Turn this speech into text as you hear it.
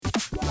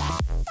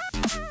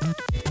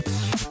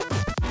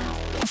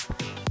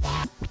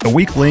The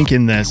weak link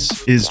in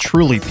this is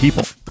truly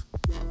people.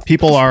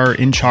 People are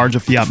in charge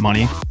of fiat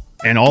money,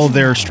 and all of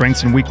their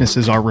strengths and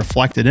weaknesses are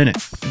reflected in it.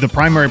 The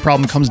primary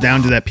problem comes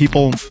down to that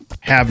people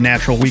have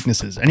natural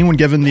weaknesses. Anyone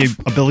given the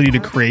ability to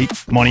create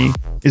money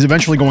is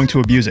eventually going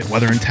to abuse it,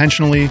 whether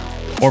intentionally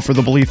or for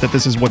the belief that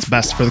this is what's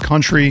best for the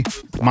country.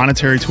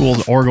 Monetary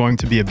tools are going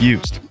to be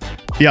abused.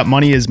 Fiat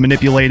money is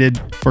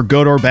manipulated for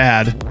good or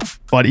bad,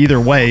 but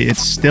either way,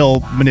 it's still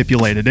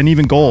manipulated. And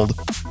even gold,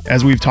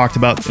 as we've talked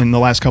about in the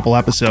last couple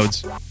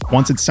episodes,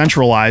 once it's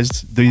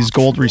centralized, these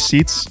gold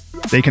receipts,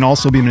 they can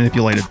also be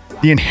manipulated.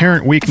 The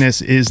inherent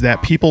weakness is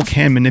that people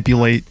can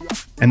manipulate,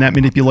 and that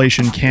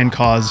manipulation can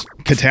cause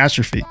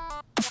catastrophe.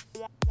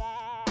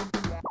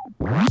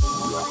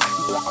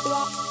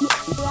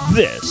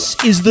 This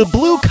is the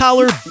Blue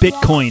Collar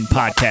Bitcoin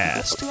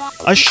Podcast,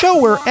 a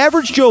show where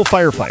average Joe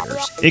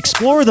firefighters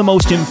explore the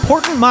most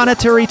important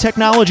monetary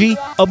technology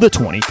of the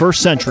 21st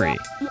century.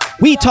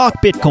 We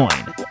talk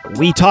Bitcoin,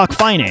 we talk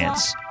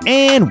finance,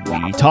 and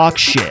we talk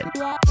shit.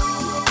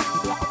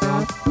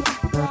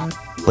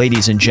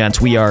 Ladies and gents,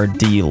 we are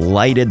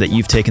delighted that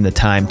you've taken the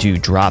time to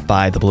drop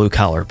by the Blue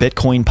Collar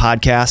Bitcoin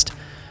Podcast.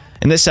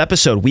 In this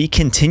episode, we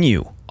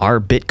continue our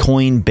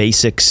Bitcoin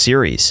Basics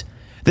series.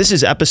 This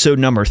is episode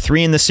number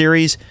 3 in the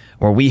series,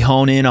 where we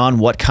hone in on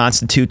what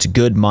constitutes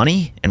good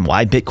money and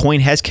why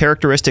Bitcoin has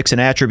characteristics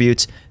and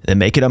attributes that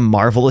make it a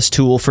marvelous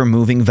tool for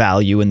moving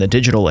value in the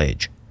digital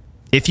age.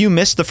 If you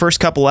missed the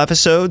first couple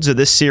episodes of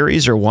this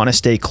series or want to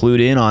stay clued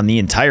in on the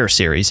entire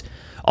series,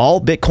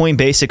 all Bitcoin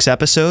Basics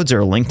episodes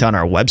are linked on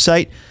our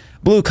website,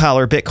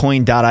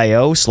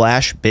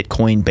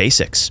 bluecollarbitcoin.io/Bitcoin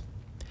Basics.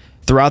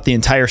 Throughout the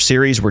entire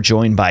series, we're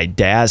joined by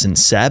Daz and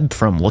Seb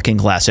from Looking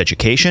Glass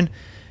Education.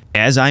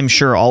 As I'm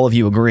sure all of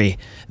you agree,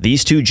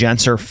 these two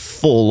gents are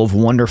full of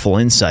wonderful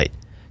insight.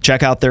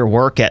 Check out their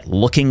work at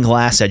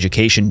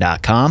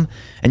lookingglasseducation.com,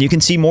 and you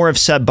can see more of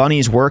Seb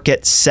Bunny's work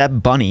at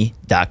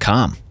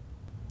sebbunny.com.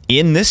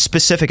 In this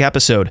specific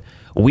episode,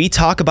 we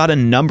talk about a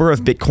number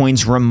of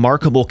Bitcoin's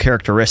remarkable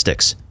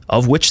characteristics,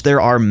 of which there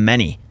are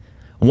many.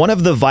 One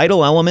of the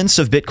vital elements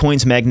of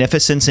Bitcoin's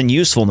magnificence and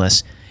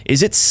usefulness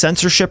is its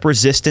censorship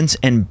resistance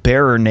and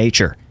bearer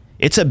nature,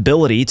 its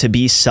ability to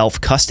be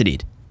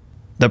self-custodied.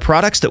 The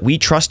products that we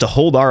trust to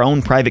hold our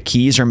own private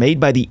keys are made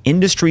by the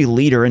industry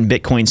leader in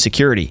Bitcoin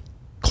security,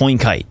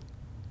 CoinKite.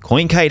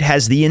 CoinKite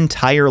has the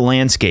entire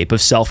landscape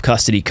of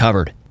self-custody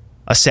covered.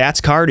 A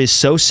SATS card is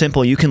so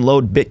simple you can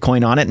load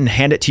Bitcoin on it and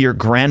hand it to your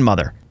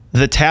grandmother.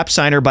 The Tap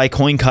Signer by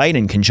CoinKite,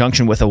 in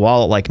conjunction with a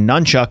wallet like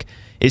Nunchuk,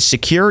 is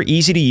secure,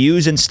 easy to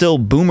use, and still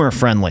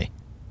boomer-friendly.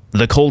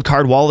 The Cold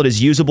Card wallet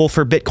is usable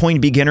for Bitcoin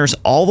beginners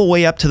all the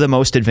way up to the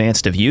most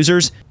advanced of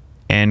users.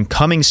 And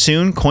coming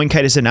soon,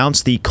 CoinKite has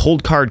announced the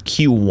Cold Card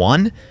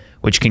Q1,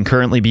 which can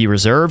currently be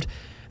reserved.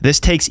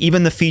 This takes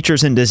even the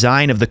features and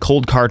design of the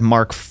Cold Card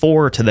Mark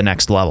IV to the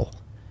next level.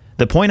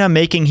 The point I'm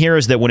making here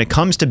is that when it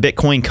comes to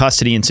Bitcoin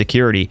custody and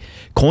security,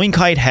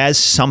 CoinKite has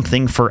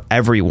something for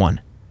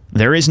everyone.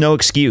 There is no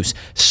excuse.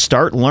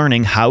 Start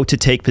learning how to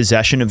take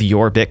possession of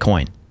your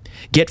Bitcoin.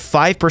 Get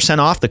 5%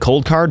 off the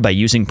Cold Card by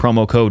using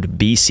promo code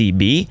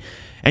BCB,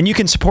 and you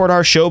can support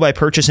our show by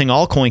purchasing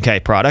all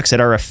CoinKite products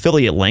at our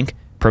affiliate link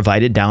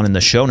provided down in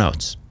the show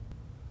notes.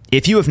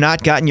 If you have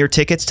not gotten your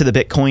tickets to the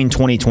Bitcoin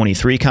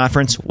 2023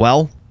 conference,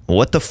 well,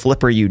 what the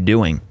flip are you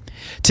doing?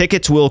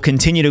 Tickets will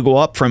continue to go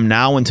up from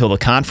now until the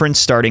conference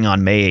starting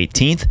on May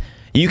 18th.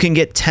 You can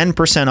get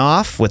 10%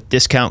 off with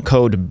discount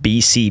code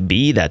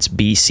BCB, that's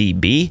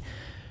BCB.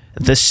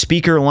 The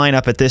speaker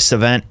lineup at this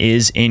event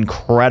is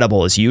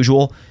incredible as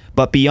usual,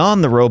 but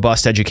beyond the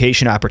robust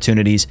education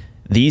opportunities,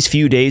 these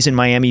few days in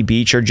Miami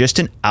Beach are just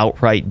an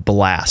outright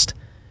blast.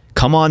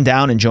 Come on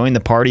down and join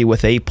the party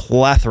with a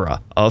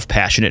plethora of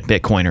passionate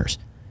Bitcoiners.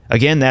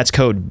 Again, that's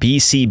code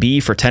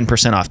BCB for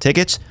 10% off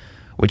tickets,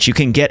 which you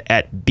can get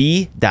at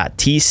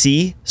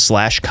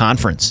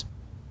b.tc/conference.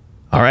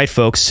 All right,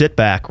 folks, sit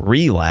back,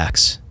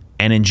 relax,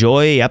 and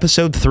enjoy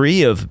episode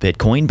 3 of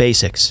Bitcoin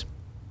Basics.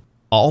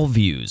 All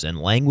views and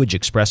language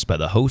expressed by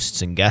the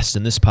hosts and guests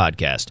in this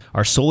podcast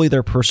are solely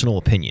their personal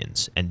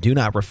opinions and do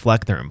not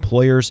reflect their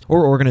employers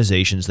or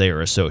organizations they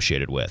are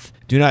associated with.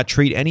 Do not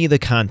treat any of the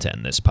content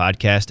in this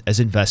podcast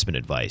as investment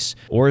advice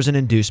or as an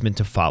inducement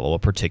to follow a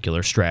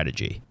particular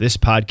strategy. This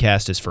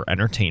podcast is for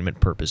entertainment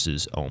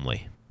purposes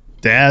only.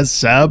 Daz,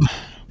 Seb,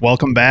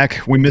 welcome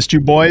back. We missed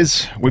you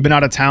boys. We've been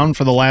out of town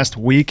for the last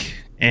week,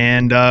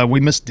 and we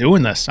missed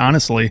doing this,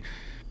 honestly.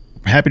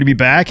 We're happy to be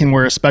back, and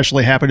we're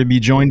especially happy to be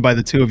joined by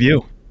the two of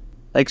you.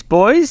 Thanks,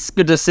 boys.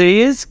 Good to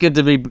see you. It's good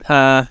to be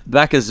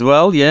back as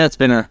well. Yeah, it's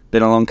been a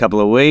long couple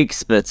of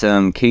weeks, but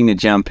keen to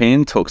jump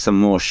in, talk some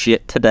more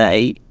shit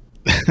today.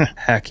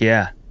 Heck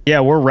yeah. Yeah,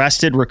 we're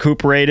rested,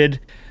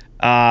 recuperated.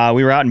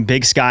 We were out in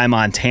Big Sky,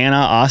 Montana,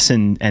 us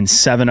and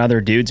 7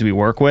 other dudes we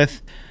work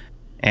with.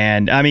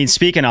 And, I mean,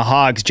 speaking of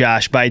hogs,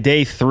 Josh, by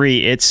day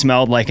 3, it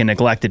smelled like a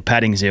neglected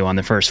petting zoo on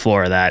the first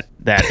floor of that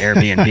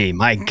Airbnb.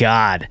 My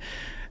God.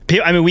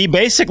 I mean, we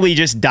basically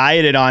just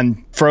dieted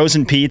on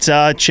frozen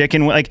pizza,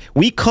 chicken. Like,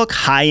 we cook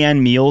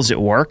high-end meals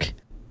at work.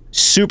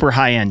 super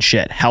high-end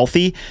shit,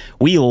 healthy.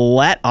 We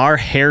let our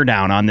hair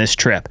down on this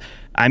trip.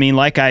 I mean,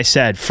 like I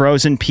said,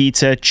 frozen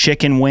pizza,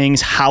 chicken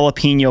wings,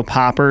 jalapeno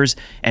poppers,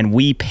 and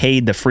we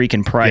paid the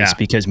freaking price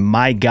because,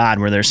 my God,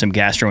 were there some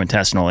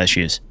gastrointestinal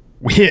issues.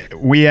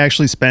 We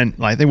actually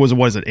spent, I think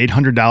what is it,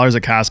 $800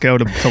 at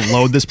Costco to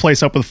load this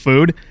place up with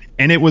food,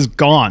 and it was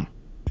gone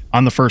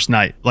on the first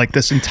night. Like,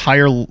 this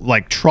entire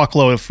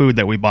truckload of food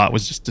that we bought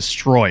was just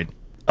destroyed.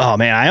 Oh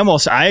man,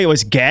 I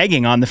was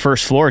gagging on the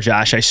first floor,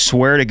 Josh. I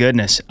swear to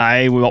goodness.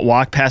 I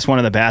walked past one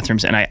of the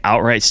bathrooms and I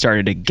outright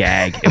started to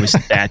gag. It was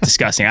that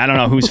disgusting. I don't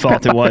know whose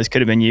fault it was.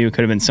 Could have been you,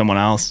 could have been someone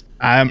else.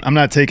 I'm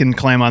not taking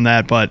claim on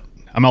that, but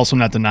I'm also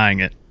not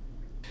denying it.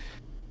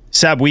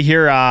 Seb, we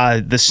hear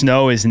the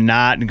snow is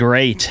not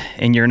great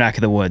in your neck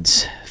of the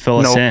woods. Fill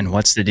us in.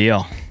 What's the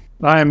deal?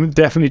 I am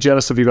definitely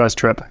jealous of you guys'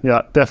 trip.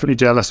 Yeah, definitely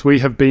jealous. We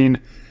have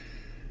been...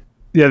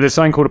 Yeah, there's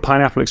something called a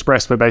Pineapple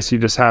Express where basically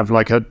you just have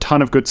like a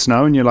ton of good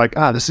snow and you're like,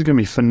 this is going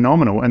to be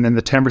phenomenal. And then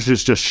the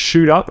temperatures just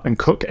shoot up and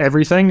cook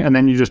everything. And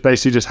then you just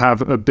basically just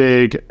have a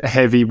big,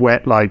 heavy,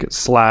 wet,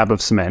 slab of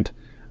cement.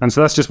 And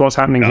so that's just what's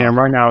happening here. And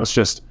right now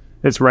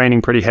it's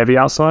raining pretty heavy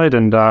outside.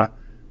 And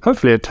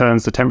hopefully it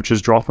turns, the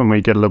temperatures drop and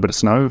we get a little bit of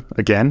snow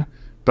again.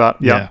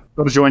 But yeah.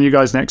 Got to join you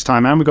guys next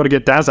time, man. We've got to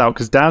get Daz out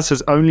because Daz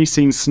has only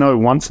seen snow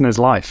once in his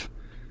life.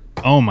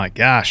 Oh my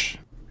gosh.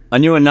 I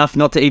knew enough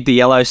not to eat the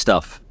yellow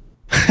stuff.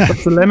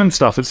 It's the lemon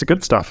stuff. It's the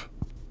good stuff.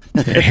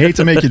 I hate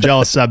to make you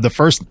jealous, Seb. The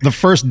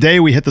first day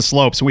we hit the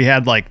slopes, we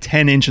had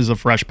 10 inches of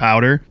fresh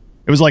powder.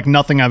 It was like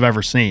nothing I've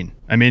ever seen.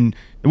 I mean,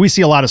 we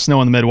see a lot of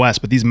snow in the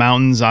Midwest, but these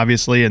mountains,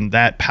 obviously, and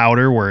that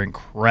powder were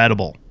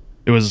incredible.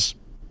 It was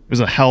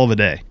a hell of a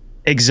day.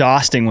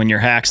 Exhausting when you're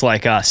hacks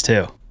like us,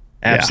 too.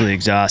 Absolutely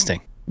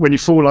exhausting. When you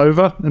fall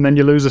over and then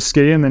you lose a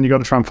ski and then you got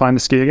to try and find the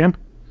ski again.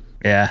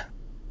 Yeah.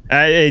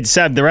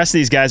 Seb, the rest of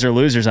these guys are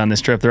losers on this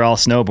trip. They're all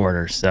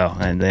snowboarders,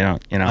 and they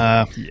don't,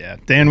 Yeah,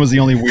 Dan was the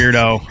only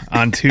weirdo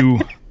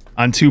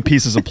on two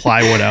pieces of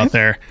plywood out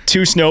there.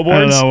 2 snowboards? I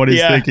don't know what he's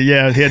thinking.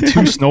 Yeah, he had 2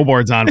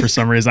 snowboards on for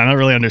some reason. I don't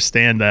really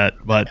understand that,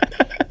 but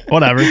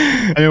whatever.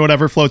 I mean,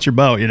 whatever floats your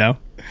boat,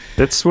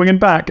 It's swinging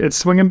back.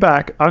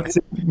 I see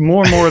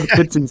more and more of the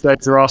kids these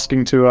days are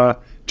asking to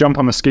jump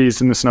on the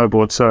skis and the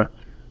snowboard. So,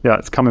 yeah,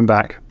 it's coming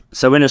back.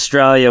 So in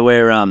Australia,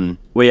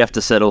 we have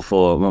to settle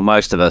for,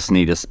 most of us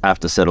have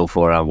to settle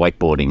for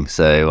wakeboarding.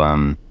 So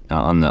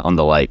on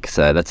the lake.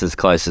 So that's as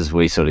close as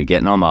we sort of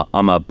get. And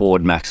I'm a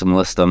board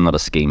maximalist. I'm not a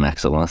ski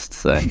maximalist.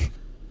 So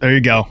there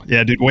you go.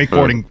 Yeah, dude,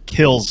 wakeboarding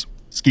kills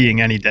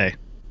skiing any day.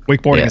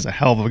 Wakeboarding is a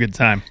hell of a good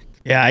time.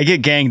 Yeah, I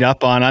get ganged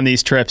up on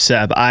these trips,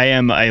 Seb. I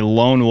am a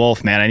lone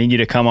wolf, man. I need you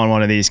to come on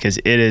one of these because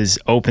it is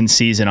open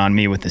season on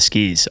me with the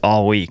skis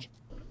all week.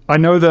 I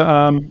know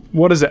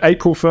that,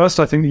 April 1st,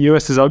 I think the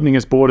US is opening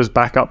its borders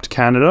back up to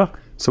Canada.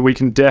 So we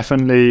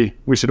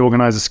should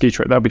organize a ski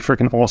trip. That'd be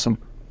freaking awesome.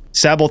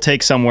 Seb will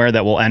take somewhere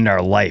that will end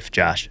our life,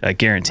 Josh. I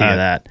guarantee you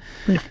that.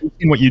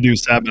 What you do,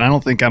 Seb, and I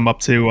don't think I'm up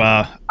to,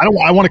 I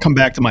want to come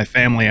back to my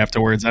family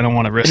afterwards. I don't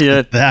want to risk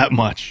it that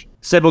much.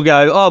 Seb will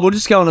go, we'll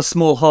just go on a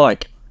small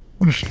hike.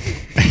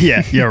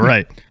 Yeah,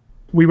 right.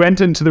 We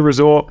went into the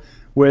resort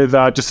with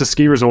just a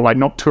ski resort,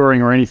 not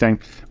touring or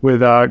anything, with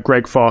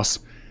Greg Foss.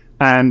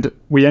 And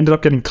we ended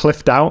up getting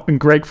cliffed out, and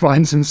Greg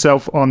finds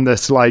himself on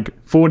this 40,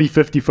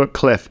 50-foot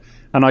cliff.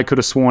 And I could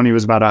have sworn he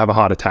was about to have a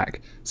heart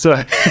attack. So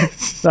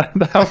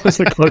that was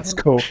a close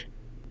call.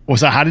 Well,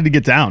 so how did he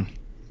get down?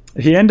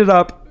 He ended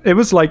up, it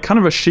was kind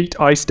of a sheet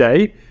ice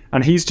day.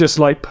 And he's just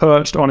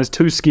perched on his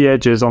 2 ski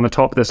edges on the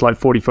top of this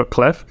 40-foot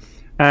cliff.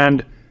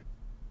 And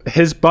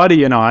his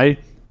buddy and I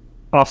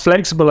are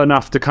flexible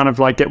enough to kind of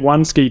get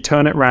one ski,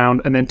 turn it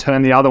around, and then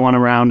turn the other one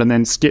around and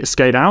then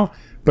skate out.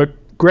 But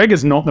Greg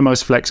is not the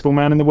most flexible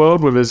man in the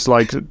world with his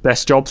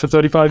best job for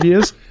 35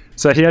 years.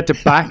 So he had to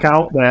back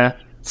out there,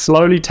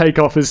 slowly take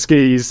off his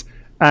skis,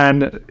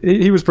 and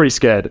he was pretty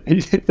scared.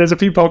 There's a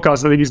few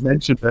podcasts I think he's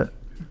mentioned it.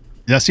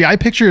 Yeah, see, I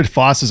pictured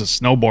Foss as a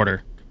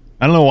snowboarder.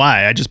 I don't know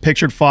why. I just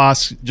pictured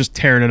Foss just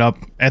tearing it up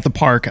at the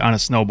park on a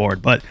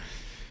snowboard, but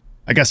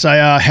I guess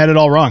I had it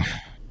all wrong.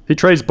 He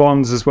trades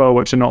bonds as well,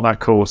 which are not that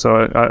cool, so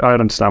I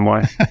understand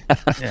why.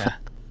 Yeah.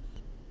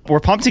 We're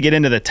pumped to get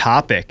into the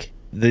topic.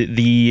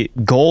 The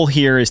goal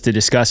here is to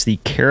discuss the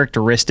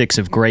characteristics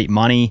of great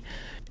money,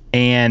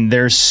 and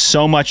there's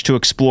so much to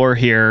explore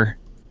here.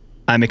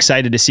 I'm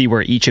excited to see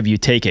where each of you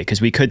take it,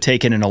 because we could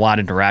take it in a lot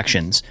of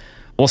directions.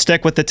 We'll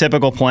stick with the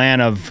typical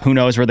plan of who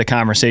knows where the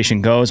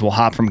conversation goes. We'll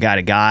hop from guy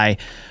to guy.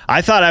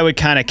 I thought I would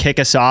kind of kick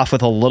us off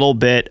with a little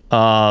bit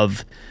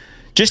of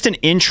just an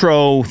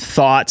intro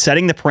thought,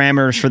 setting the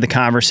parameters for the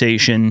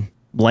conversation,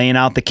 laying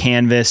out the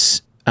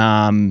canvas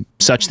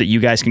such that you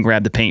guys can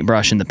grab the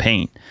paintbrush and the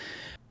paint.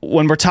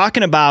 When we're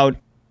talking about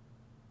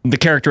the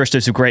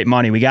characteristics of great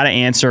money, we got to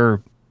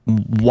answer,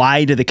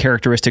 why do the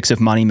characteristics of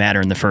money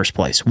matter in the first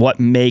place? What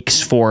makes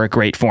for a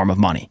great form of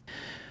money?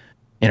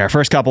 In our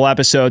first couple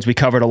episodes, we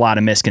covered a lot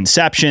of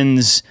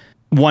misconceptions.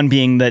 One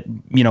being that,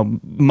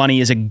 money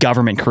is a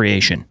government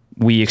creation.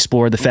 We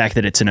explored the fact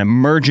that it's an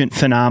emergent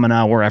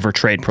phenomena wherever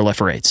trade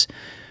proliferates.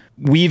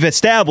 we've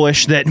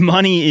established that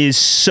money is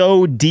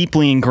so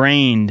deeply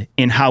ingrained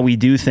in how we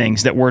do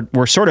things that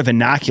we're sort of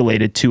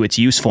inoculated to its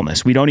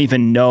usefulness. We don't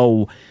even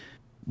know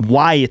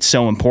why it's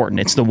so important.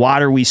 It's the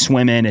water we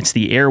swim in. It's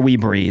the air we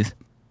breathe.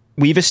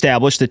 We've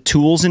established that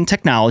tools and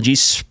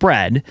technologies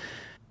spread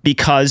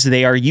because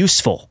they are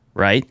useful,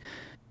 right?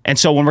 And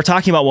so when we're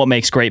talking about what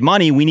makes great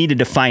money, we need to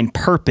define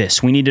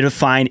purpose. We need to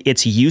define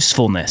its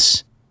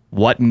usefulness.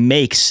 What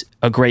makes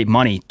a great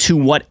money? To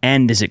what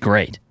end is it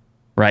great?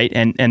 Right?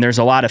 And there's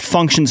a lot of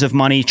functions of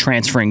money: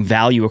 transferring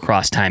value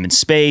across time and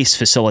space,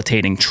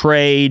 facilitating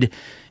trade,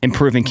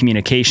 improving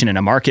communication in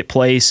a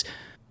marketplace,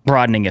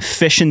 broadening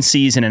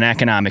efficiencies in an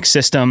economic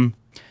system.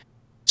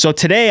 So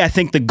today, I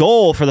think the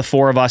goal for the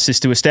four of us is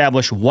to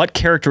establish what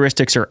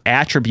characteristics or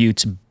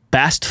attributes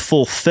best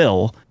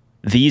fulfill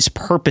these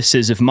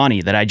purposes of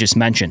money that I just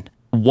mentioned.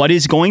 What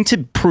is going to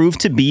prove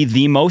to be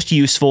the most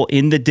useful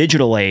in the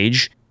digital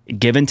age,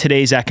 given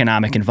today's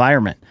economic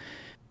environment?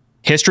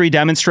 History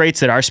demonstrates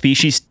that our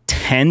species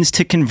tends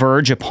to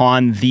converge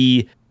upon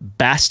the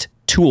best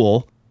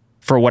tool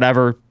for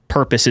whatever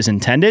purpose is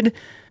intended.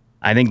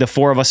 I think the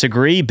four of us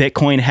agree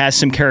Bitcoin has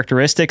some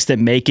characteristics that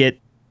make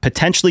it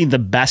potentially the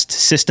best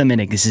system in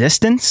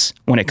existence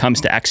when it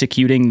comes to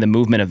executing the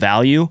movement of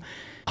value.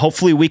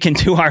 Hopefully we can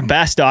do our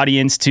best,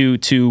 audience,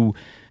 to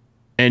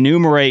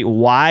enumerate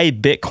why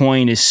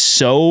Bitcoin is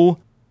so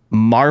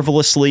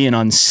marvelously and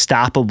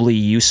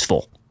unstoppably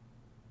useful.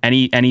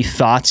 Any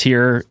thoughts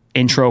here?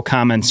 Intro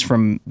comments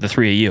from the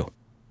three of you?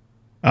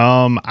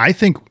 I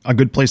think a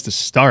good place to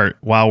start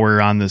while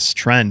we're on this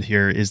trend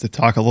here is to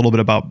talk a little bit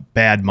about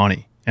bad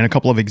money and a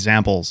couple of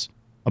examples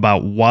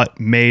about what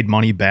made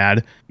money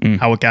bad,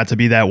 how it got to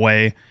be that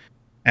way.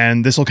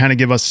 And this will kind of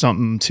give us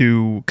something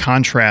to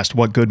contrast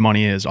what good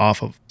money is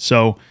off of.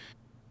 So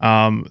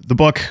the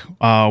book,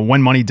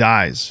 When Money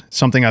Dies,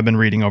 something I've been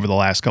reading over the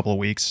last couple of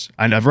weeks.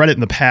 And I've read it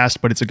in the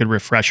past, but it's a good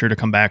refresher to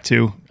come back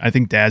to. I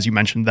think, Daz, you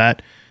mentioned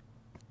that.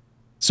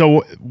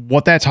 So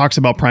what that talks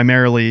about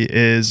primarily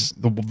is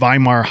the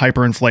Weimar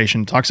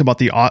hyperinflation. It talks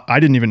about I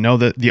didn't even know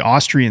that the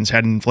Austrians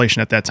had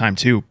inflation at that time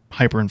too,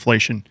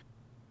 hyperinflation.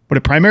 But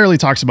it primarily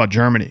talks about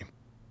Germany.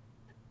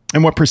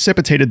 And what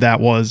precipitated that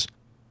was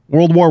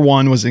World War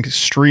I was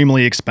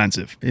extremely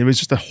expensive. It was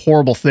just a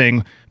horrible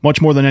thing,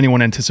 much more than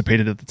anyone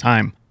anticipated at the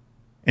time.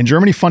 And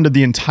Germany funded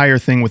the entire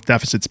thing with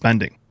deficit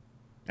spending.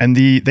 And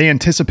they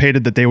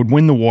anticipated that they would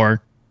win the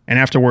war, and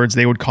afterwards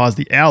they would cause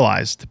the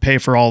Allies to pay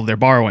for all of their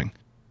borrowing.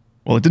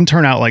 Well, it didn't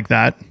turn out like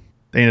that.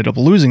 They ended up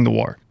losing the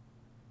war.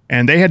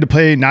 And they had to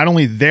pay not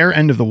only their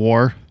end of the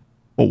war,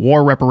 but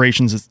war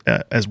reparations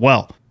as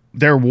well.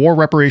 Their war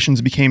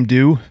reparations became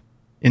due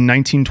in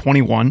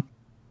 1921,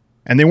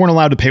 and they weren't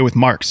allowed to pay with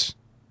marks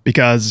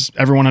because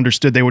everyone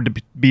understood they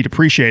would be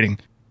depreciating.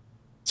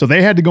 So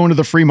they had to go into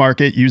the free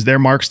market, use their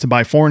marks to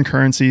buy foreign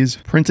currencies,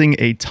 printing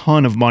a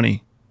ton of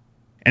money.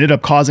 Ended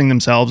up causing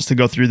themselves to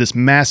go through this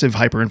massive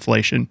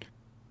hyperinflation.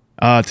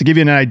 To give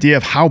you an idea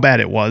of how bad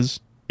it was,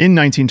 in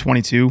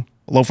 1922,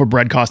 a loaf of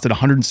bread costed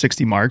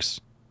 160 marks.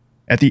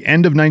 At the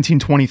end of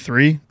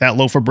 1923, that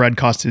loaf of bread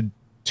costed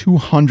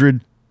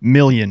 200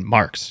 million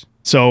marks.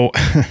 So,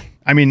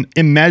 I mean,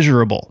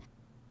 immeasurable.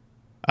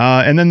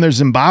 And then there's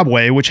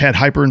Zimbabwe, which had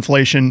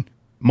hyperinflation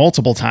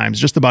multiple times,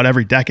 just about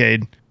every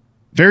decade.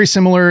 Very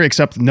similar,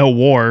 except no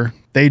war.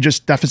 They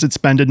just deficit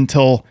spended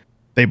until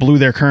they blew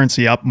their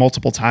currency up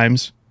multiple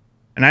times.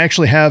 And I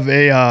actually have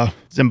a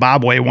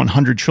Zimbabwe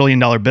 $100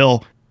 trillion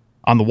bill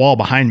on the wall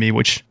behind me,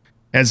 which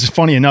has,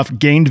 funny enough,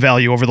 gained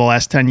value over the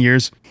last 10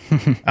 years,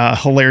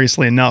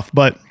 hilariously enough.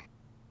 But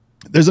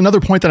there's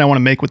another point that I want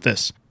to make with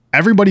this.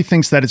 Everybody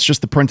thinks that it's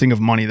just the printing of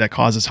money that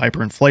causes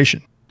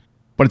hyperinflation,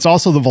 but it's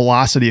also the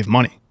velocity of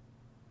money.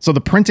 So the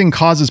printing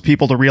causes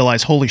people to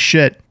realize, holy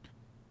shit,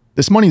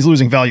 this money's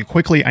losing value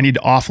quickly. I need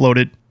to offload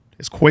it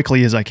as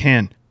quickly as I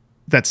can.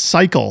 That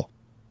cycle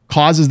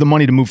causes the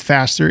money to move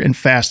faster and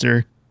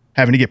faster,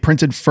 having to get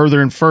printed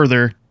further and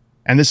further.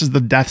 And this is the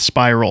death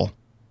spiral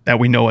that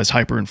we know as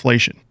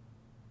hyperinflation.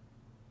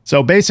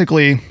 So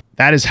basically,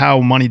 that is how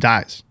money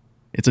dies.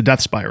 It's a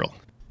death spiral.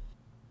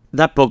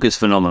 That book is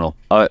phenomenal.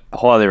 I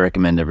highly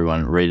recommend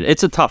everyone read it.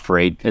 It's a tough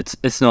read.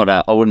 It's not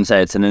I wouldn't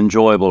say it's an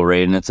enjoyable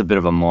read, and it's a bit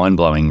of a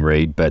mind-blowing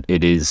read, but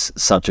it is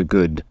such a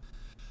good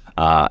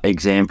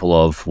example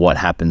of what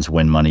happens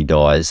when money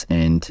dies.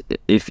 And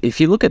if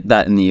you look at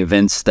that and the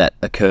events that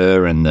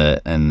occur and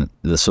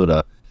the sort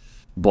of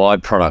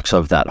byproducts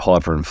of that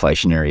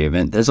hyperinflationary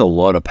event, there's a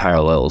lot of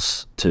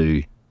parallels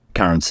to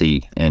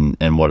currency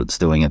and what it's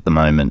doing at the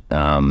moment,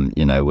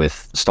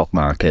 with stock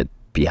market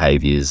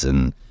behaviors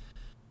and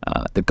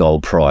the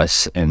gold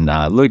price. And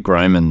Luke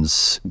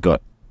Gromen's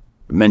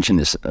mentioned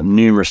this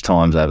numerous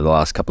times over the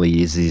last couple of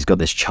years. He's got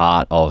this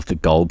chart of the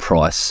gold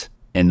price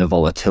and the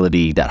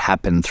volatility that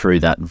happened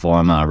through that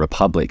Weimar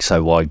Republic.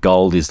 So while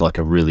gold is like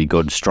a really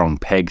good, strong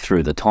peg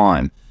through the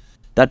time,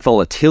 that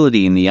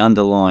volatility in the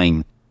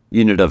underlying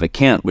unit of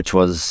account, which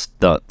was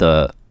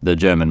the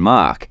German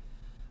mark,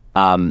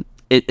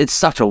 it's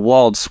such a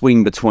wild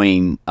swing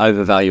between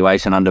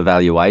overvaluation,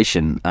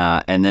 undervaluation,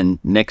 and then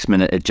next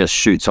minute it just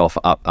shoots off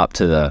up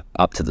to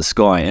the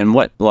sky. And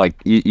what, like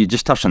you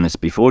just touched on this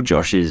before,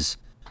 Josh, is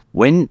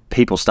when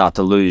people start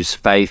to lose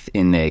faith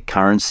in their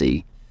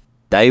currency,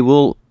 they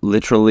will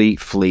literally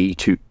flee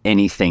to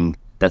anything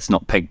that's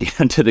not pegged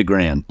down to the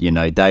ground. You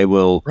know, they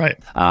will. Right.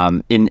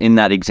 In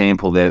that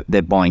example,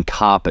 they're buying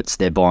carpets,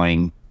 they're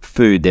buying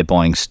food, they're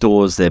buying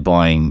stores, they're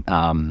buying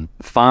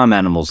farm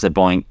animals, they're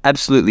buying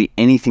absolutely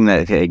anything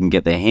that they can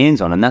get their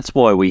hands on. And that's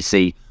why we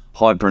see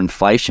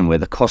hyperinflation, where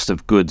the cost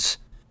of goods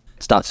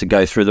starts to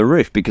go through the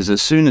roof, because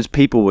as soon as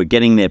people were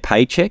getting their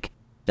paycheck,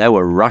 they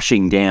were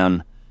rushing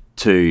down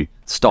to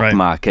stock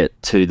market,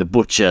 to the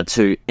butcher,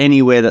 to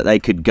anywhere that they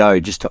could go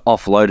just to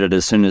offload it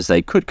as soon as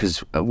they could. Because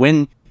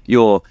when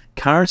your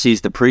currency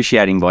is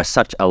depreciating by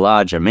such a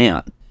large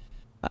amount,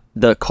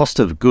 the cost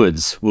of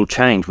goods will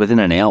change within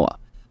an hour.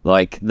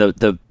 Like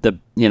the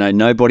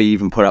nobody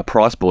even put up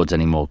price boards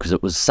anymore, because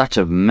it was such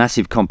a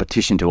massive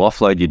competition to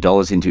offload your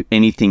dollars into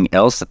anything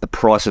else that the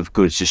price of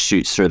goods just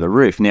shoots through the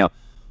roof. Now,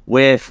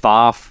 we're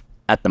far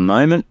at the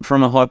moment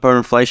from a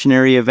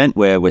hyperinflationary event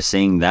where we're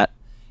seeing that,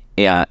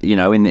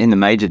 in the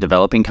major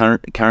developing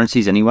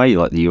currencies anyway,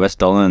 like the US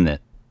dollar and the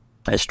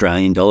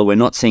Australian dollar. We're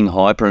not seeing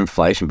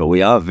hyperinflation, but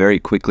we are very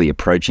quickly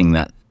approaching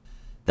that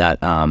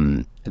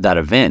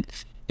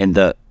event. And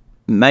the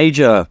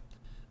major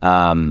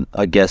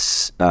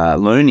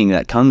learning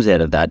that comes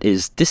out of that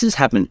is this has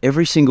happened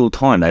every single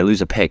time they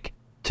lose a peg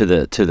to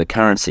the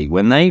currency.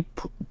 When they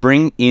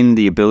bring in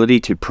the ability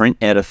to print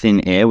out of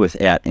thin air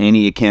without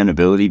any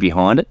accountability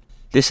behind it,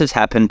 this has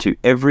happened to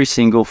every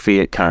single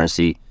fiat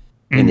currency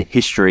in the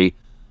history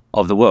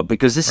of the world,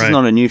 because this is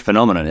not a new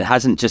phenomenon. It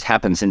hasn't just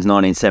happened since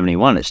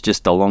 1971. It's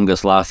just the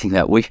longest lasting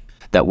that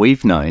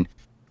we've known.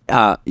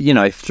 Throughout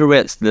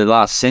the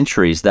last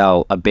centuries,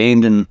 they'll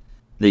abandon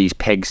these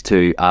pegs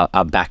to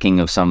a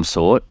backing of some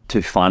sort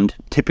to fund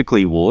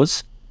typically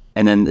wars.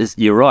 And then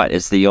you're right,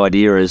 it's the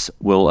idea is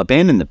we'll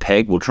abandon the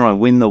peg, we'll try and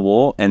win the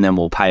war, and then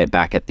we'll pay it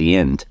back at the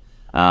end.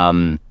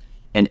 And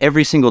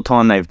every single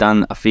time they've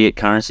done a fiat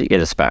currency, it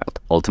has failed.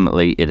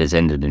 Ultimately, it has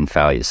ended in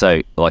failure.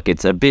 So,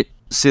 it's a bit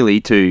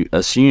silly to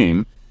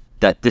assume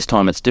that this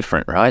time it's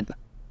different, right?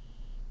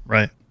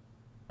 Right.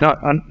 No,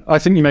 and I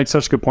think you made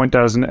such a good point,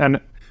 Daz. And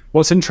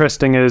what's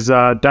interesting is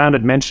Dan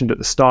had mentioned at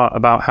the start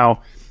about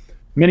how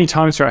many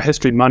times throughout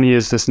history, money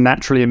is this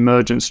naturally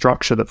emergent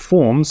structure that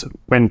forms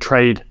when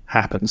trade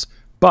happens.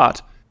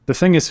 But the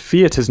thing is,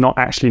 fiat is not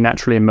actually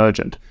naturally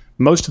emergent.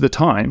 Most of the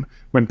time,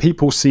 when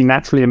people see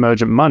naturally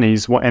emergent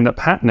monies, what end up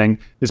happening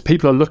is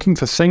people are looking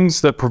for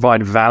things that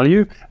provide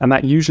value, and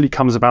that usually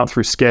comes about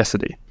through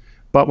scarcity.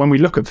 But when we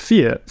look at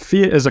fiat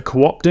is a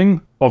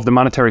co-opting of the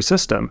monetary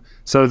system,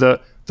 so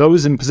that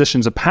those in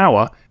positions of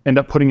power end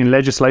up putting in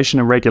legislation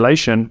and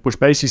regulation, which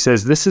basically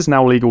says this is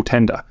now legal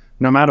tender.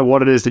 No matter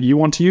what it is that you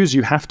want to use,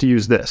 you have to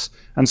use this.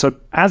 And so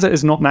as it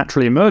is not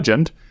naturally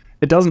emergent,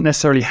 it doesn't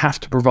necessarily have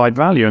to provide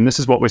value. And this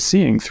is what we're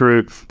seeing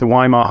through the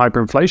Weimar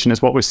hyperinflation,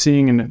 is what we're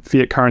seeing in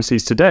fiat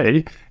currencies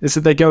today, is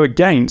that they go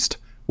against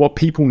what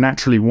people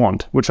naturally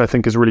want, which I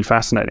think is really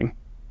fascinating.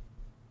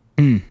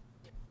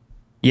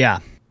 Yeah,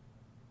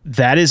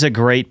 that is a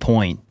great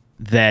point,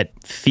 that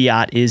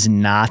fiat is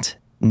not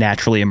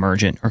naturally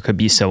emergent, or could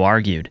be so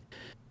argued.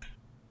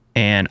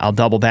 And I'll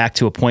double back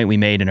to a point we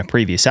made in a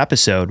previous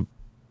episode,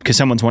 because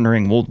someone's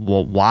wondering, well,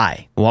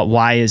 why?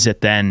 Why is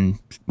it then?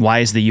 Why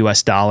is the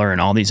U.S. dollar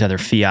and all these other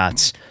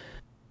fiats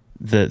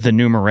the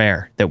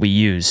numeraire that we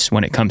use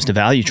when it comes to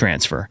value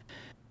transfer?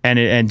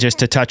 And just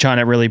to touch on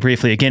it really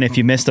briefly, again, if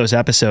you missed those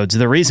episodes,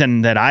 the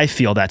reason that I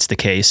feel that's the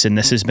case, and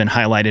this has been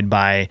highlighted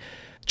by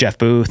Jeff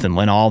Booth and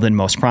Lynn Alden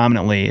most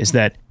prominently, is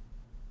that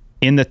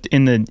in the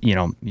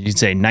you'd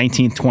say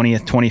 19th,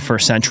 20th,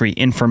 21st century,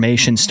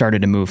 information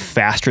started to move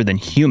faster than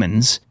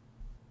humans,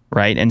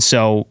 right? And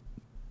so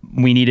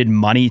we needed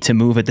money to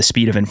move at the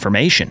speed of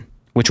information,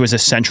 which was a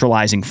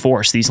centralizing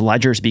force. These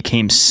ledgers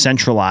became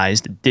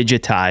centralized,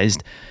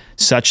 digitized,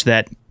 such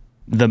that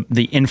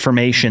the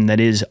information that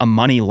is a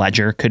money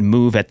ledger could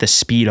move at the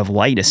speed of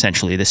light,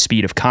 essentially, the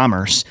speed of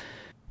commerce.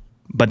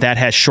 But that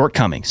has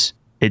shortcomings.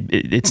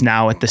 It's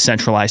now at the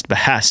centralized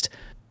behest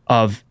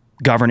of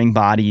governing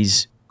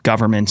bodies,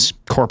 governments,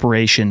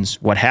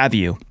 corporations, what have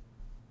you.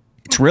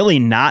 It's really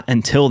not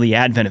until the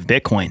advent of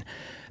Bitcoin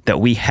that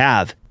we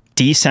have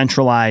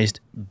decentralized,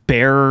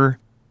 bearer,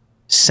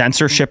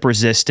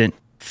 censorship-resistant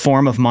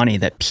form of money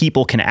that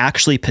people can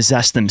actually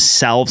possess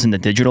themselves in the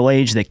digital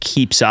age that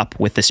keeps up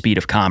with the speed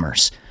of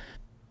commerce.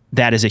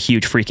 That is a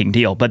huge freaking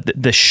deal. But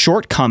the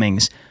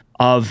shortcomings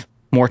of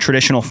more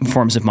traditional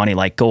forms of money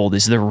like gold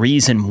is the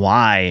reason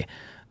why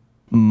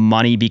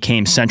money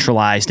became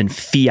centralized and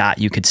fiat,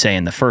 you could say,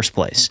 in the first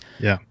place.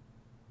 Yeah.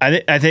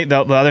 I think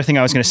the other thing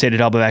I was going to say, to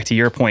double back to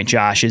your point,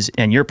 Josh,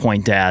 and your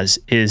point, Daz,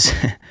 is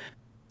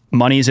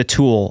money is a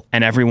tool,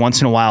 and every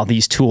once in a while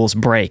these tools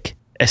break,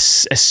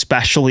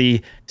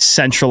 especially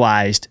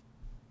centralized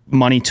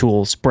money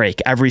tools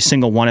break. Every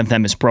single one of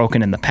them is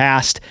broken in the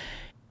past.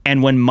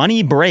 And when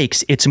money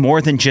breaks, it's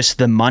more than just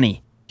the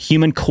money.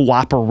 human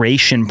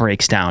cooperation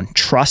breaks down,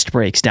 trust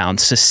breaks down,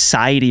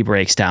 society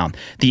breaks down.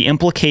 The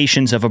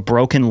implications of a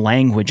broken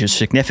language is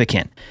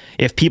significant.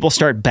 If people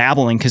start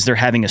babbling because they're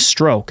having a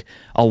stroke,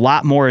 a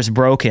lot more is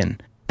broken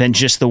than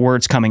just the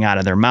words coming out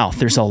of their mouth.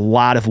 There's a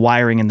lot of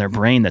wiring in their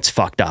brain that's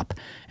fucked up.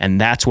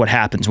 And that's what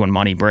happens when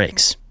money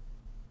breaks.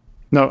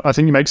 No, I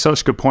think you make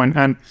such a good point.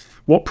 And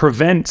what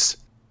prevents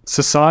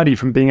society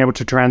from being able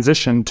to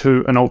transition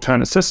to an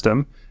alternate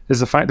system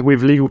is the fact that we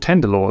have legal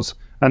tender laws.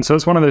 And so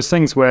it's one of those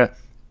things where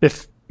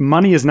if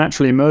money is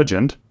naturally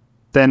emergent,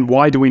 then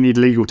why do we need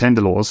legal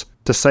tender laws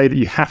to say that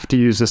you have to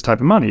use this type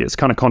of money? It's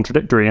kind of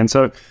contradictory. And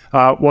so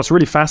what's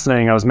really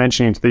fascinating, I was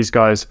mentioning to these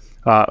guys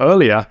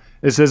earlier,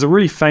 is there's a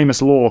really famous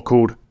law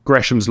called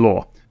Gresham's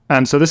Law.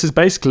 And so this is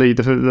basically,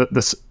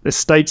 it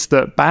states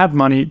that bad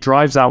money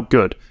drives out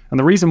good. And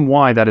the reason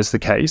why that is the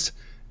case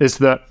is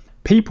that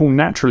people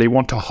naturally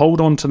want to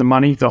hold on to the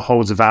money that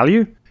holds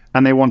value,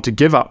 and they want to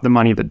give up the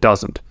money that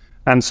doesn't.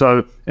 And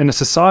so in a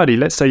society,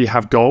 let's say you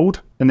have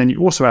gold, and then you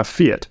also have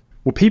fiat.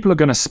 Well, people are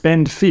going to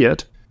spend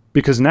fiat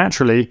because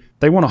naturally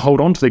they want to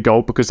hold on to the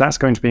gold because that's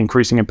going to be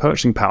increasing in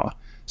purchasing power.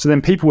 So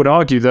then people would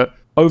argue that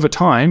over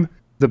time,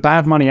 the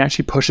bad money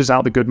actually pushes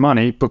out the good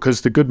money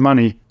because the good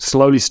money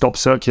slowly stops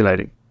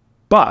circulating.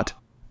 But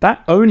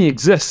that only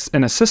exists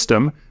in a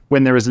system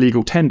when there is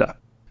legal tender.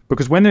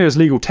 Because when there is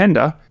legal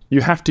tender,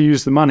 you have to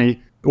use the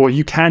money, or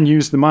you can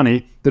use the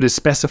money that is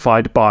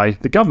specified by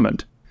the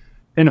government.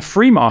 In a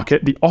free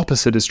market, the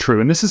opposite is true,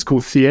 and this is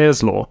called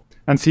Thier's law.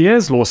 And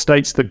Thier's law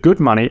states that good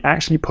money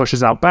actually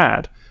pushes out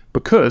bad,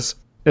 because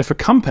if a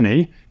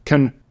company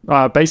can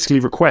basically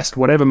request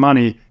whatever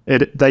money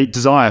they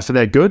desire for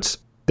their goods,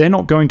 they're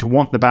not going to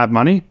want the bad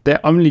money,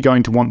 they're only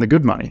going to want the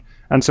good money.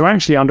 And so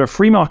actually under a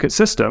free market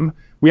system,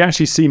 we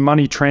actually see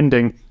money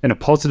trending in a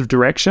positive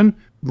direction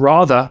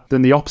rather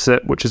than the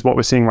opposite, which is what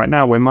we're seeing right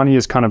now, where money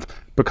is kind of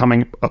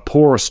becoming a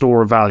poorer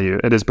store of value.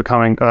 It is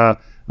becoming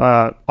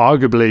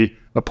arguably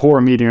a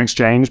poorer medium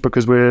exchange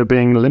because we're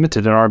being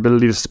limited in our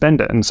ability to spend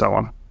it and so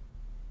on.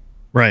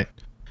 Right.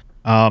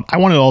 I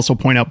wanted to also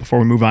point out before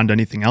we move on to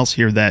anything else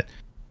here that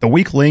the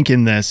weak link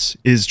in this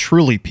is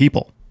truly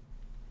people.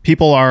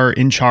 People are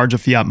in charge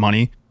of fiat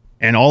money,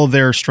 and all of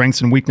their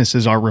strengths and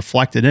weaknesses are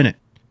reflected in it.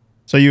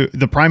 So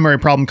the primary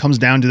problem comes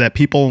down to that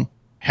people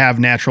have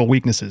natural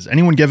weaknesses.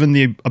 Anyone given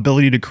the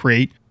ability to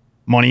create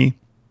money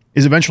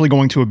is eventually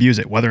going to abuse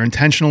it, whether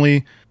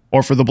intentionally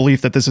or for the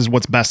belief that this is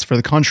what's best for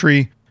the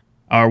country,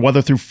 or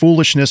whether through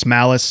foolishness,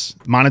 malice,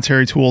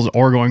 monetary tools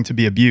are going to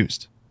be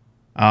abused.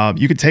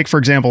 You could take, for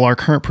example, our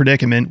current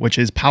predicament, which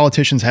is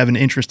politicians have an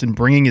interest in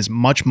bringing as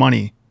much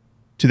money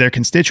to their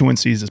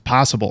constituencies as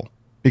possible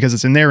because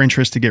it's in their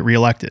interest to get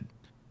reelected.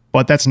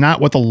 But that's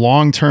not what the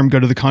long-term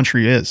good of the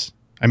country is.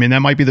 I mean, that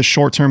might be the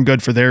short-term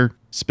good for their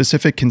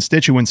specific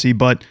constituency,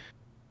 but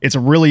it's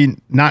really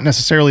not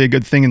necessarily a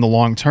good thing in the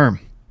long term.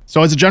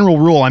 So as a general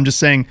rule, I'm just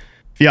saying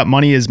fiat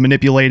money is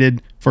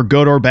manipulated for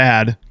good or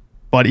bad,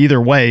 but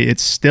either way,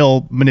 it's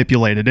still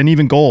manipulated. And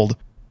even gold,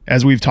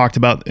 as we've talked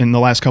about in the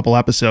last couple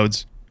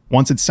episodes,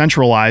 once it's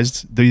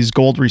centralized, these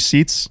gold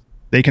receipts,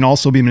 they can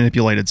also be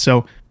manipulated.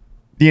 So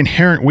the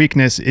inherent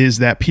weakness is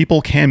that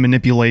people can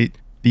manipulate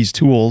these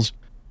tools,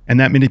 and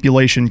that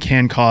manipulation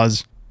can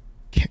cause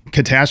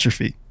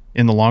catastrophe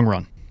in the long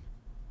run.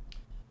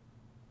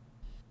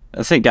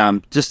 I think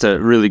just a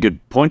really good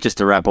point, just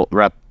to wrap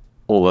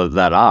all of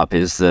that up,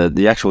 is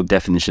the actual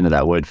definition of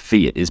that word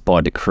fiat is by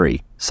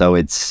decree. So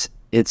it's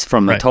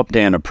from the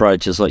top-down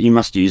approach. It's like, you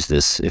must use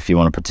this if you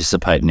want to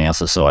participate in our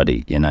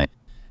society, and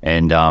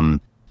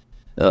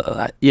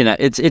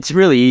it's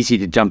really easy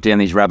to jump down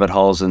these rabbit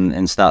holes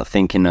and start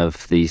thinking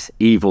of these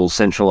evil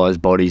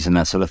centralized bodies and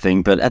that sort of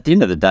thing. But at the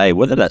end of the day,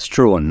 whether that's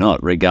true or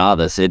not,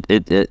 regardless, it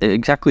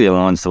exactly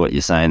aligns to what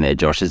you're saying there,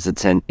 Josh.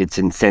 It's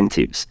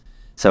incentives.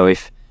 So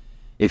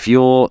if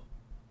you're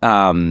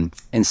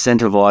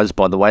incentivized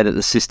by the way that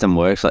the system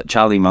works, like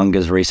Charlie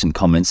Munger's recent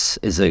comments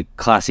is a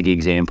classic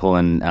example,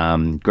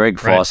 and Greg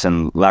Foss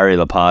and Larry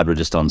Lepard were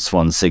just on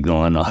Swan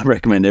Signal, and I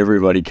recommend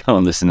everybody go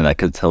and listen to that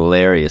because it's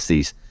hilarious.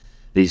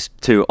 These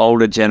two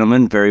older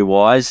gentlemen, very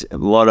wise, a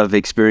lot of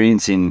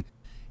experience in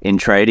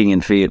trading in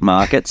fiat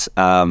markets.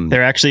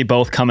 They're actually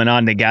both coming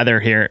on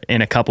together here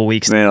in a couple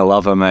weeks. Man, I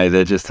love them, mate.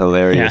 They're just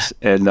hilarious.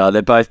 Yeah. And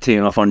they're both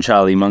teeing off on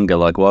Charlie Munger.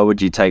 Like, why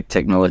would you take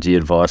technology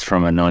advice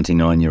from a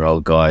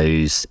 99-year-old guy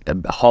whose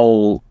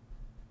whole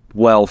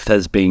wealth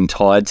has been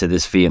tied to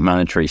this fiat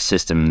monetary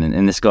system?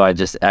 And this guy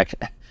just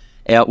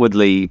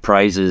outwardly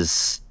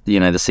praises, the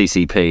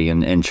CCP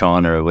and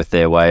China with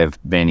their way of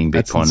banning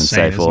Bitcoin and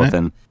so forth.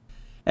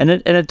 And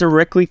it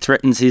directly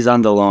threatens his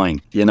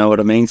underlying, you know what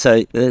I mean?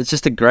 So it's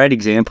just a great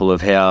example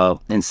of how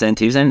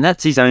incentives, and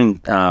that's his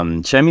own,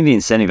 show me the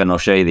incentive and I'll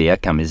show you the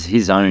outcome, is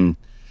his own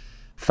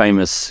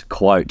famous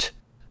quote.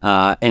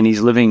 And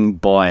he's living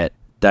by it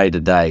day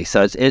to day.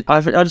 So I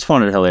just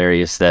find it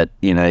hilarious that,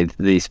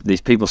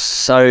 these people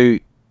so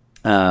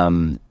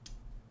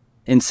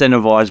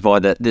incentivized by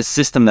this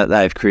system that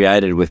they've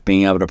created with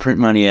being able to print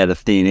money out of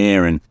thin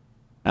air and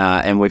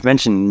and we've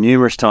mentioned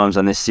numerous times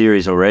on this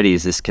series already,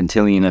 is this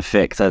Cantillon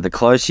effect. So the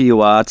closer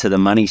you are to the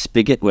money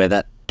spigot where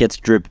that gets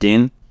dripped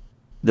in,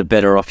 the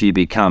better off you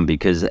become,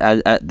 because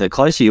the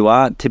closer you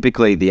are,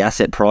 typically the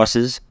asset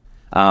prices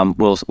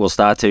will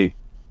start to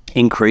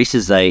increase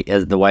as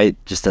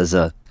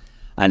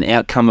an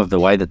outcome of the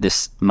way that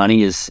this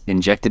money is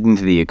injected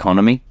into the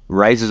economy,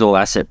 raises all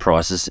asset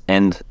prices,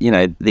 and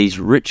these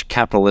rich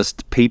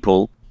capitalist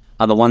people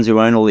are the ones who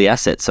own all the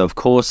assets. So of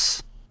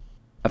course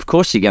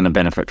you're going to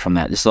benefit from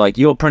that. It's like,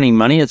 you're printing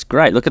money, it's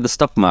great. Look at the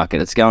stock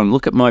market. It's going,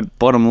 look at my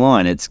bottom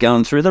line. It's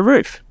going through the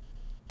roof.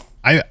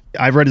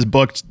 I've read his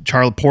book,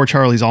 Poor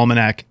Charlie's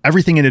Almanac.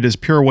 Everything in it is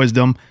pure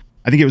wisdom.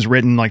 I think it was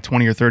written like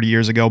 20 or 30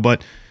 years ago.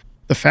 But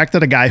the fact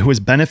that a guy who has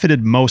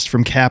benefited most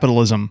from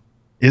capitalism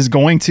is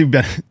going to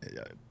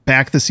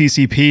back the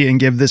CCP and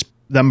give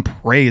them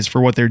praise for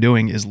what they're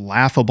doing is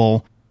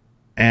laughable.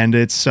 And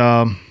it's,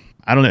 I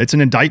don't know, it's an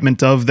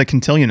indictment of the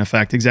Cantillon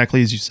effect,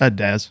 exactly as you said,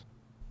 Daz.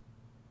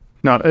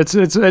 No,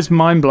 it's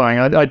mind-blowing.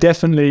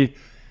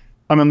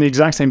 I'm on the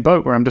exact same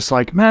boat where I'm just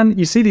like, man,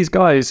 you see these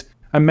guys,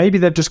 and maybe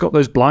they've just got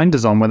those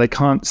blinders on where they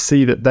can't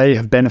see that they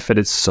have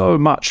benefited so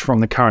much from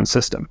the current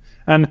system.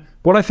 And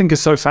what I think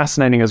is so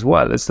fascinating as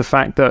well is the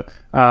fact that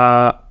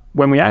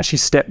when we actually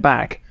step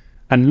back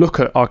and look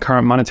at our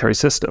current monetary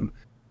system,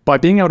 by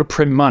being able to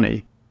print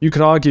money, you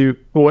could argue,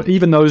 or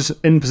even those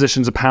in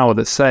positions of power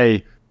that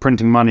say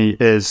printing money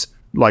is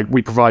like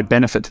we provide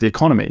benefit to the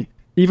economy,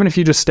 even if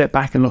you just step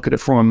back and look at it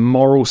from a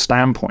moral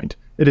standpoint,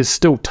 it is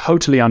still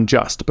totally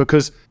unjust,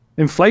 because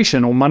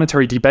inflation or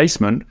monetary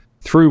debasement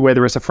through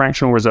whether it's a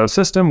fractional reserve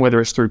system, whether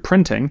it's through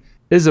printing,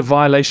 is a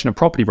violation of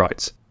property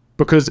rights,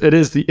 because it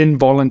is the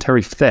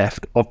involuntary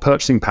theft of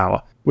purchasing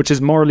power, which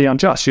is morally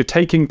unjust. You're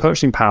taking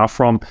purchasing power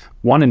from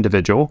one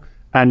individual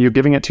and you're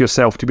giving it to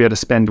yourself to be able to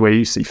spend where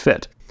you see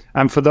fit.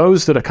 And for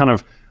those that are kind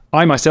of,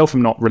 I myself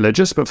am not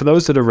religious, but for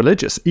those that are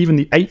religious, even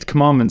the 8th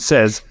commandment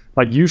says,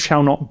 like, you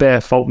shall not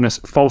bear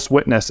false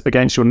witness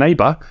against your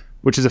neighbor,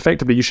 which is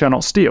effectively, you shall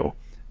not steal.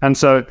 And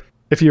so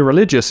if you're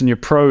religious and you're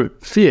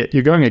pro-fiat,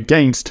 you're going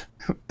against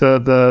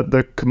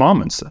the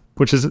commandments,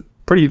 which is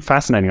pretty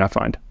fascinating, I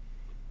find.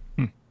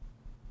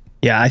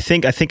 Yeah, I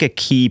think a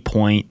key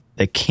point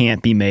that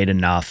can't be made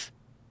enough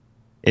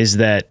is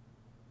that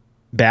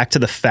back to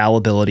the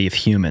fallibility of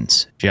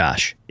humans,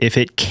 Josh, if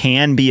it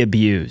can be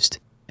abused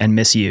and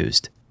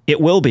misused,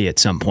 it will be at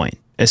some point,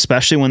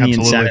 especially when the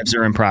incentives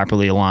are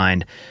improperly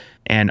aligned.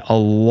 And a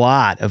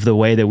lot of the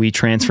way that we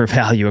transfer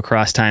value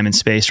across time and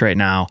space right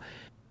now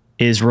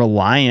is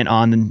reliant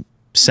on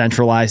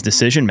centralized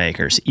decision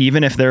makers.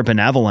 Even if they're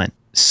benevolent,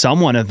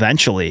 someone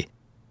eventually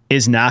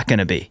is not going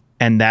to be.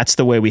 And that's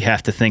the way we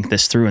have to think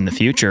this through in the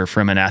future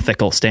from an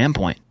ethical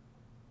standpoint.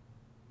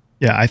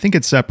 Yeah, I think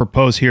it's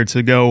proposed here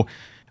to go.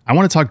 I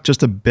want to talk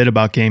just a bit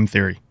about game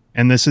theory.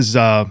 And this is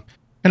kind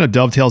of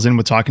dovetails in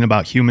with talking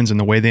about humans and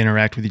the way they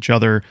interact with each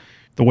other,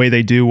 the way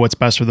they do what's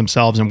best for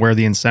themselves and where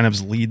the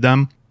incentives lead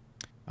them.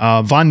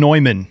 Von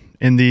Neumann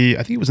I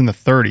think it was in the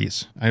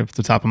 30s, off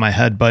the top of my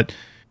head, but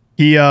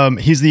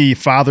he's the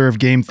father of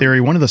game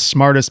theory, one of the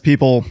smartest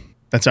people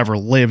that's ever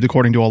lived,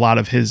 according to a lot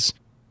of his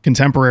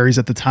contemporaries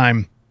at the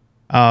time.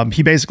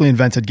 He basically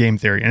invented game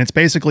theory, and it's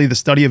basically the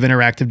study of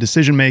interactive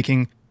decision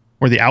making,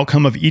 where the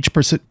outcome of each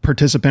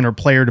participant or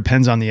player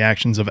depends on the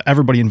actions of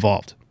everybody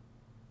involved.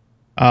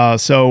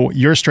 So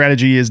your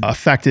strategy is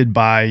affected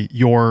by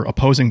your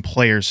opposing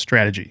player's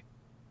strategy.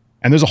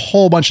 And there's a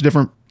whole bunch of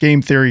different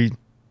game theory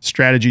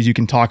strategies you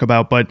can talk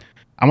about, but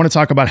I want to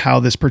talk about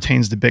how this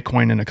pertains to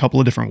Bitcoin in a couple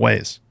of different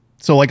ways.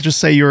 So like, just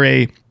say you're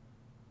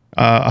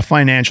a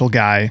financial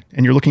guy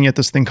and you're looking at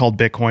this thing called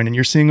Bitcoin, and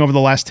you're seeing over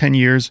the last 10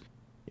 years,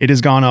 it has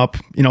gone up.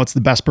 It's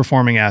the best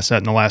performing asset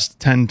in the last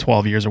 10,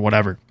 12 years or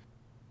whatever.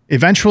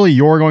 Eventually,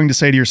 you're going to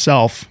say to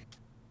yourself,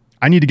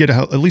 I need to get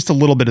at least a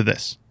little bit of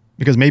this,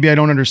 because maybe I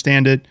don't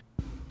understand it,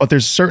 but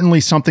there's certainly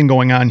something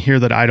going on here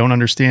that I don't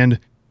understand.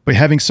 But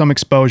having some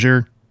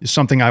exposure is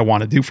something I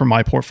want to do for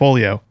my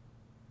portfolio.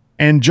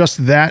 And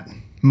just that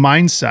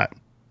mindset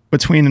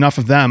between enough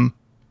of them,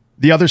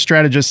 the other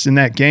strategists in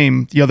that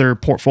game, the other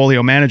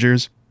portfolio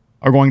managers,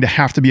 are going to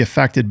have to be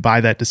affected by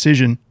that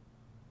decision,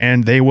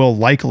 and they will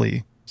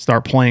likely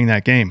start playing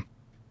that game.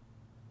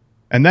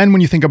 And then when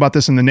you think about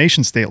this in the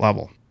nation state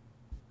level,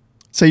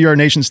 say you're a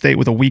nation state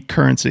with a weak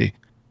currency,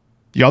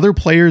 the other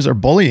players are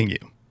bullying you.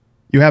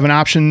 You have an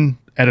option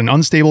at an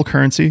unstable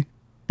currency,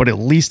 but at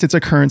least it's a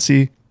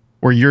currency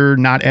where you're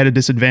not at a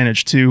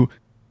disadvantage to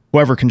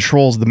whoever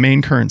controls the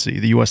main currency,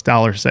 the US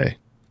dollar, say.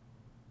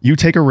 You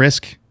take a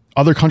risk,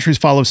 other countries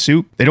follow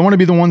suit. They don't want to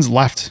be the ones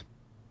left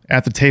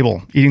at the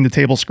table, eating the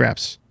table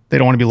scraps. They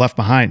don't want to be left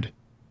behind.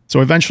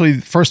 So eventually,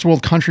 first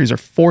world countries are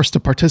forced to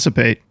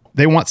participate.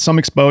 They want some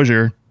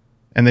exposure,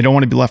 and they don't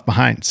want to be left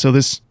behind. So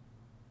this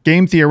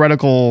game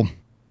theoretical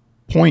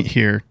point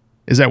here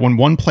is that when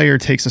one player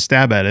takes a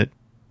stab at it,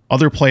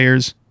 other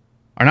players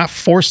are not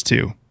forced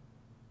to,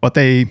 but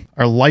they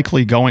are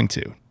likely going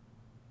to.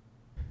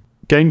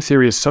 Game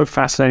theory is so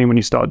fascinating when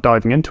you start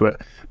diving into it,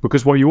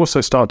 because what you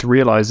also start to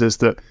realize is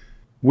that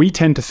we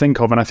tend to think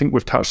of, and I think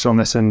we've touched on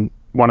this in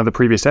one of the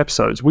previous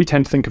episodes, we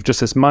tend to think of just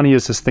this money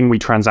as this thing we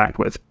transact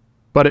with.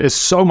 But it is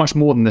so much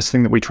more than this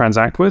thing that we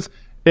transact with.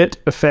 It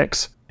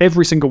affects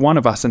every single one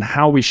of us and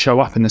how we show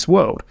up in this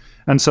world.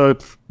 And so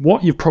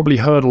what you've probably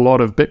heard a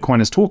lot of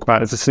Bitcoiners talk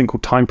about is this thing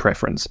called time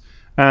preference.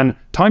 And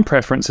time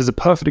preference is a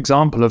perfect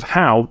example of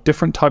how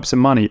different types of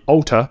money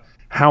alter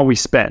how we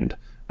spend.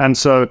 And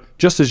so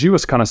just as you were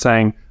kind of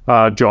saying,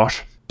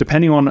 Josh,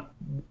 depending on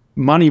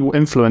money will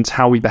influence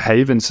how we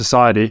behave in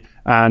society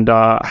and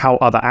how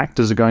other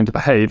actors are going to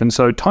behave. And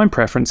so time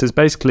preference is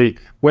basically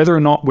whether or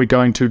not we're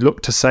going to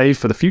look to save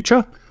for the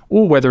future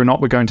or whether or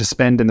not we're going to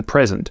spend in the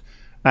present.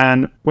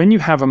 And when you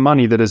have a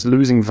money that is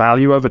losing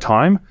value over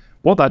time,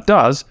 what that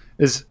does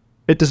is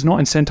it does not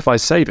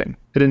incentivize saving.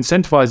 It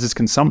incentivizes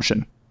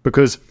consumption.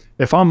 Because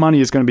if our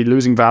money is going to be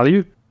losing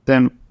value,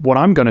 then what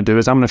I'm going to do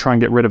is I'm going to try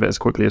and get rid of it as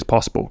quickly as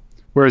possible.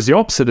 Whereas the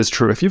opposite is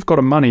true. If you've got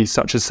a money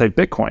such as, say,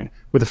 Bitcoin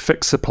with a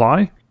fixed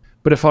supply,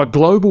 but if our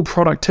global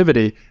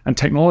productivity and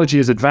technology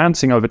is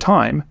advancing over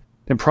time,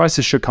 then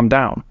prices should come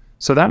down.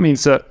 So that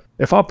means that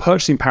if our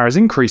purchasing power is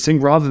increasing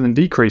rather than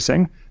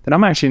decreasing, then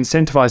I'm actually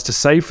incentivized to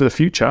save for the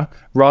future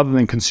rather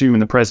than consume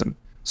in the present.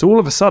 So all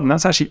of a sudden,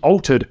 that's actually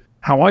altered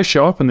how I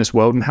show up in this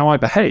world and how I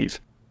behave.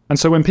 And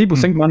so when people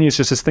think money is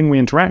just this thing we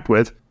interact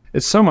with,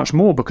 it's so much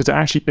more because it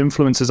actually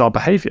influences our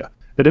behavior.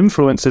 It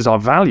influences our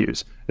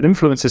values. It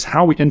influences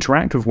how we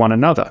interact with one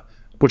another,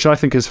 which I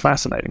think is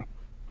fascinating.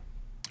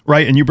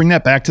 Right. And you bring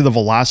that back to the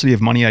velocity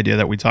of money idea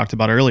that we talked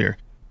about earlier.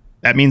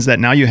 That means that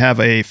now you have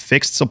a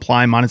fixed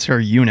supply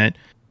monetary unit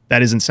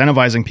that is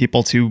incentivizing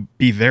people to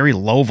be very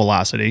low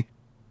velocity.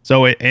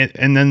 So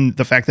and then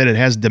the fact that it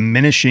has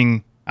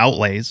diminishing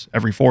outlays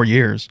every 4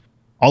 years,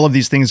 all of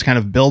these things kind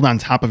of build on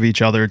top of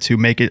each other to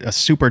make it a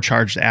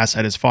supercharged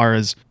asset as far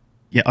as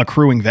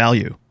accruing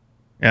value.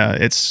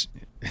 It's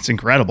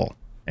incredible.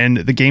 And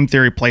the game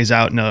theory plays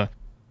out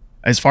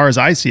as far as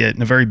I see it,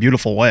 in a very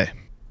beautiful way.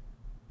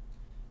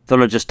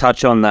 Thought I'd just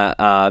touch on that,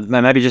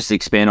 maybe just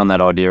expand on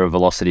that idea of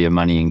velocity of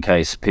money in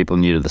case people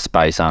new to the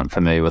space aren't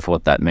familiar with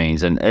what that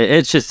means. And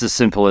it's just as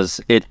simple as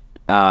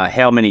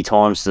how many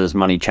times does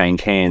money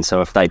change hands?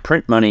 So if they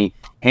print money,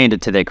 hand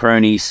it to their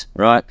cronies,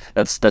 right?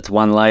 That's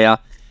one layer.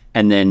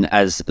 And then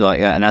as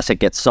like an asset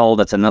gets sold,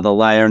 that's another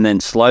layer. And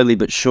then slowly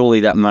but surely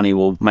that money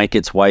will make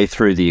its way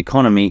through the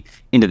economy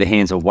into the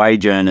hands of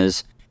wage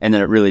earners. And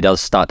then it really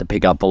does start to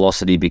pick up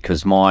velocity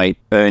because my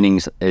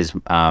earnings is,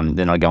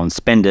 then I go and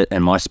spend it,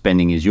 and my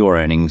spending is your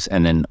earnings.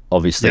 And then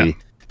obviously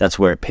that's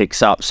where it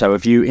picks up. So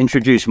if you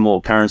introduce more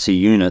currency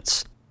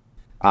units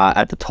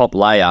at the top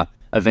layer,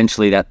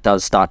 eventually that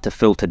does start to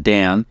filter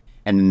down.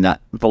 And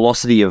that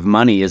velocity of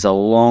money is a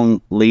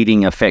long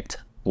leading effect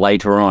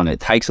later on. It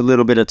takes a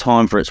little bit of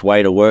time for its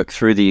way to work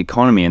through the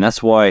economy. And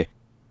that's why,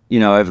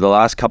 over the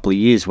last couple of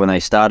years, when they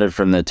started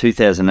from the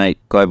 2008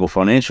 global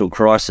financial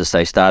crisis,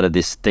 they started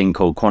this thing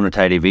called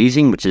quantitative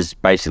easing, which is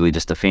basically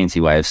just a fancy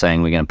way of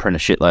saying we're going to print a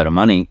shitload of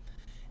money.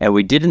 And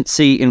we didn't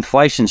see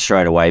inflation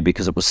straight away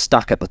because it was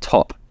stuck at the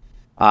top.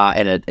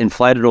 And it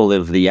inflated all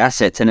of the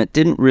assets, and it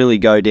didn't really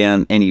go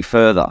down any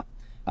further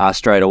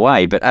straight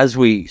away. But as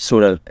we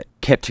sort of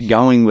kept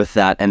going with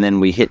that, and then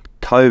we hit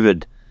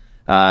COVID,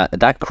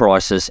 that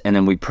crisis, and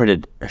then we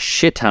printed a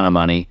shit ton of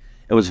money,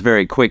 it was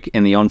very quick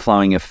in the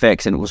onflowing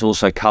effects, and it was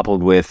also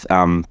coupled with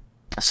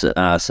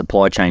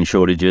supply chain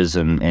shortages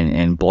and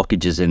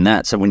blockages in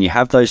that. So when you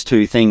have those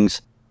two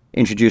things,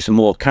 introduce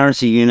more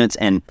currency units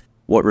and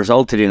what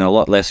resulted in a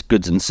lot less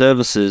goods and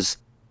services,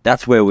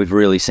 that's where we've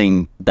really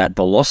seen that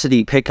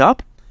velocity pick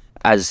up.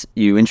 As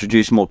you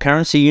introduce more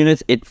currency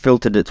units, it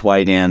filtered its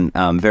way down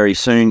very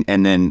soon,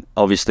 and then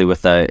obviously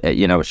with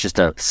it's just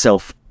a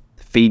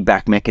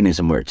self-feedback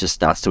mechanism where it just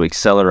starts to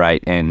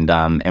accelerate,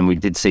 and we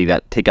did see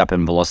that tick up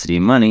in velocity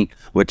of money,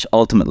 which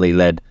ultimately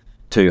led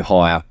to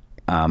higher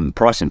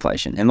price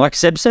inflation. And like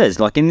Seb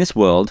says, like in this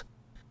world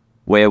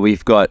where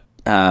we've got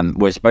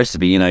we're supposed to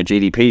be,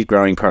 GDP is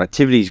growing,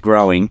 productivity is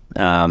growing,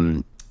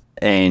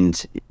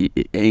 and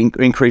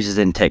increases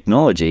in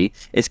technology,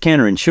 it's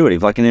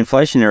counterintuitive. Like an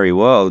inflationary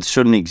world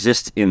shouldn't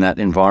exist in that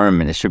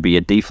environment. It should be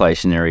a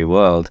deflationary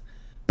world.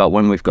 But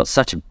when we've got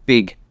such a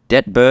big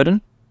debt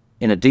burden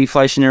in a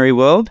deflationary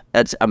world,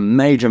 that's a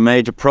major,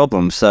 major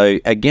problem. So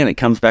again, it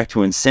comes back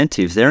to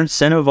incentives. They're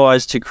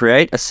incentivized to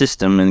create a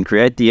system and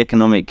create the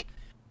economic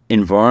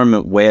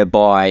environment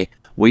whereby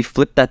we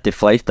flip that those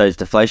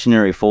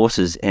deflationary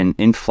forces and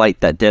inflate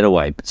that debt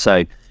away.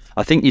 So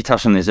I think you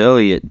touched on this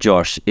earlier,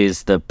 Josh,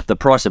 is the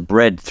price of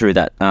bread through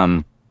that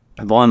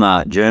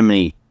Weimar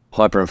Germany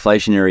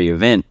hyperinflationary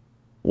event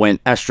went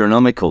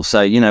astronomical.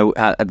 So,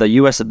 the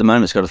US at the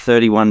moment has got a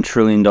 $31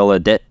 trillion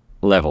debt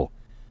level.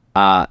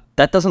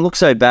 That doesn't look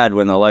so bad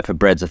when the loaf of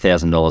bread's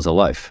 $1,000 a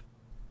loaf.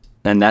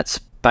 And that's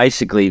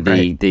basically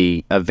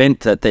the event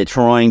that they're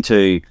trying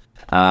to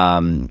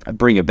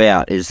bring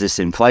about, is this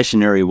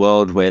inflationary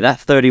world where that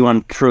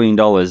 $31 trillion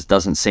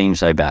doesn't seem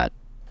so bad.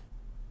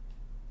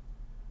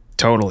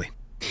 Totally.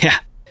 Yeah.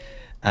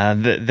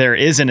 There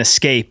is an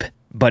escape,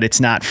 but it's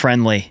not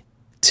friendly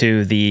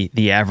to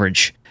the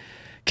average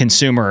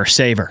consumer or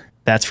saver.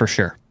 That's for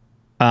sure.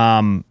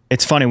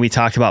 It's funny, we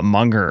talked about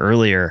Munger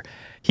earlier.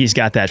 He's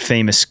got that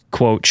famous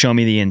quote, "Show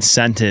me the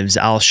incentives,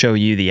 I'll show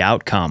you the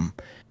outcome."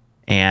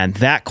 And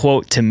that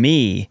quote to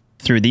me,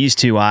 through these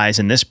two eyes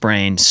and this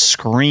brain,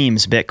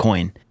 screams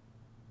Bitcoin.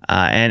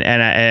 And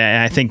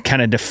I think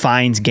kind of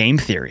defines game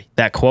theory,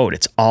 that quote.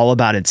 It's all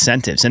about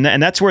incentives. And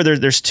that's where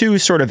there's two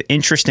sort of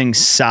interesting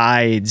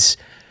sides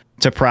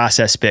to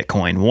process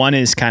Bitcoin. One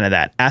is kind of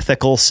that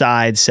ethical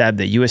side, Seb,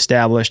 that you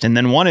established. And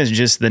then one is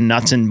just the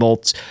nuts and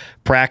bolts,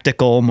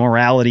 practical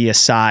morality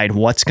aside,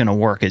 what's going to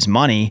work as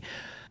money,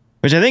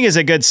 which I think is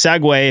a good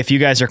segue, if you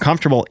guys are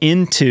comfortable,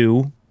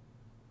 into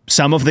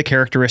some of the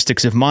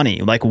characteristics of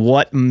money. Like,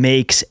 what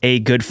makes a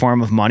good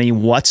form of money?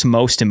 What's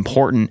most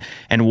important?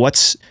 And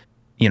what's,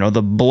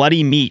 the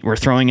bloody meat we're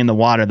throwing in the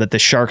water that the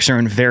sharks are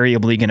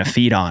invariably going to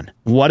feed on?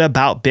 What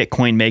about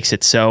Bitcoin makes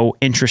it so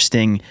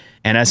interesting?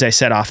 And as I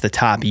said off the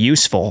top,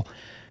 useful.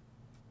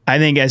 I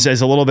think as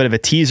a little bit of a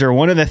teaser,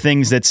 one of the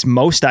things that's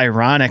most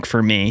ironic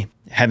for me,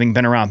 having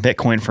been around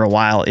Bitcoin for a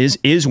while,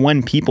 is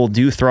when people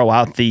do throw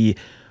out the,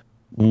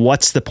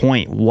 what's the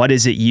point? What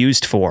is it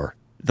used for?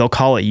 They'll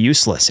call it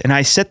useless. And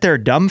I sit there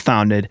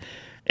dumbfounded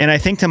and I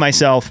think to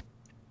myself,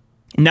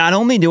 not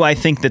only do I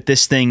think that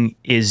this thing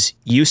is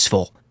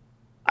useful,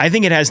 I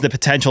think it has the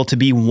potential to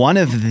be one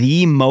of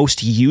the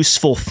most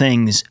useful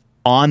things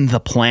on the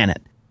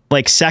planet.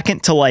 Like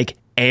second to like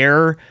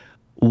air,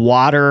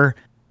 water,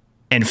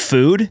 and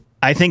food.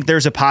 I think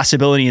there's a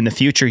possibility in the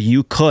future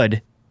you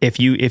could, if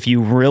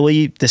you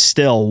really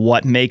distill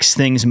what makes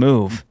things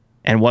move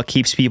and what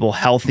keeps people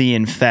healthy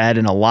and fed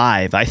and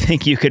alive, I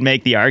think you could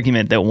make the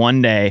argument that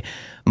one day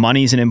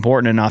money's an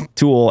important enough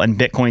tool and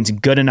Bitcoin's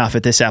good enough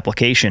at this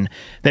application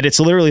that it's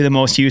literally the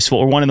most useful,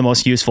 or one of the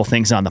most useful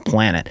things on the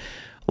planet.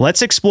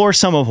 Let's explore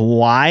some of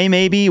why,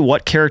 maybe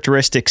what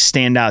characteristics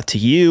stand out to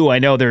you. I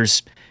know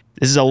this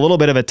is a little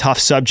bit of a tough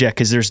subject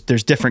because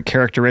there's different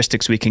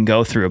characteristics we can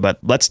go through, but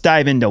let's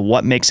dive into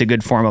what makes a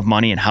good form of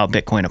money and how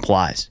Bitcoin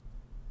applies.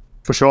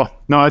 For sure.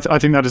 No, I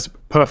think that is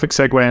perfect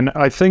segue. And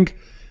I think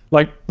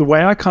like the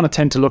way I kind of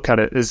tend to look at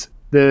it is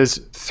there's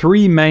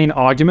three main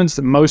arguments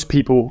that most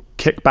people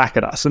kick back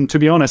at us. And to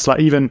be honest, like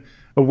even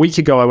a week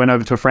ago, I went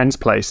over to a friend's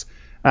place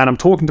and I'm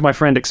talking to my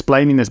friend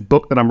explaining this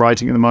book that I'm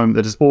writing at the moment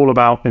that is all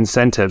about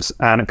incentives,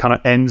 and it kind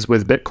of ends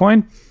with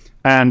Bitcoin.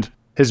 And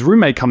his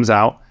roommate comes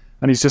out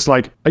and he's just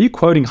like, "Are you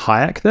quoting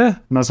Hayek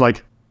there?" And I was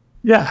like,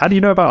 "Yeah, how do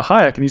you know about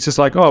Hayek?" And he's just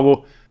like, "Oh,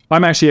 well,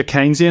 I'm actually a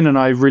Keynesian and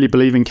I really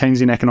believe in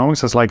Keynesian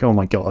economics." I was like, oh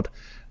my God.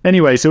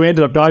 Anyway, so we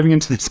ended up diving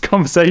into this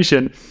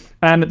conversation.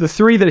 And the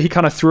three that he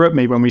kind of threw at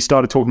me when we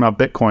started talking about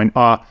Bitcoin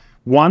are,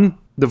 one,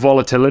 the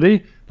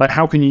volatility. Like,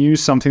 how can you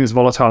use something that's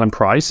volatile in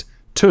price?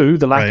 Two,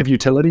 the lack of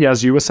utility,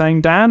 as you were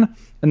saying, Dan.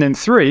 And then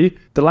three,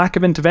 the lack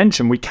of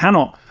intervention. We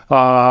cannot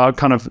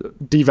kind of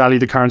devalue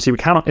the currency. We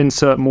cannot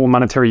insert more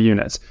monetary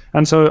units.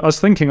 And so I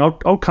was thinking,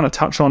 I'll kind of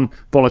touch on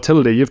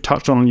volatility. You've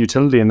touched on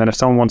utility. And then if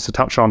someone wants to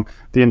touch on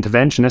the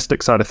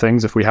interventionistic side of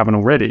things, if we haven't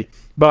already.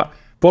 But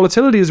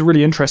volatility is a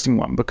really interesting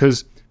one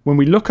because when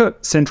we look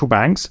at central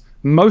banks,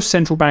 most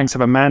central banks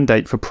have a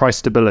mandate for price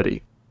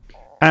stability.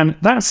 And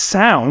that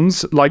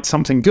sounds like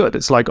something good.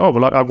 It's like, oh,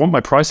 well, I want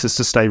my prices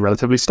to stay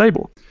relatively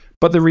stable.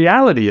 But the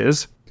reality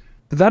is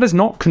that is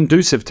not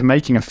conducive to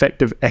making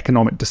effective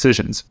economic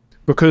decisions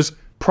because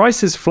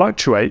prices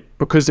fluctuate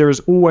because there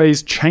is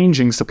always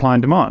changing supply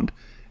and demand.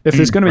 If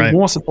there's going to be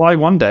more supply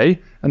one day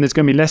and there's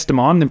going to be less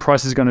demand, then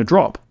prices are going to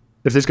drop.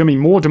 If there's going to be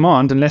more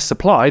demand and less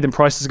supply, then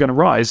prices are going to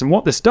rise. And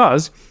what this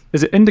does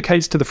is it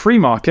indicates to the free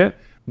market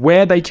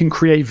where they can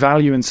create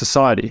value in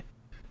society.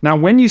 Now,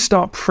 when you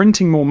start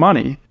printing more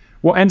money,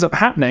 what ends up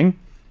happening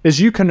is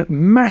you can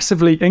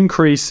massively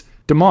increase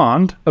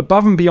demand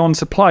above and beyond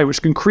supply,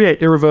 which can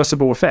create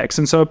irreversible effects.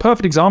 And so a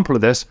perfect example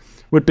of this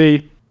would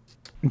be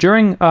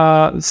during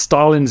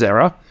Stalin's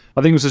era.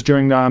 I think it was just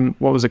during,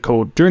 what was it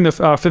called? During the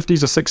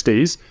 50s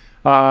or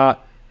 60s,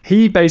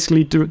 he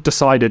basically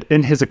decided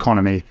in his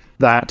economy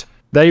that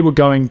they were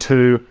going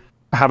to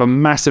have a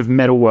massive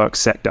metalwork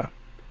sector.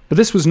 But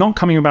this was not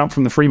coming about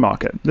from the free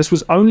market. This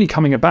was only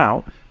coming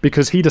about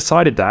because he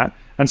decided that.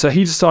 And so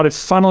he just started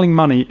funneling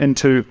money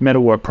into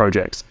metalwork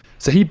projects.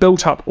 So he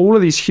built up all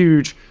of these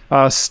huge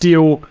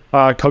steel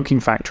coking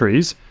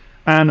factories.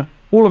 And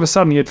all of a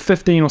sudden, he had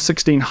 15 or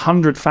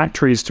 1,600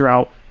 factories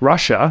throughout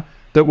Russia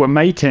that were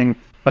making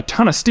a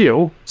ton of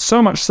steel,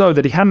 so much so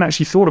that he hadn't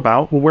actually thought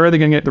about, well, where are they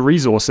going to get the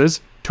resources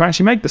to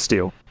actually make the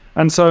steel?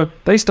 And so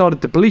they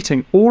started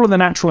depleting all of the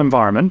natural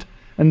environment.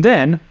 And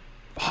then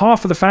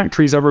half of the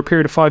factories over a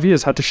period of 5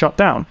 years had to shut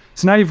down.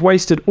 So now you've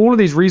wasted all of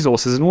these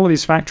resources in all of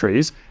these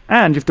factories,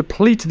 and you've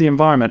depleted the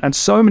environment. And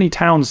so many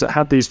towns that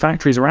had these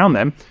factories around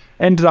them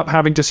ended up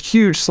having just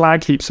huge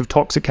slag heaps of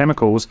toxic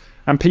chemicals,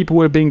 and people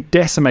were being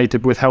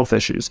decimated with health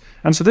issues.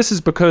 And so this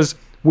is because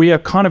we are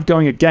kind of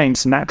going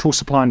against natural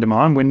supply and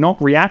demand. We're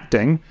not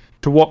reacting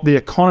to what the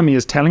economy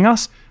is telling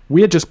us.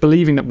 We are just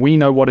believing that we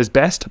know what is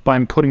best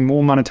by putting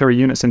more monetary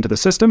units into the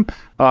system,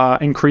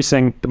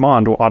 increasing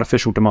demand or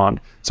artificial demand.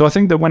 So I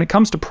think that when it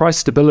comes to price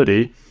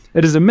stability,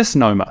 it is a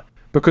misnomer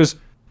because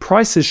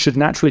prices should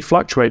naturally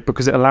fluctuate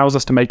because it allows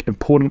us to make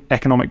important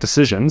economic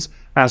decisions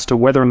as to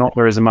whether or not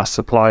there is enough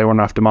supply or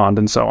enough demand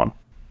and so on.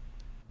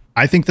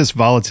 I think this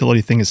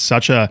volatility thing is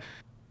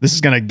this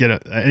is going to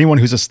get anyone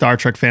who's a Star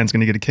Trek fan is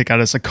going to get a kick out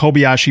of this. A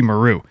Kobayashi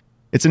Maru.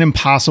 It's an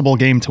impossible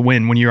game to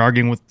win when you're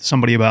arguing with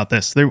somebody about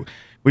this.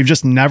 We've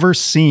just never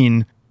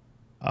seen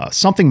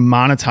something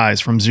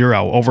monetized from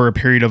zero over a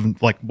period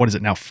of, like, what is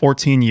it now,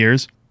 14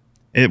 years?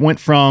 It went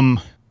from,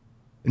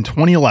 in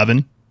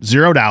 2011,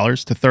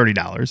 $0 to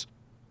 $30.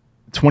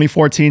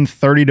 2014,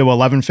 $30 to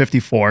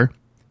 $11.54.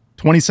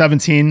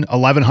 2017,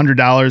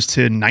 $1,100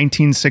 to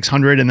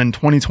 $19,600. And then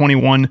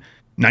 2021,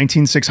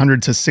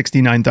 $19,600 to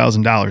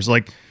 $69,000.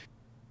 Like,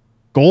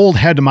 gold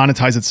had to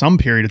monetize at some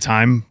period of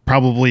time,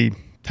 probably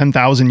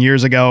 10,000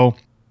 years ago,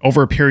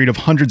 over a period of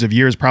hundreds of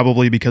years,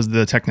 probably because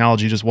the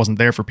technology just wasn't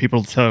there for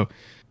people to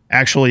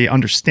actually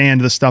understand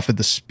the stuff at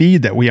the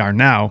speed that we are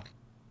now.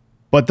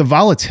 But the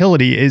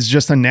volatility is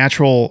just a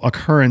natural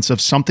occurrence of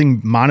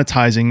something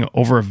monetizing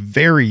over a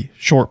very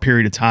short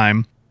period of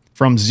time.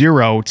 From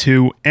zero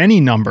to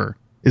any number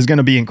is going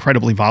to be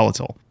incredibly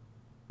volatile.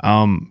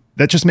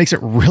 That just makes it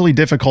really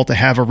difficult to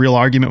have a real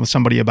argument with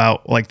somebody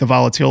about, like, the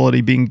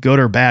volatility being good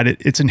or bad.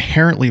 It's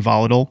inherently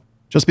volatile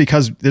just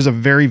because there's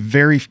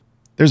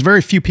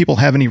very few people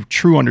have any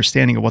true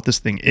understanding of what this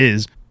thing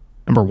is.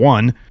 Number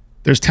one,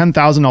 there's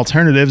 10,000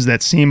 alternatives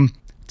that seem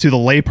to the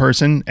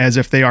layperson as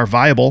if they are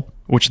viable,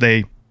 which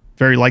they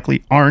very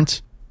likely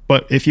aren't.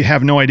 But if you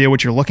have no idea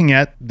what you're looking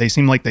at, they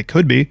seem like they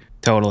could be.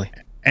 Totally.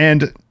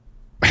 And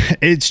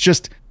it's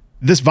just,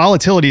 this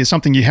volatility is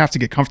something you have to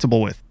get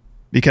comfortable with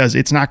because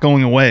it's not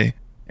going away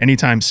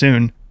anytime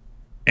soon.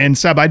 And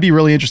Seb, I'd be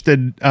really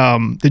interested.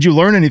 Did you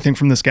learn anything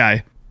from this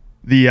guy,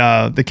 the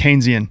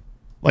Keynesian?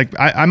 Like,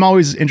 I'm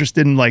always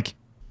interested in, like,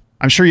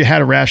 I'm sure you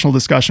had a rational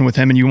discussion with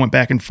him and you went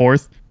back and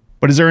forth,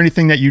 but is there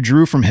anything that you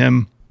drew from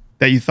him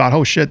that you thought,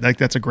 oh shit, like,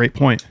 that's a great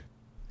point?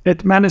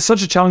 It's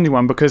such a challenging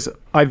one because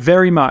I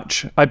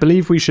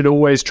believe we should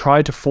always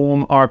try to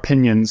form our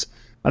opinions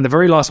at the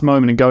very last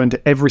moment and go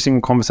into every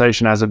single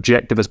conversation as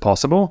objective as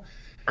possible.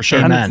 For sure,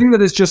 and the thing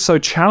that is just so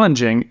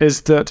challenging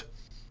is that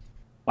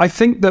I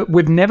think that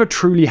we've never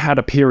truly had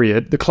a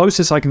period. The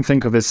closest I can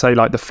think of is, say,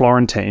 like the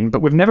Florentine,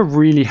 but we've never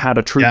really had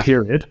a true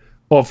period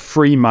of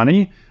free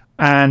money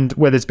and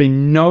where there's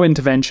been no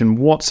intervention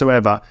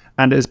whatsoever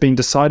and it has been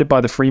decided by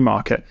the free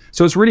market.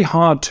 So it's really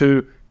hard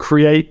to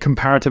create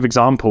comparative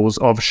examples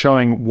of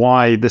showing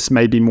why this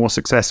may be more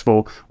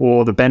successful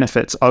or the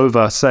benefits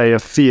over, say, a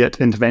fiat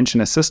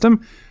interventionist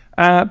system.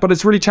 But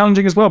it's really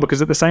challenging as well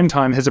because at the same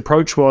time, his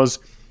approach was,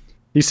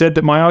 he said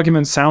that my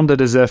argument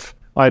sounded as if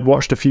I had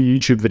watched a few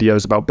YouTube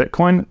videos about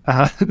Bitcoin.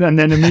 And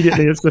then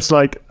immediately it's just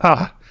like,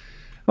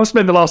 I've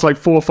spent the last like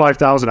 4,000 or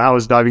 5,000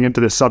 hours diving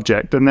into this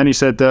subject. And then he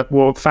said that,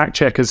 well, fact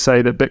checkers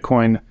say that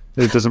Bitcoin,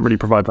 it doesn't really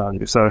provide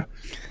value. So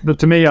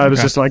to me, I was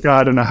just like,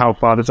 I don't know how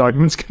far this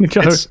argument's going to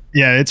go.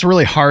 It's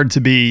really hard to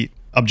be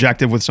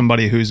objective with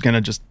somebody who's going to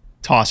just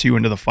toss you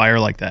into the fire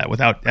like that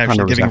without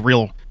actually 100%. Giving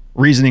real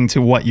reasoning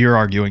to what you're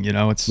arguing. You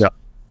know,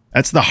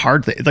 that's the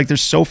hard thing. Like,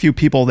 there's so few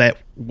people that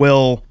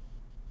will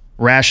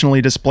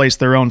rationally displace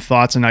their own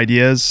thoughts and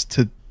ideas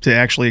to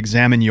actually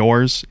examine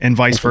yours and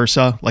vice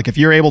versa. Like, if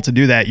you're able to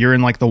do that, you're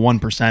in like the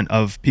 1%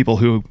 of people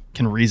who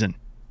can reason,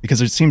 because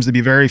there seems to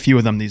be very few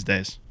of them these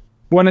days.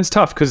 Well, it's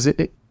tough because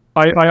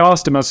I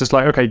asked him, I was just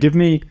like, okay,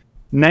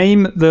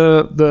 name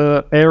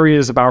the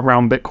areas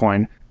around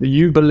Bitcoin that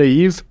you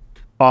believe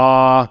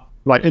are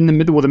like in the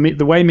middle,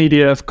 the way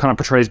media kind of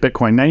portrays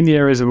Bitcoin. Name the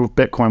areas of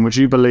Bitcoin which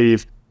you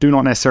believe do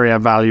not necessarily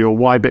have value, or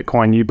why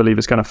Bitcoin you believe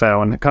is going to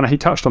fail. And kind of he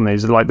touched on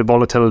these, like the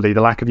volatility,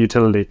 the lack of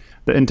utility,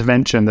 the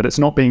intervention, that it's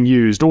not being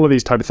used, all of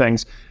these type of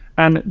things.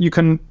 And you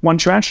can,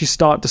 once you actually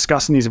start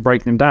discussing these and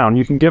breaking them down,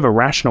 you can give a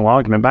rational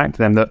argument back to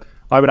them that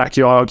I would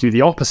actually argue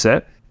the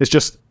opposite. It's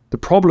just the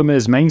problem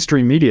is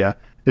mainstream media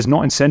is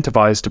not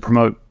incentivized to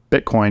promote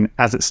Bitcoin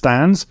as it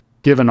stands,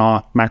 given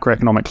our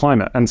macroeconomic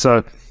climate. And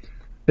so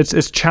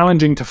it's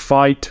challenging to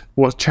fight,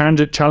 or it's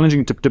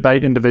challenging to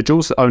debate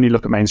individuals that only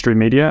look at mainstream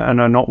media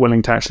and are not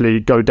willing to actually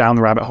go down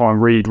the rabbit hole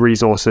and read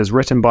resources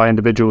written by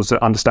individuals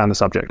that understand the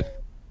subject.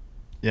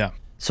 Yeah.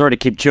 Sorry to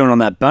keep chewing on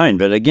that bone,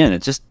 but again,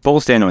 it just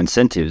boils down to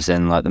incentives,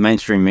 and like the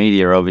mainstream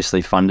media are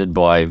obviously funded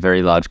by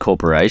very large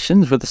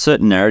corporations with a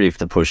certain narrative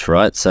to push,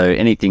 right? So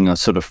anything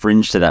that's sort of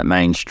fringe to that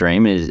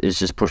mainstream is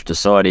just pushed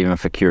aside, even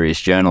for curious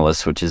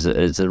journalists, which is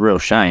a real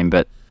shame.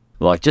 But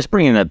like, just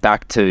bringing that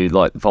back to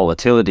like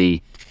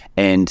volatility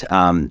and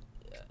I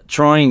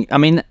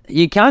mean,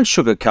 you can't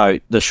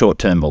sugarcoat the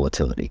short-term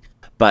volatility,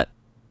 but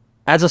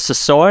as a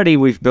society,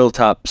 we've built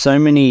up so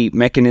many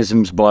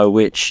mechanisms by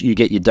which you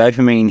get your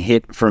dopamine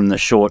hit from the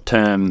short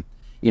term.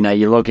 You know,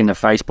 you log into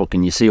Facebook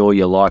and you see all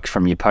your likes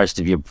from your post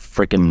of your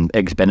freaking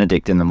Eggs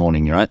Benedict in the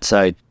morning, right?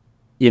 So,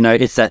 you know,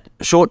 it's that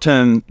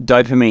short-term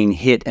dopamine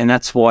hit, and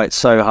that's why it's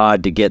so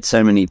hard to get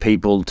so many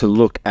people to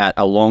look at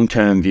a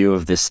long-term view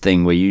of this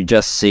thing, where you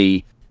just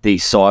see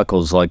these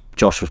cycles, like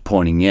Josh was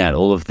pointing out,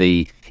 all of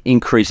the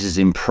increases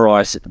in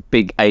price,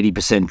 big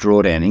 80%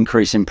 drawdown,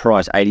 increase in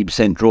price,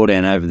 80%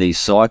 drawdown over these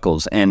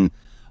cycles. And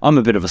I'm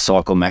a bit of a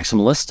cycle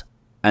maximalist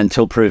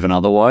until proven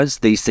otherwise.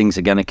 These things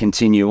are going to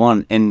continue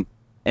on. And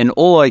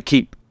all I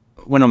keep,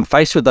 when I'm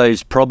faced with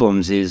those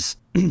problems, is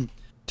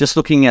just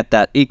looking at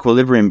that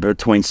equilibrium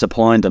between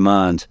supply and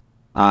demand,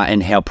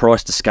 and how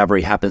price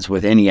discovery happens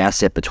with any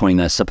asset between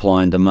those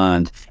supply and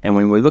demand. And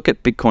when we look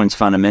at Bitcoin's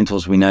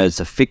fundamentals, we know it's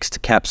a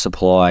fixed cap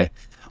supply.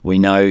 We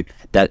know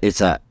that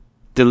it's a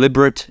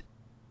deliberate,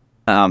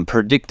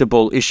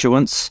 predictable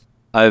issuance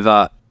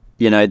over,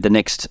 the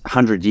next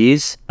 100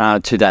 years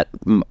to that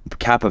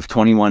cap of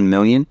 21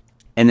 million.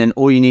 And then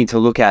all you need to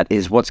look at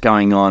is what's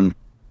going on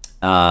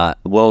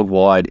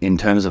worldwide in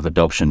terms of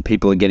adoption.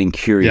 People are getting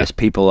curious. Yeah.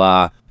 People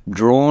are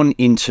drawn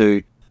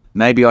into,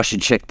 maybe I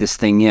should check this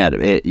thing out.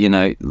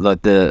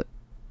 Like the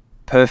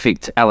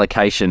perfect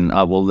allocation.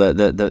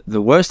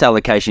 The worst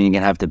allocation you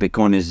can have to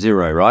Bitcoin is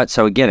 0, right?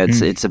 So again,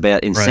 it's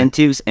about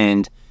incentives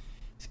and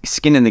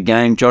skin in the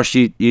game. Josh,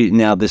 you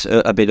now this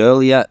a bit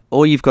earlier.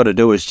 All you've got to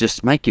do is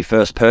just make your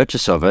first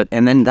purchase of it,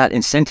 and then that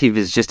incentive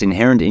is just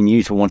inherent in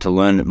you to want to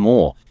learn it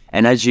more.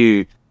 And as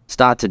you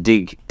start to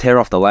tear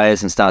off the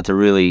layers and start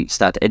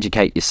to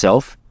educate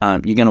yourself,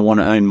 you're going to want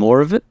to own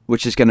more of it,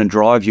 which is going to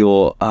drive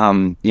your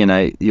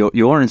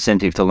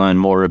incentive to learn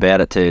more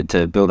about it,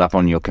 to build up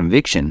on your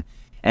conviction.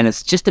 And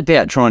it's just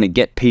about trying to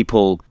get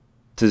people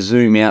to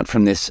zoom out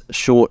from this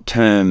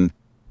short-term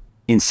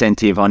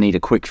incentive, I need a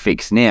quick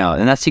fix now.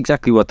 And that's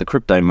exactly what the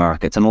crypto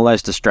markets and all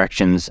those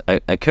distractions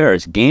occur.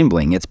 It's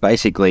gambling. It's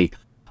basically,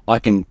 I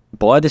can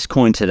buy this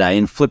coin today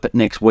and flip it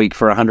next week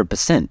for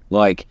 100%.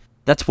 Like,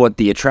 that's what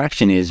the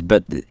attraction is.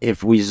 But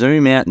if we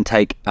zoom out and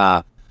take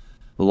a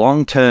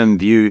long-term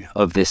view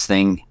of this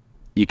thing,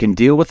 you can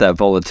deal with that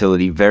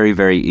volatility very,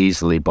 very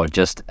easily by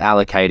just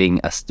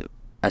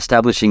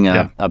establishing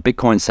a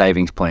Bitcoin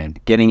savings plan,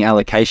 getting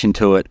allocation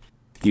to it.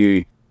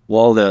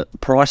 While the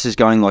price is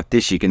going like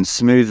this, you can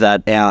smooth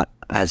that out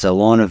as a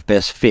line of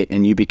best fit,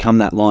 and you become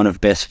that line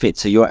of best fit.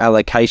 So your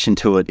allocation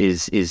to it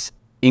is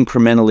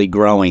incrementally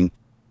growing,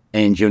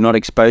 and you're not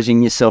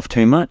exposing yourself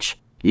too much.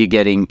 You're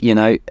getting,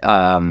 you're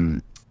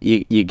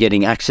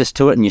getting access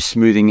to it, and you're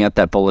smoothing out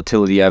that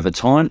volatility over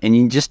time. And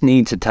you just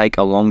need to take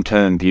a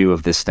long-term view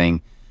of this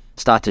thing.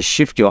 Start to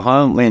shift your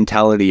whole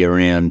mentality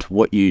around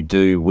what you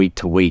do week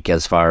to week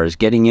as far as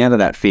getting out of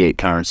that fiat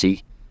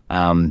currency,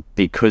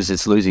 because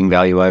it's losing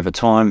value over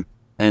time.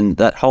 And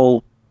the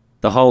whole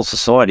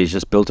society is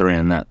just built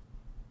around that.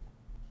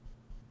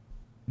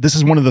 This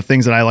is one of the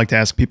things that I like to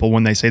ask people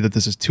when they say that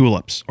this is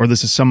tulips or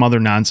this is some other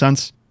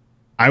nonsense.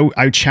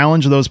 I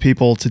challenge those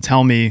people to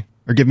tell me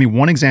or give me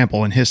one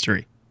example in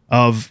history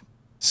of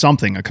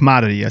something, a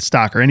commodity, a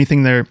stock, or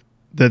anything there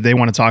that they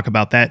want to talk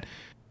about that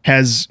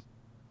has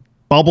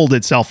bubbled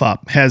itself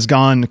up, has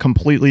gone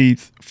completely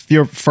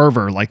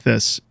fervor like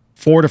this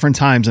 4 different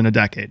times in a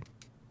decade.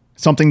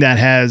 Something that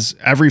has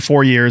every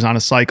 4 years on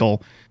a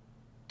cycle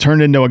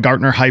turned into a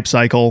Gartner hype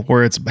cycle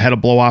where it's had a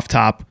blow off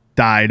top,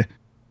 died,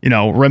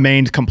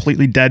 remained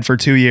completely dead for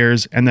 2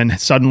 years, and then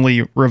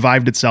suddenly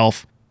revived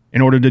itself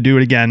in order to do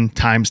it again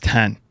times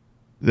 10.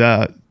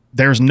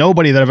 There's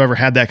nobody that I've ever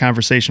had that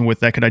conversation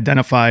with that could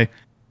identify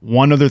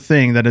one other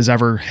thing that has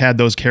ever had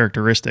those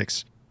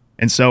characteristics.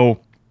 And so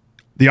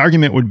the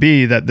argument would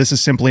be that this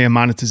is simply a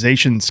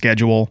monetization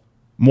schedule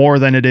more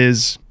than it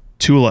is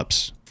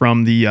tulips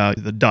from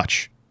the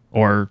Dutch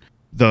or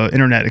the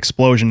internet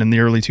explosion in the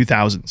early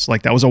 2000s.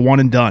 Like, that was a one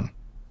and done.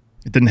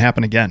 It didn't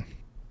happen again.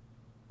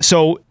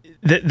 So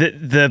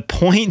the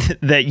point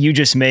that you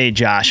just made,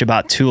 Josh,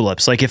 about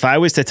tulips, like if I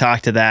was to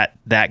talk to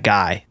that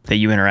guy that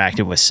you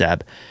interacted with,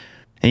 Seb,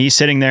 and he's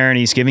sitting there and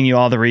he's giving you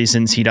all the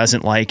reasons he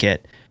doesn't like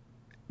it.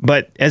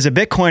 But as a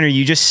Bitcoiner,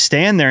 you just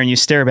stand there and you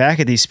stare back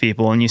at these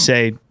people and you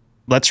say,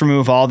 let's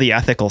remove all the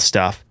ethical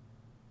stuff.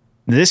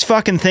 This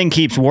fucking thing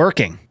keeps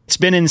working. It's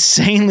been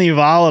insanely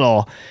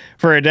volatile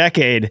for a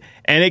decade,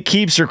 and it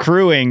keeps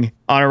accruing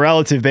on a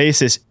relative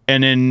basis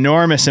an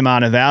enormous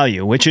amount of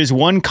value, which is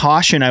one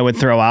caution I would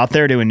throw out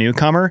there to a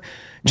newcomer.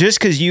 Just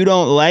because you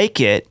don't like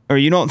it, or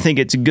you don't think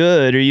it's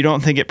good, or you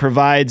don't think it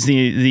provides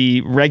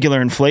the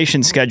regular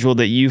inflation schedule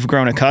that you've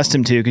grown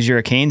accustomed to because you're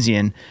a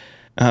Keynesian,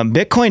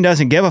 Bitcoin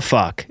doesn't give a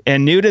fuck,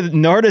 and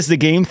nor does the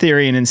game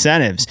theory and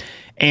incentives.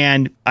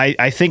 And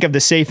I think of the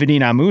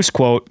Saifedean Ammous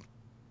quote,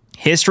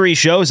 history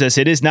shows us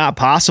it is not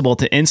possible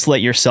to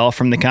insulate yourself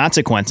from the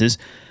consequences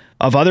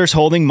of others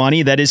holding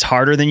money that is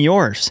harder than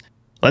yours.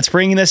 Let's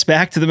bring this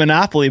back to the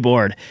Monopoly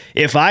board.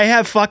 If I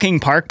have fucking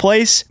Park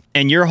Place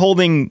and you're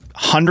holding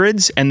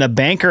hundreds and the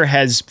banker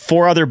has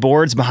 4 other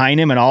boards behind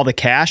him and all the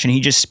cash and he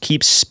just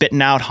keeps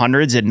spitting out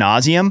hundreds ad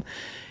nauseum,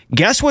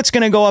 guess what's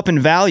going to go up in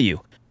value?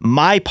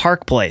 My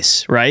Park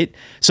Place, right?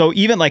 So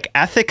even like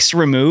ethics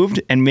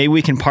removed, and maybe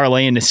we can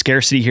parlay into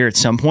scarcity here at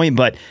some point,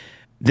 but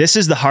this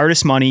is the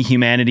hardest money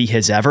humanity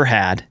has ever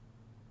had.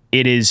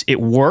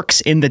 It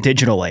works in the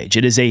digital age.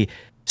 It is a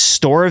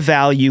store of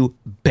value,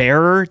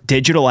 bearer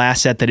digital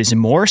asset that is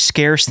more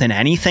scarce than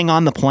anything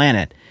on the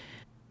planet.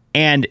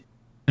 And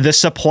the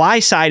supply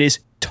side is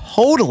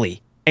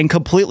totally and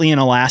completely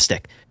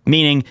inelastic,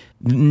 meaning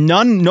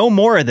no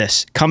more of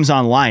this comes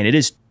online. It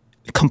is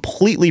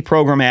completely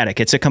programmatic.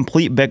 It's a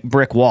complete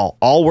brick wall.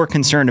 All we're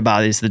concerned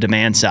about is the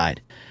demand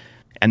side.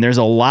 And there's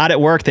a lot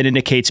at work that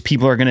indicates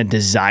people are going to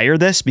desire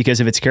this because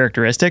of its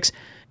characteristics.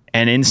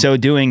 And in so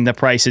doing, the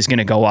price is going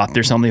to go up.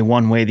 There's only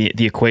one way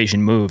the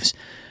equation moves.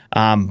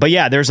 But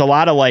yeah, there's a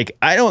lot of like,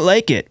 I don't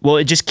like it. Well,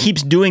 it just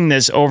keeps doing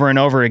this over and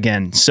over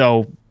again.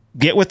 So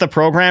get with the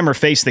program or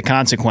face the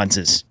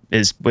consequences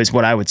is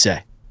what I would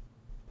say.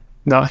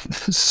 No,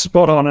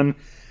 spot on. And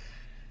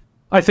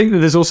I think that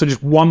there's also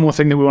just one more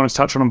thing that we want to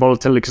touch on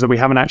volatility, because we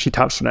haven't actually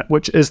touched on it,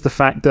 which is the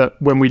fact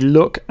that when we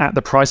look at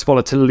the price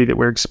volatility that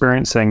we're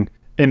experiencing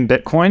in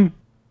Bitcoin,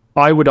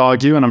 I would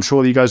argue, and I'm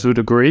sure that you guys would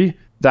agree,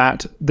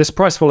 that this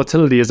price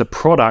volatility is a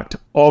product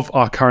of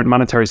our current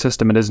monetary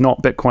system. It is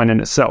not Bitcoin in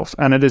itself.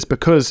 And it is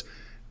because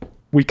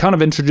we kind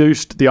of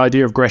introduced the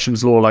idea of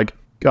Gresham's law, like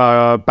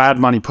bad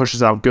money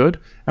pushes out good.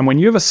 And when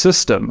you have a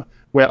system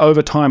where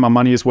over time our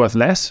money is worth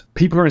less,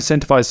 people are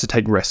incentivized to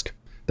take risk.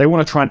 They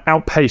want to try and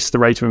outpace the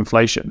rate of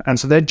inflation. And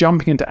so they're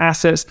jumping into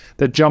assets,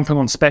 they're jumping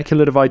on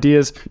speculative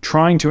ideas,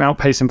 trying to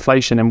outpace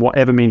inflation in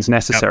whatever means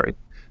necessary. Yep.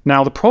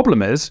 Now, the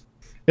problem is,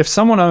 if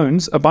someone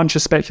owns a bunch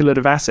of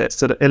speculative assets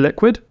that are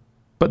illiquid,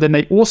 but then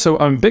they also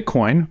own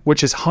Bitcoin,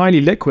 which is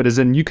highly liquid, as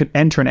in you can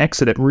enter and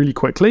exit it really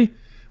quickly,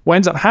 what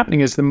ends up happening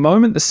is the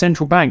moment the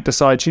central bank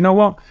decides, you know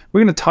what,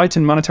 we're going to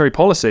tighten monetary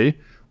policy,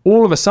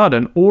 all of a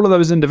sudden, all of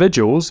those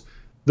individuals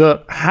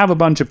that have a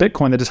bunch of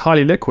Bitcoin that is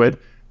highly liquid,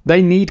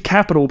 they need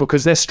capital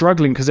because they're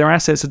struggling because their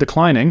assets are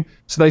declining,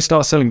 so they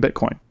start selling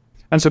Bitcoin.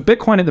 And so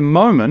Bitcoin at the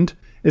moment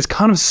is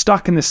kind of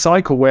stuck in this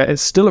cycle where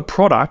it's still a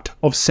product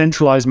of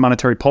centralized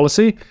monetary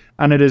policy,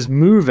 and it is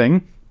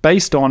moving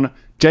based on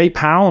Jay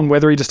Powell and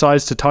whether he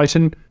decides to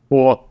tighten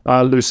or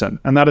loosen.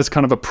 And that is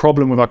kind of a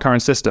problem with our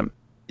current system.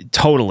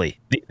 Totally.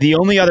 The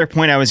only other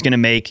point I was going to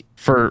make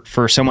for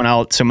someone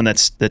else, someone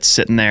that's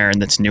sitting there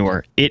and that's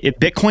newer,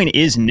 Bitcoin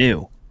is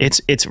new.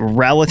 It's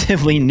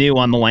relatively new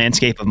on the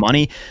landscape of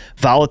money.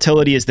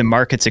 Volatility is the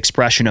market's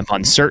expression of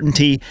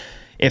uncertainty.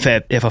 If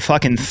a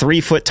fucking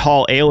 3-foot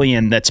tall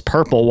alien that's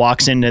purple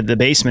walks into the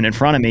basement in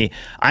front of me,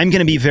 I'm going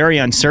to be very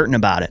uncertain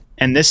about it.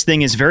 And this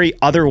thing is very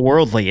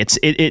otherworldly.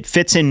 It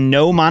fits in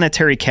no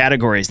monetary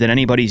categories that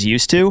anybody's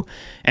used to.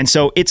 And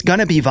so it's going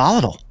to be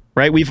volatile,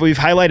 right? We've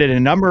highlighted a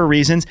number of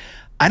reasons.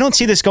 I don't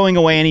see this going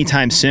away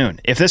anytime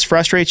soon. If this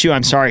frustrates you,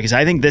 I'm sorry, because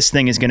I think this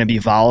thing is going to be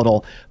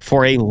volatile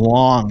for a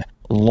long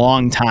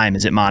time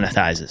as it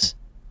monetizes.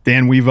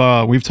 Dan,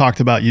 we've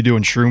talked about you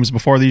doing shrooms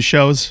before these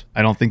shows.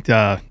 I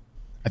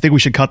think we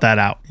should cut that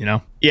out, you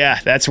know? Yeah,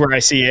 that's where I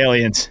see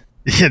aliens.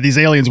 Yeah, these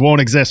aliens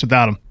won't exist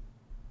without them.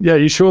 Yeah,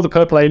 you sure the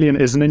purple alien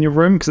isn't in your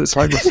room? Because it's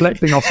like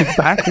reflecting off the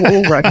back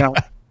wall right now.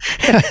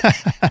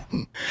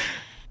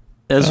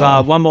 There's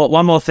one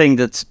more thing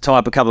that's tie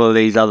up a couple of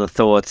these other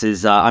thoughts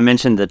is I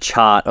mentioned the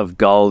chart of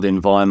gold in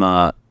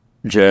Weimar,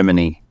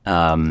 Germany.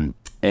 And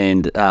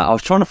I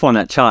was trying to find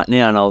that chart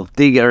now, and I'll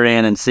dig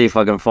around and see if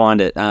I can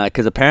find it.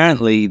 Because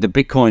apparently the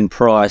Bitcoin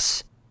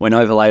price, when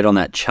overlaid on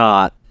that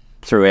chart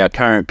through our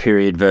current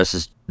period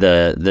versus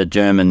the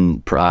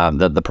German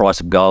the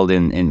price of gold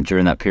in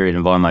during that period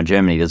in Weimar,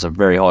 Germany, there's a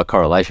very high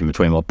correlation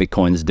between what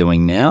Bitcoin is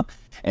doing now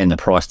and the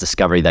price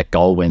discovery that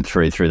gold went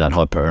through that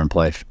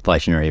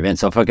hyperinflationary event.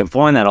 So if I can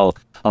find that, I'll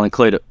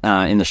include it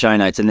in the show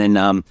notes. And then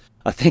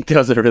I think there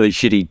was a really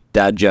shitty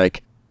dad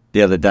joke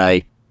the other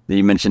day.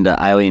 You mentioned an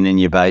alien in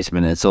your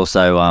basement. It's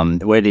also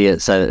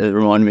so it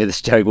reminded me of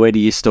this joke. Where do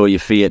you store your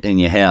Fiat in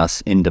your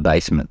house? In the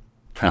basement.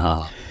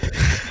 Oh.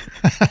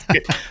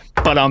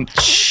 But I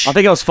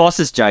think it was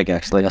Foss's joke,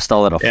 actually. I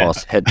stole it off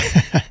Foss.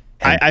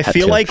 I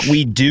feel like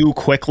we do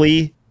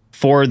quickly,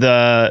 for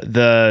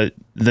the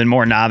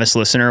more novice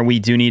listener, we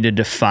do need to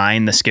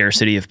define the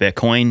scarcity of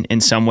Bitcoin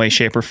in some way,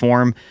 shape, or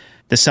form.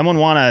 Does someone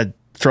want to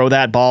throw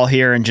that ball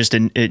here and just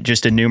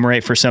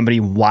enumerate for somebody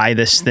why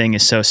this thing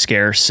is so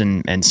scarce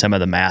and some of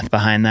the math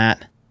behind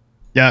that?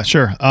 Yeah,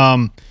 sure.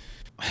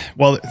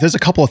 Well, there's a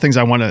couple of things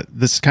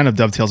this kind of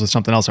dovetails with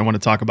something else I want to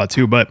talk about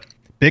too, but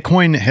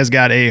Bitcoin has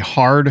got a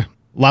hard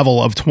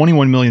level of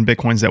 21 million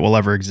Bitcoins that will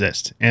ever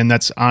exist. And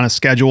that's on a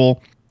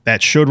schedule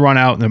that should run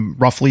out in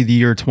roughly the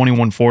year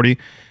 2140.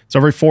 So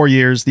every 4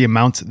 years, the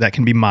amount that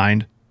can be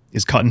mined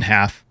is cut in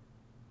half.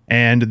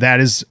 And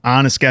that is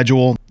on a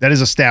schedule that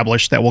is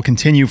established that will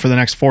continue for the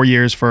next 4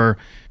 years for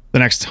the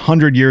next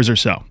 100 years or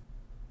so.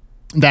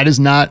 That is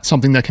not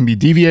something that can be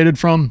deviated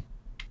from.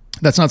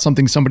 That's not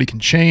something somebody can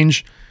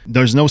change.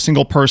 There's no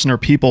single person or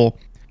people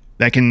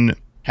that can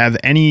have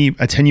any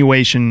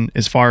attenuation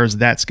as far as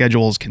that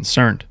schedule is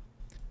concerned.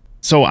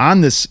 So on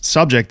this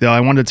subject, though,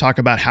 I wanted to talk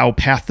about how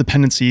path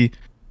dependency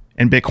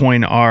and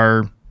Bitcoin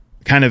are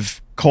kind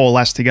of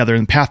coalesced together.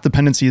 And path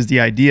dependency is the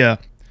idea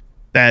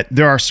that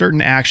there are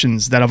certain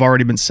actions that have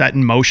already been set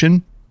in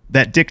motion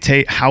that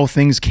dictate how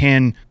things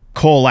can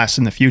coalesce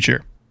in the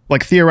future.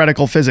 Like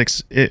theoretical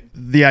physics,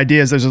 the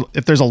idea is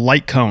if there's a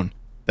light cone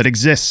that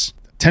exists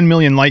 10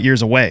 million light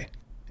years away,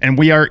 and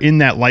we are in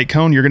that light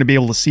cone, you're going to be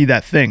able to see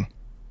that thing.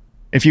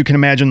 If you can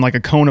imagine like a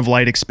cone of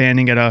light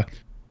expanding at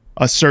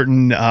a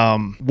certain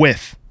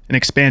width and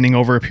expanding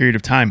over a period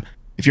of time.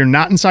 If you're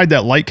not inside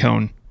that light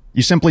cone,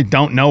 You simply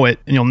don't know it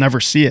and you'll never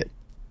see it.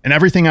 And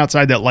everything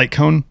outside that light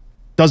cone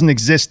doesn't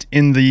exist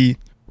in the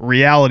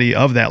reality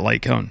of that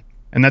light cone.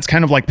 And that's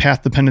kind of like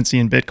path dependency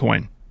in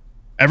Bitcoin.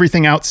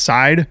 Everything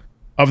outside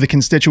of the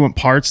constituent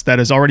parts that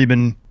has already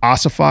been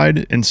ossified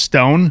in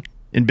stone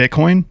in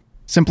Bitcoin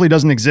simply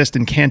doesn't exist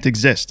and can't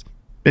exist.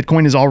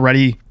 Bitcoin is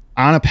already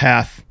on a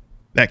path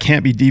that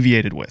can't be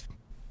deviated with.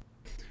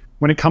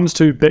 When it comes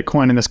to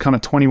Bitcoin and this kind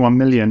of 21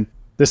 million,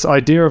 this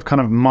idea of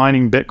kind of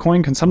mining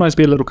Bitcoin can sometimes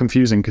be a little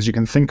confusing because you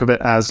can think of it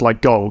as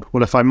like gold.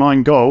 Well, if I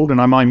mine gold and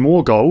I mine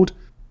more gold,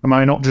 am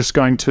I not just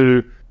going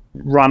to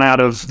run out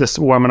of this,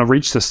 or I'm going to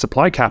reach this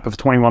supply cap of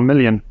 21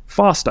 million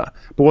faster?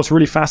 But what's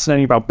really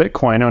fascinating about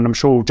Bitcoin, and I'm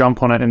sure we'll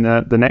jump on it in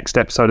the next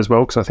episode as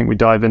well, because I think we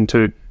dive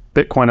into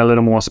Bitcoin a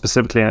little more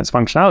specifically and its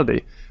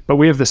functionality. But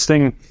we have this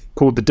thing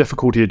called the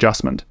difficulty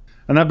adjustment.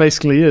 And that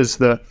basically is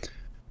that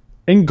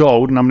in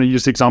gold, and I'm going to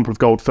use the example of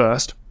gold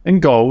first, in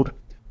gold,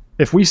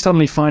 if we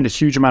suddenly find a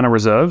huge amount of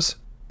reserves,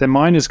 then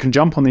miners can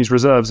jump on these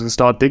reserves and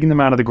start digging them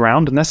out of the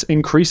ground, and this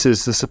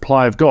increases the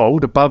supply of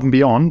gold above and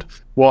beyond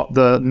what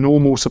the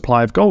normal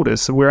supply of gold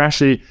is. So we're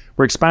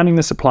expanding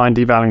the supply and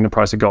devaluing the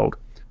price of gold.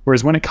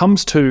 Whereas when it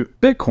comes to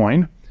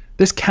Bitcoin,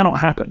 this cannot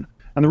happen.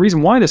 And the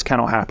reason why this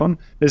cannot happen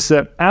is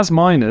that as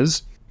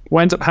miners,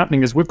 what ends up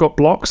happening is we've got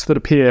blocks that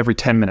appear every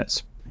 10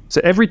 minutes.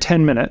 So every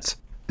 10 minutes,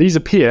 these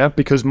appear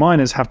because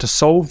miners have to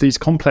solve these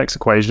complex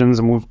equations,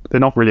 and they're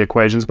not really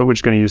equations, but we're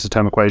just going to use the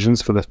term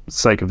equations for the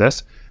sake of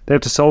this. They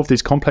have to solve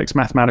these complex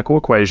mathematical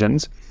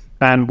equations,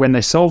 and when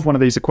they solve one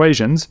of these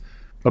equations,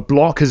 a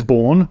block is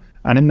born,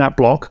 and in that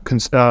block,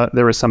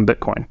 there is some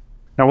Bitcoin.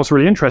 Now, what's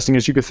really interesting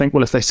is you could think,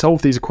 well, if they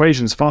solve these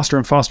equations faster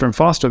and faster and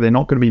faster, they're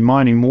not going to be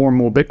mining more and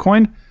more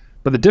Bitcoin.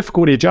 But the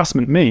difficulty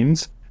adjustment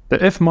means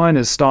that if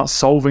miners start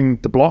solving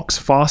the blocks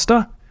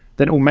faster,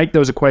 then it will make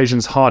those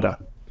equations harder.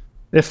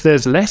 If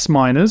there's less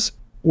miners,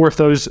 or if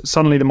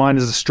suddenly the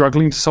miners are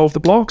struggling to solve the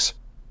blocks,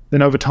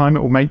 then over time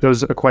it will make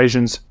those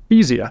equations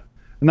easier.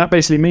 And that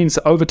basically means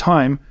that over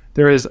time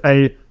there is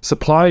a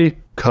supply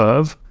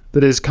curve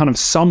that is kind of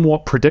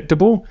somewhat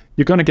predictable.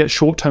 You're going to get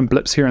short-term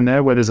blips here and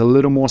there where there's a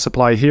little more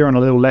supply here and a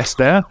little less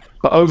there.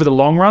 But over the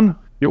long run,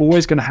 you're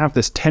always going to have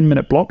this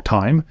 10-minute block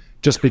time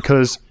just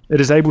because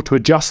it is able to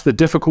adjust the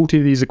difficulty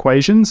of these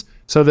equations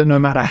so that no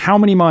matter how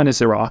many miners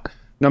there are,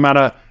 no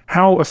matter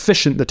how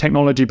efficient the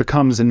technology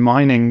becomes in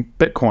mining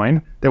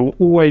Bitcoin, there will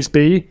always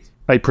be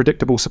a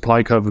predictable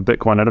supply curve of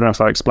Bitcoin. I don't know if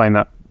I explained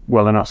that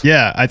well enough.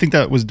 Yeah, I think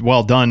that was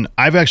well done.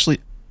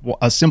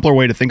 A simpler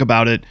way to think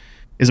about it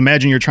is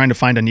imagine you're trying to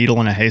find a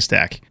needle in a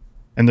haystack,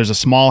 and there's a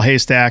small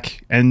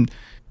haystack, and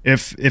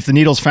if the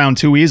needle's found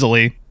too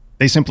easily,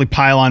 they simply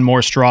pile on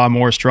more straw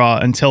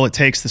until it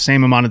takes the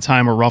same amount of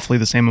time, or roughly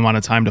the same amount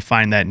of time, to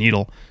find that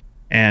needle.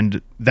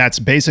 And that's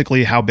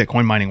basically how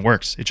Bitcoin mining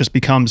works. It just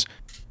becomes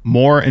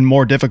more and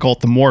more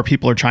difficult the more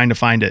people are trying to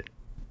find it.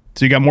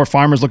 So you got more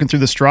farmers looking through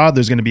the straw.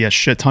 There's going to be a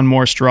shit ton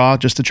more straw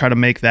just to try to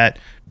make that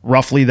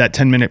roughly that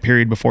 10-minute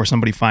period before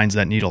somebody finds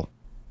that needle.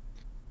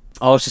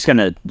 I was just going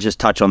to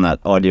touch on that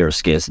idea of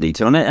scarcity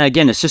too. And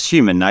again, it's just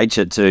human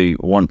nature to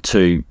want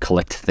to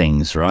collect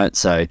things, right?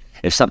 So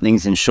if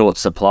something's in short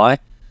supply,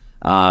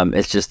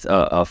 it's just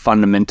a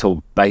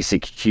fundamental,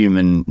 basic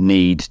human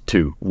need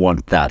to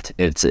want that.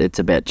 It's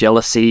about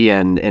jealousy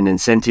and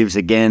incentives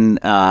again.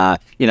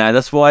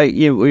 That's why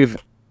we've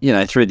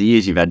through the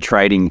years you've had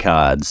trading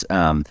cards.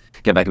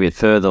 Go back a bit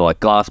further, like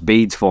glass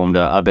beads formed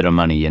a bit of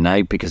money,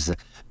 because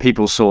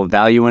people saw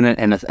value in it,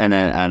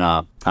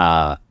 and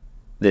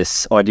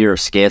this idea of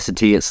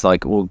scarcity. It's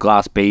like, well,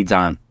 glass beads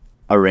aren't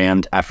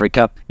around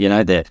Africa.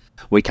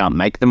 We can't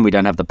make them. We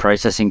don't have the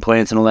processing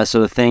plants and all that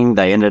sort of thing.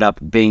 They ended up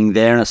being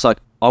there, and it's like,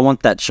 I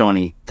want that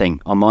shiny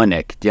thing on my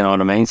neck. Do you know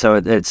what I mean? So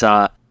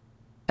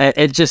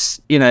it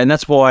just, and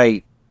that's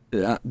why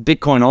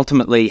Bitcoin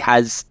ultimately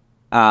has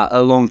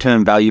a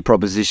long-term value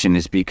proposition,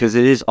 is because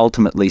it is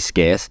ultimately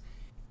scarce.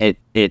 It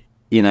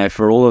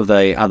for all of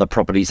the other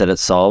properties that it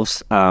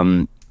solves,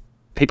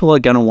 people are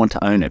going to want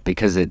to own it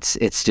because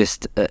it's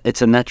just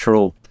it's a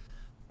natural,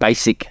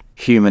 basic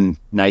human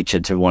nature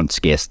to want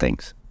scarce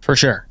things. For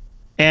sure.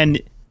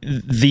 And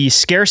the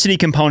scarcity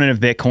component of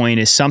Bitcoin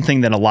is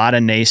something that a lot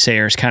of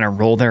naysayers kind of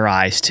roll their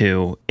eyes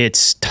to.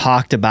 It's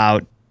talked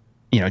about,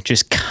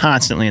 just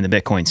constantly in the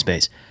Bitcoin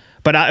space.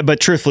 But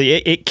truthfully,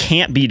 it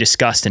can't be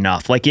discussed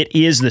enough. Like, it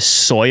is the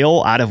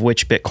soil out of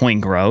which Bitcoin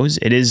grows.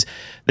 It is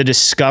the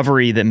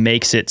discovery that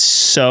makes it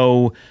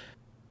so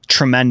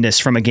tremendous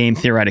from a game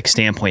theoretic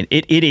standpoint.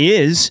 It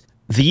is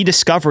the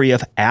discovery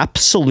of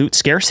absolute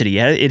scarcity.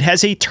 It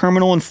has a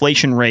terminal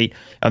inflation rate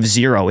of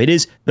 0. It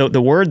is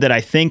the word that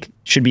I think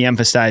should be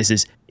emphasized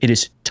is it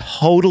is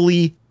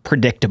totally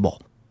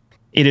predictable.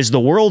 It is the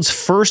world's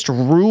first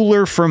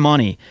ruler for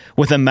money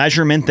with a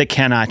measurement that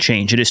cannot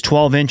change. It is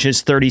 12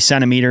 inches, 30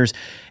 centimeters,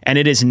 and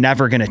it is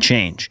never going to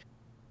change.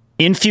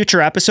 In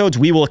future episodes,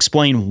 we will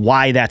explain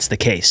why that's the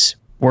case.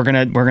 We're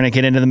gonna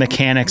get into the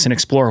mechanics and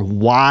explore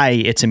why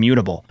it's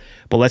immutable.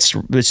 But let's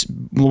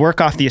work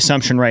off the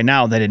assumption right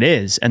now that it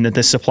is, and that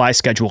the supply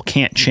schedule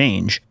can't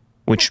change,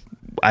 which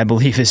I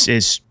believe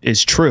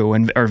is true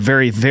and are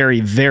very,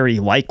 very, very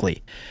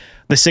likely.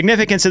 The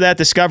significance of that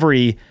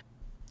discovery,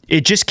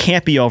 it just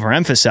can't be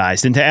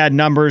overemphasized. And to add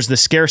numbers, the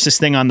scarcest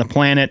thing on the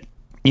planet,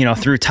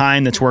 through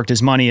time that's worked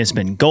as money has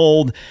been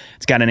gold.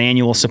 It's got an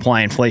annual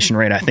supply inflation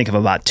rate, I think, of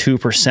about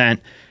 2%.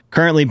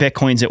 Currently,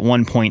 Bitcoin's at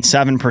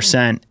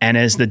 1.7%, and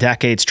as the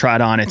decades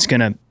trot on, it's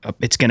gonna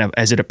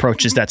as it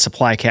approaches that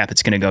supply cap,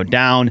 it's gonna go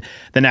down.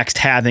 The next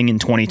halving in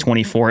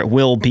 2024, it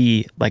will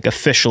be like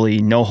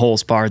officially no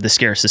holds barred the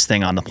scarcest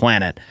thing on the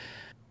planet.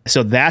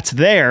 So that's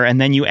there,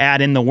 and then you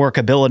add in the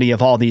workability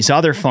of all these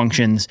other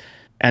functions,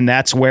 and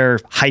that's where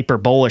hyper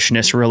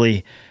bullishness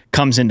really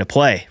comes into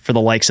play for the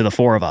likes of the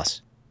four of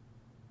us.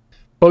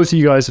 Both of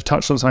you guys have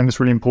touched on something that's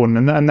really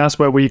important, and that's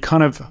where we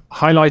kind of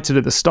highlighted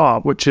at the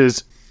start, which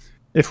is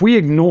if we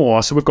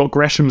ignore, so we've got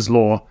Gresham's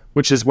law,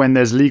 which is when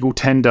there's legal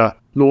tender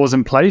laws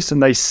in place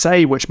and they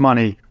say which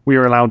money we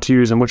are allowed to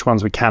use and which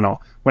ones we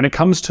cannot. When it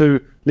comes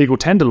to legal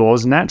tender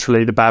laws,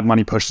 naturally the bad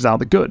money pushes out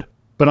the good.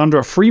 But under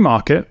a free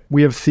market,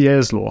 we have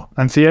Thier's law.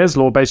 And Thier's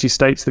law basically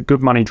states that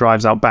good money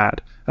drives out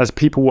bad, as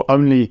people will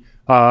only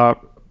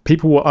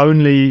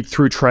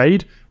through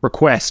trade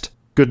request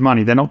good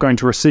money. They're not going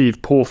to receive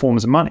poor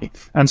forms of money.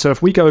 And so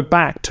if we go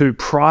back to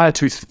prior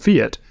to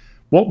fiat,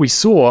 what we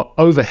saw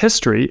over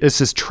history is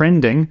this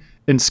trending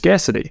in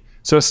scarcity.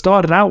 So it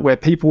started out where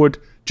people would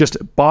just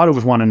barter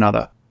with one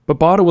another, but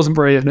barter wasn't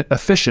very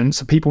efficient,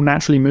 so people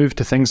naturally moved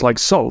to things like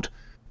salt.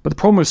 But the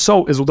problem with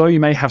salt is although you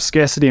may have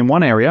scarcity in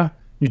one area,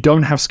 you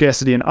don't have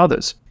scarcity in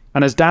others.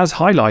 And as Daz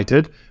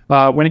highlighted,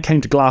 when it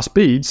came to glass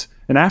beads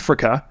in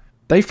Africa,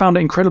 they found it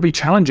incredibly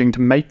challenging to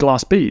make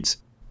glass beads.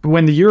 But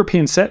when the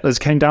European settlers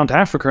came down to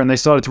Africa and they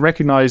started to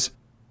recognize,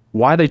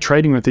 why are they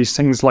trading with these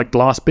things like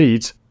glass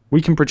beads? We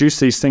can produce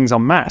these things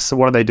en masse. So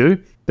what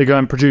do? They go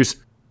and produce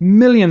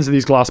millions of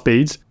these glass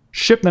beads,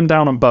 ship them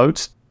down on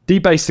boats,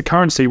 debase the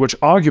currency, which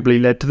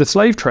arguably led to the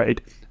slave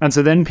trade. And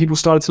so then people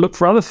started to look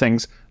for other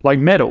things like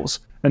metals.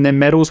 And then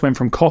metals went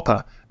from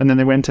copper, and then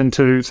they went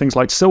into things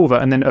like silver.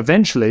 And then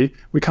eventually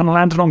we kind of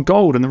landed on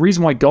gold. And the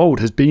reason why gold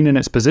has been in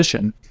its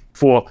position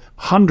for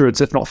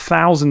hundreds, if not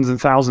thousands and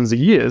thousands of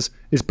years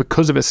is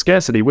because of its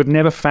scarcity. We've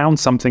never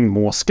found something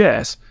more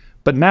scarce.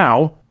 But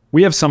now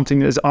we have something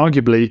that is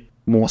arguably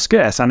more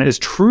scarce, and it is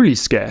truly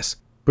scarce,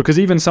 because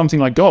even something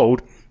like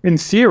gold, in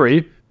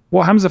theory,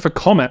 what happens if a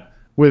comet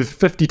with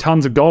 50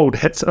 tons of gold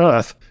hits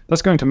Earth?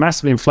 That's going to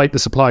massively inflate the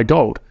supply of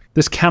gold.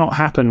 This cannot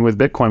happen with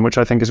Bitcoin, which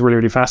I think is really,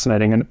 really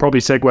fascinating, and it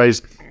probably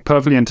segues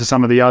perfectly into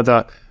some of the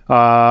other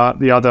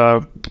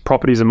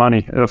properties of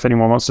money, if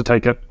anyone wants to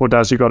take it. Or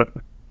Daz, you got it?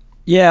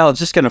 Yeah, I was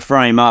just going to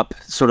frame up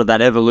sort of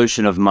that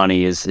evolution of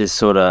money is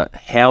sort of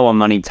how our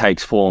money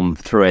takes form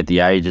throughout the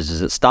ages.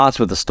 Is it starts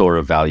with a store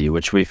of value,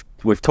 which we've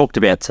talked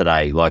about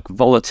today. Like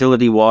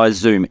volatility-wise,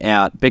 zoom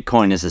out,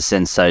 Bitcoin is a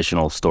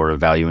sensational store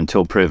of value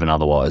until proven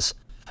otherwise.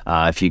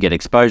 If you get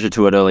exposure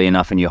to it early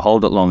enough and you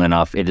hold it long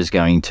enough, it is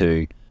going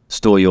to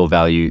store your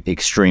value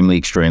extremely,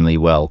 extremely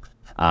well.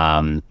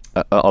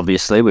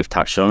 Obviously, we've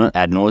touched on it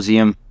ad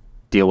nauseum,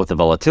 deal with the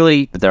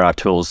volatility, but there are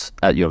tools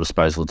at your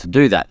disposal to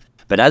do that.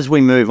 But as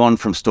we move on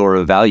from store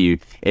of value,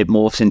 it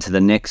morphs into the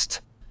next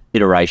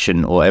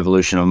iteration or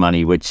evolution of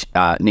money, which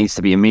needs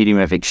to be a medium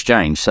of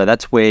exchange. So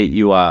that's where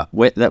you are.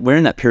 We're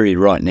in that period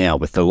right now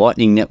with the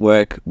Lightning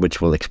Network,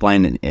 which we'll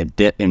explain in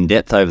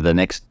depth over the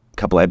next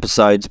couple of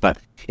episodes. But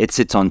it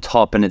sits on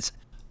top, and it's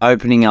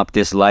opening up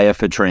this layer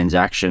for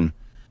transaction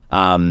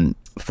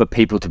for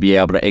people to be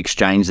able to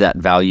exchange that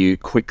value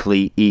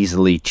quickly,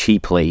 easily,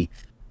 cheaply,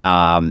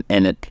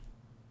 and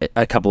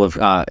a couple of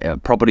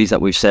properties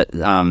that we've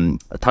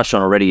touched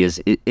on already is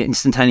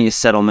instantaneous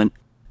settlement,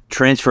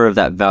 transfer of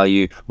that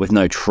value with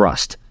no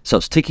trust. So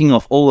it's ticking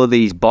off all of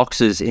these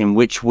boxes in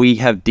which we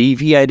have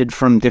deviated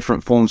from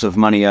different forms of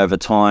money over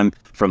time,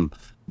 from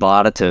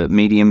barter to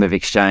medium of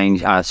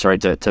exchange,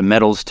 to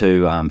metals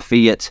to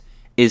fiat.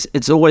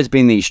 It's always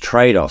been these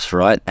trade-offs,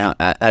 right,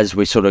 as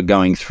we're sort of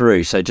going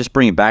through. So just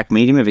bring it back,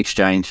 medium of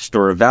exchange,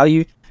 store of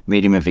value,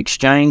 medium of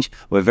exchange.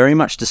 We're very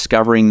much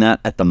discovering that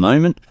at the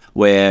moment,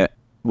 where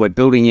we're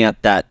building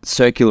out that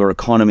circular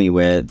economy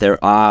where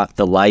there are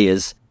the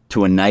layers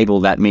to enable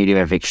that medium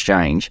of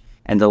exchange.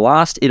 And the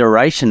last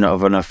iteration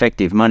of an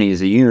effective money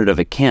is a unit of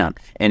account.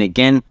 And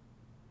again,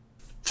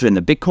 in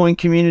the Bitcoin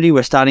community,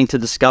 we're starting to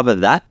discover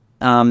that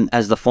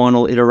as the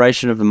final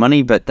iteration of the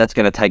money, but that's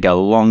going to take a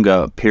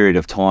longer period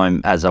of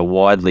time as a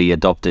widely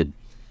adopted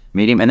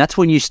medium. And that's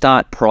when you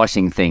start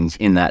pricing things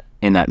in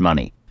that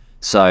money.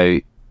 So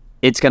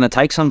it's going to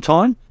take some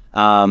time,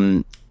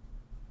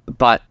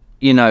 but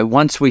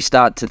once we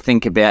start to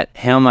think about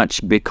how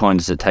much Bitcoin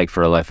does it take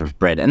for a loaf of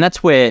bread, and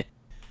that's where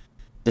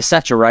the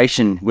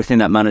saturation within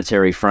that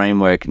monetary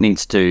framework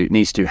needs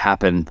to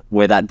happen,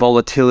 where that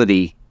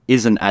volatility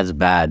isn't as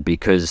bad,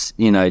 because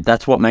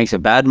that's what makes a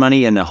bad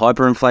money and a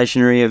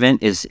hyperinflationary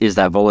event is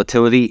that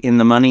volatility in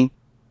the money,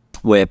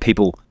 where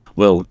people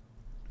will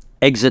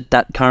exit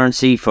that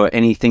currency for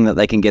anything that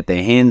they can get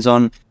their hands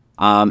on,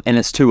 and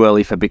it's too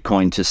early for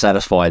Bitcoin to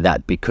satisfy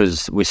that,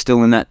 because we're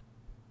still in that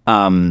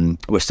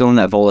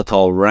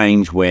volatile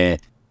range where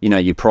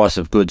your price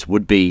of goods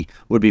would be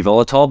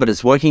volatile, but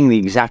it's working the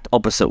exact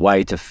opposite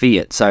way to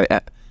fiat. So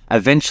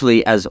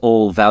eventually, as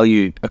all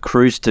value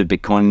accrues to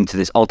Bitcoin, to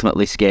this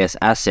ultimately scarce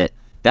asset,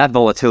 that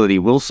volatility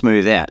will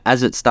smooth out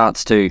as it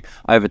starts to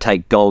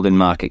overtake gold in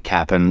market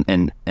cap,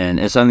 and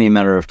it's only a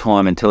matter of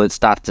time until it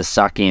starts to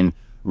suck in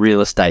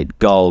real estate,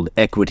 gold,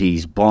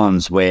 equities,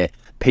 bonds, where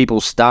people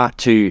start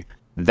to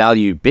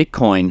value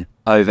Bitcoin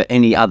over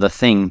any other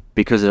thing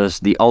because it is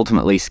the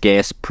ultimately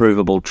scarce,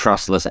 provable,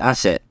 trustless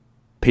asset.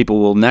 People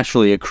will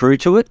naturally accrue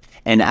to it,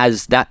 and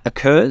as that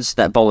occurs,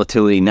 that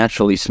volatility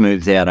naturally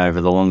smooths out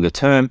over the longer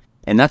term,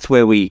 and that's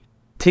where we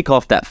tick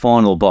off that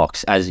final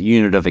box as a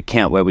unit of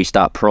account where we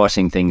start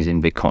pricing things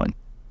in Bitcoin.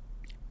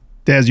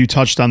 Daz, you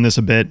touched on this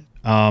a bit.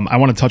 I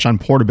want to touch on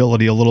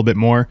portability a little bit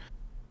more.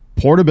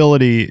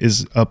 Portability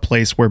is a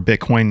place where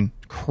Bitcoin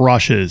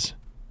crushes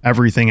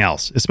everything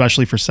else,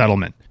 especially for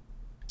settlement.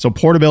 So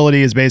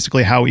portability is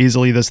basically how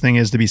easily this thing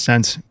is to be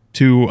sent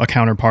to a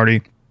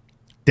counterparty.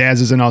 Daz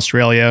is in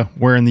Australia.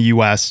 We're in the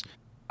US.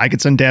 I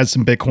could send Daz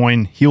some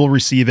Bitcoin. He will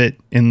receive it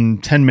in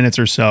 10 minutes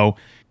or so.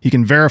 He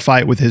can verify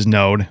it with his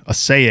node,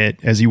 assay it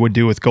as he would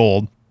do with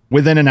gold.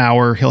 Within an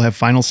hour, he'll have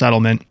final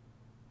settlement.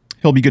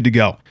 He'll be good to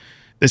go.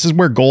 This is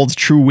where gold's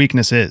true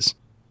weakness is.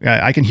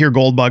 I can hear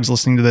gold bugs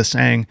listening to this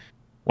saying,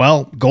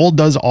 well, gold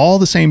does all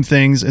the same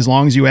things as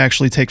long as you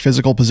actually take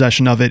physical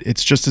possession of it.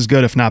 It's just as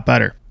good, if not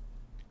better.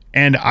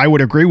 And I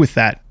would agree with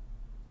that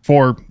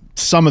for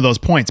some of those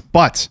points.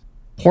 But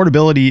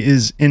portability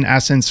is, in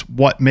essence,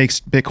 what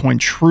makes Bitcoin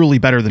truly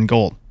better than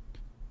gold.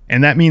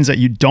 And that means that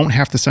you don't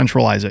have to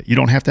centralize it. You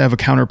don't have to have a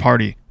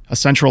counterparty, a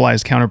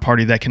centralized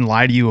counterparty that can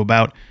lie to you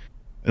about,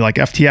 like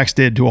FTX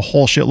did to a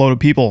whole shitload of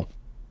people.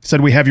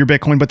 Said we have your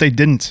Bitcoin, but they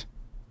didn't.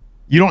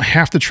 You don't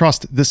have to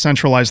trust this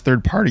centralized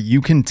third party.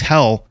 You can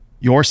tell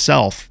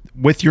yourself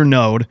with your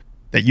node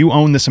that you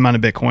own this amount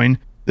of Bitcoin.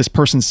 This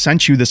person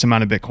sent you this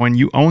amount of Bitcoin.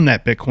 You own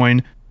that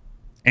Bitcoin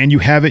and you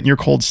have it in your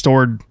cold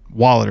stored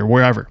wallet or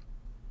wherever.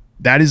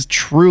 That is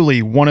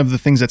truly one of the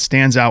things that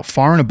stands out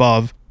far and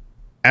above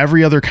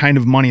every other kind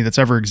of money that's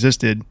ever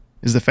existed,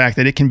 is the fact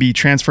that it can be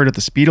transferred at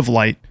the speed of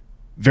light,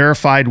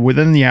 verified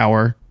within the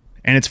hour,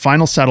 and its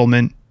final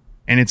settlement,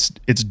 and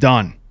it's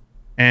done.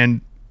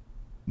 And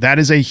that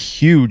is a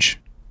huge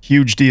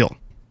deal.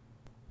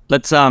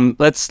 Let's do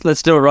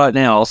it right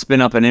now. I'll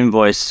spin up an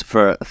invoice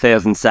for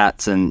 1,000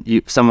 sats,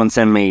 and someone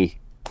send me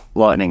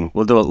Lightning.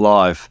 We'll do it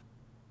live.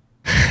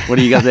 What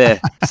do you got there,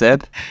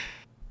 Seb?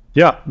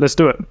 Yeah, let's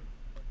do it.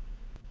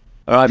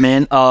 All right,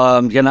 man.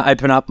 I'm gonna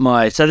open up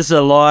so this is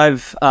a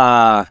live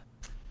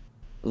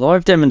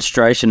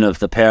demonstration of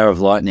the power of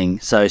Lightning.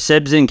 So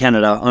Seb's in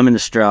Canada. I'm in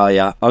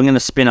Australia. I'm gonna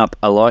spin up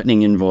a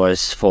Lightning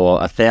invoice for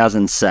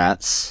 1,000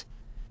 sats,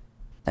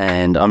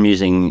 and I'm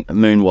using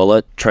Moon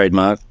Wallet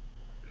trademark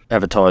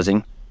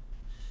advertising.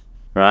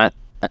 Right.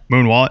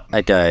 Moon Wallet.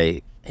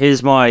 Okay.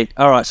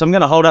 All right. So I'm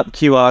gonna hold up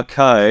QR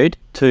code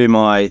to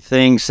my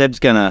thing. Seb's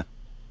gonna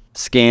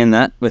scan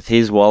that with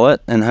his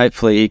wallet, and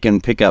hopefully he can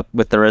pick up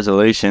with the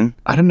resolution.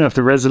 I don't know if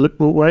the resolution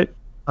will wait.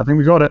 I think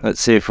we got it. Let's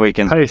see if we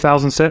can pay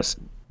 1,000 sets.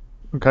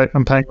 Okay,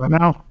 I'm paying right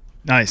now.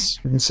 Nice.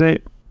 You can see.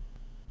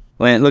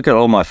 Man, look at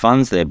all my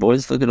funds there,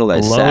 boys. Look at all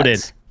those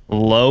sats.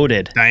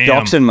 Loaded. Damn.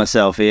 Doxing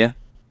myself here.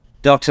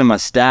 Doxing my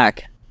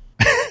stack.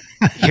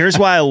 Here's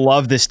why I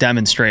love this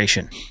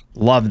demonstration.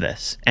 Love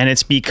this. And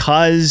it's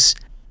because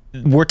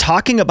we're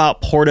talking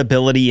about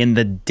portability in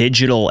the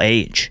digital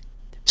age.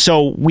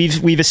 So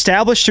we've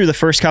established through the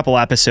first couple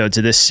episodes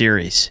of this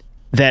series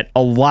that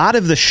a lot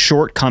of the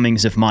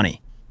shortcomings of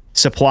money,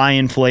 supply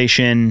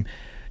inflation,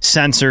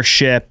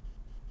 censorship,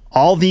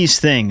 all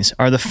these things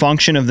are the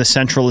function of the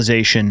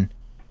centralization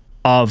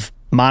of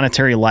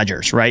monetary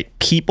ledgers, right?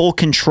 People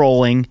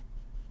controlling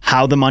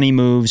how the money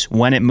moves,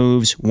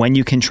 when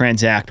you can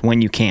transact,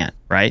 when you can't,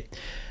 right?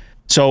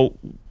 So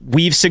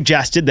we've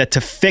suggested that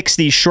to fix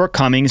these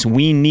shortcomings,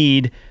 we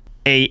need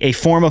a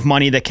form of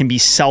money that can be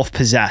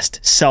self-possessed,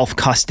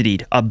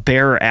 self-custodied, a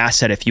bearer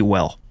asset, if you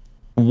will.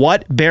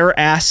 What bearer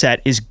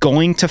asset is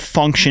going to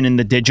function in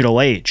the digital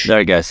age?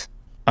 There it goes.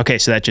 Okay,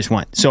 so that just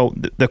went. So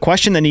the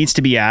question that needs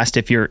to be asked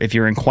if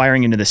you're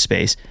inquiring into this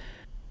space,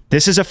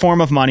 this is a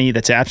form of money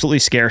that's absolutely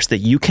scarce that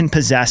you can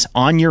possess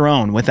on your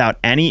own without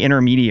any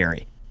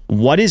intermediary.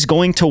 What is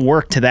going to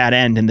work to that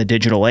end in the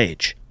digital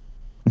age?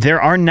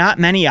 There are not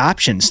many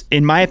options.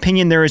 In my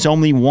opinion, there is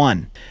only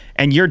one.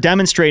 And you're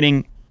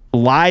demonstrating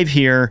live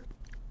here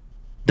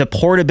the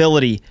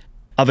portability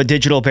of a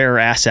digital bearer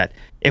asset.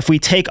 If we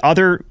take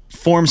other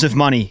forms of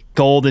money,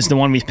 gold is the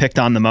one we've picked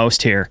on the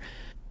most here,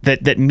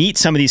 that meet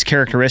some of these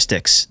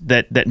characteristics,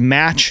 that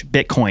match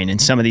Bitcoin in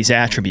some of these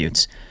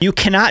attributes. You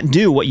cannot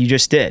do what you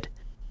just did.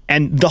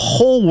 And the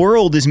whole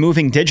world is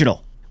moving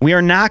digital. We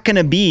are not going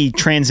to be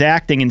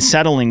transacting and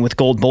settling with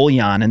gold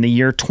bullion in the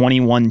year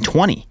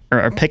 2120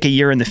 or pick a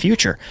year in the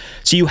future.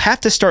 So you have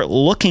to start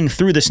looking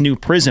through this new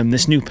prism,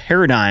 this new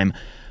paradigm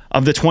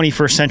of the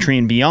 21st century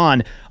and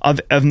beyond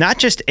of not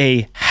just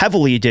a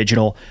heavily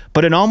digital,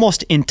 but an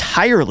almost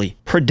entirely,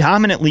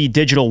 predominantly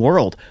digital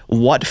world.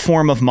 What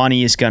form of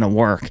money is going to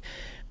work?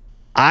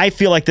 I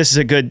feel like this is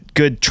a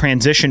good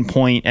transition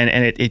point,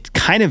 and it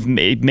kind of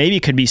maybe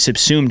could be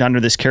subsumed under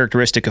this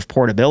characteristic of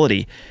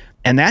portability.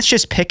 And that's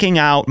just picking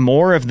out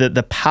more of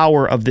the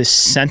power of this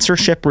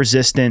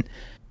censorship-resistant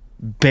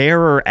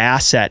bearer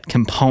asset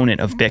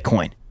component of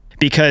Bitcoin,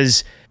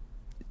 because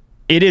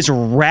it is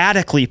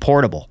radically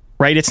portable,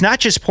 right? It's not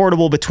just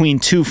portable between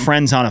two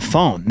friends on a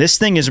phone. This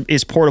thing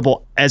is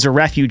portable as a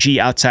refugee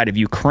outside of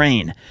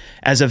Ukraine,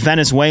 as a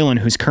Venezuelan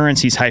whose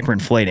currency is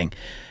hyperinflating,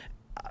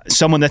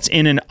 someone that's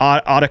in an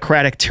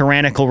autocratic,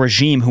 tyrannical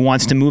regime who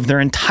wants to move their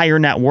entire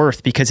net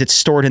worth because it's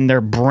stored in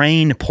their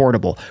brain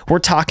portable. We're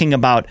talking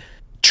about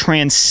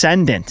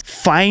transcendent,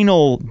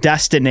 final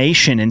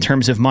destination in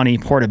terms of money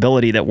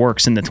portability that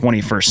works in the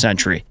 21st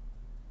century.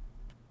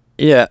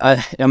 Yeah,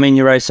 I mean,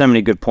 you raised so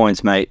many good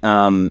points, mate.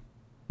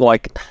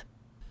 Like,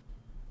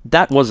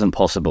 that wasn't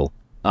possible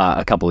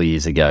a couple of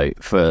years ago.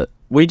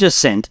 We just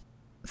sent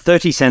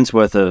 30 cents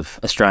worth of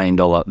Australian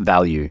dollar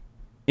value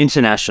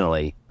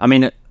internationally. I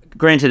mean,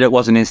 granted, it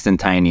wasn't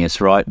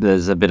instantaneous, right?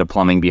 There's a bit of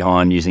plumbing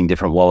behind using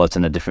different wallets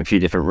and few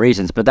different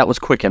reasons, but that was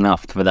quick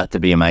enough for that to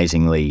be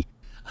amazingly,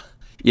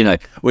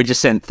 we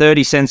just sent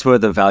 30 cents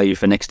worth of value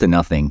for next to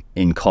nothing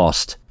in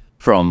cost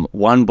from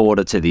one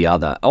border to the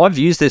other. I've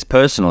used this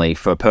personally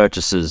for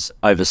purchases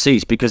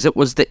overseas because it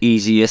was the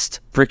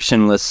easiest,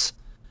 frictionless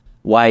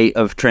way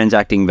of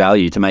transacting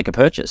value to make a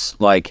purchase.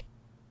 Like,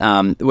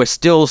 we're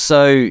still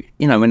so,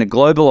 in a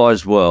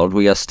globalized world,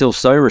 we are still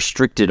so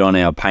restricted on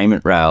our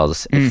payment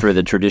rails through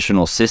the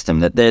traditional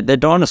system that they're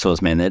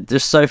dinosaurs, man. They're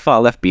just so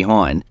far left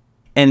behind.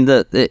 And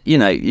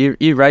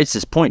you raised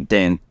this point,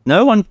 Dan.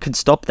 No one could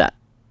stop that.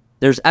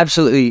 There's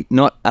absolutely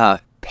not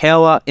a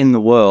power in the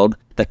world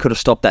that could have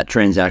stopped that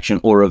transaction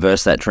or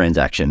reversed that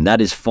transaction.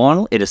 That is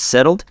final. It is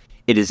settled.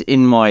 It is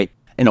in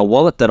a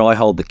wallet that I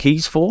hold the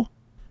keys for.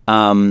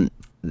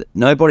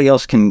 Nobody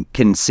else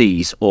can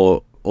seize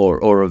or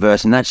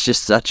reverse, and that's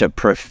just such a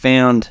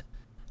profound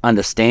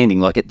understanding.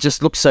 Like, it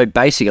just looks so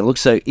basic, it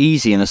looks so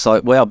easy, and it's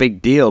like, wow,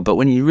 big deal. But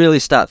when you really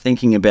start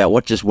thinking about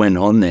what just went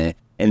on there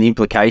and the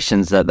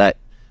implications that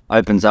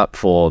opens up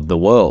for the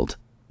world,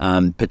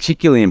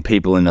 particularly in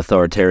people in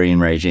authoritarian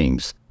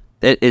regimes,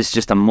 it is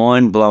just a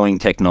mind-blowing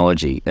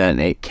technology, and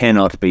it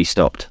cannot be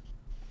stopped.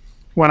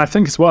 Well, I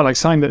think as well, like,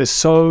 something that is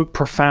so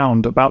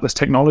profound about this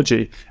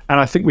technology, and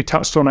I think we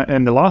touched on it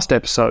in the last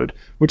episode,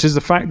 which is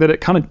the fact that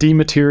it kind of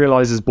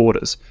dematerializes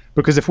borders.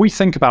 Because if we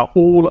think about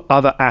all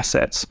other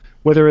assets,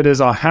 whether it is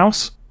our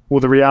house, well,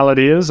 the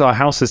reality is our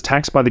house is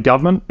taxed by the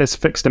government. It's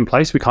fixed in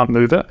place. We can't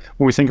move it.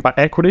 When we think about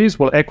equities,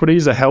 well,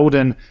 equities are held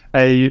in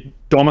a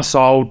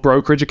domiciled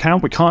brokerage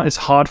account. It's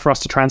hard for us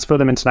to transfer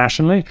them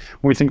internationally.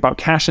 When we think about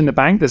cash in the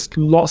bank, there's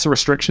lots of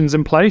restrictions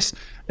in place.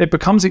 It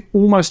becomes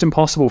almost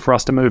impossible for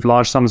us to move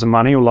large sums of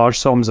money or large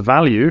sums of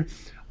value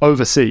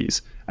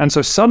overseas. And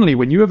so suddenly,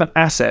 when you have an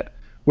asset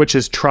which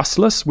is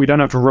trustless, we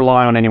don't have to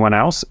rely on anyone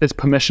else. It's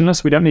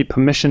permissionless. We don't need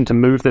permission to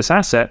move this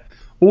asset.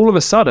 All of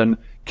a sudden,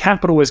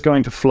 capital is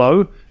going to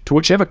flow to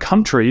whichever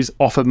countries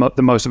offer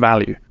the most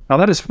value. Now,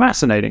 that is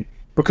fascinating,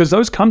 because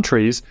those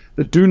countries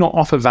that do not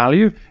offer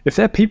value, if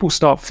their people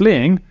start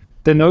fleeing,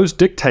 then those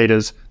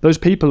dictators, those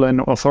people in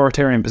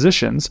authoritarian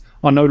positions,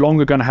 are no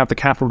longer going to have the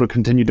capital to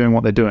continue doing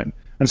what they're doing.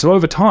 And so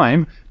over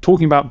time,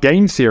 talking about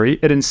game theory,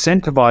 it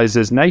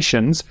incentivizes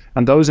nations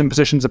and those in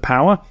positions of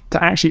power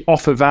to actually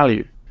offer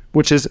value,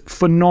 which is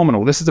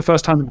phenomenal. This is the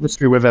first time in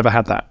history we've ever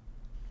had that.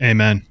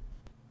 Amen.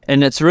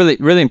 And it's really,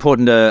 really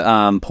important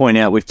to point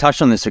out, we've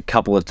touched on this a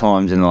couple of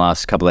times in the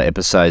last couple of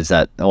episodes,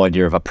 that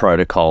idea of a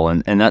protocol.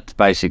 And that's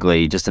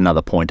basically just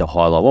another point to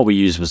highlight. What we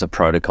used was a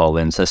protocol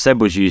then. So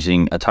Seb was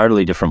using a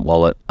totally different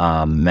wallet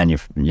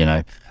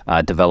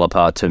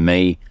developer to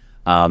me,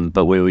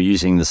 but we were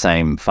using the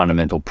same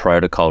fundamental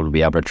protocol to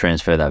be able to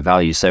transfer that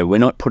value. So we're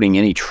not putting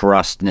any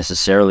trust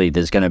necessarily.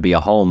 There's going to be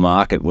a whole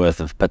market worth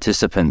of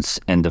participants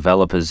and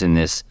developers in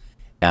this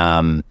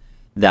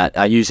that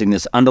are using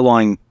this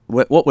underlying.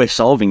 What we're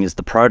solving is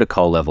the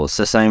protocol level. It's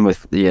the same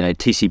with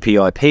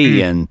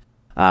TCP/IP, and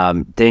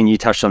Dan, you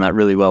touched on that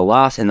really well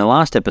in the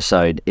last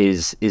episode.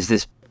 Is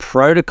this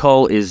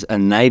protocol is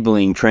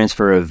enabling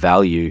transfer of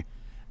value,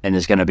 and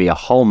there's going to be a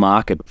whole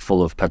market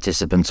full of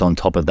participants on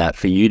top of that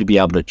for you to be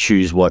able to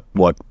choose what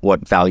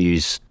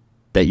values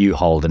that you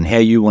hold and how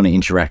you want to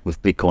interact with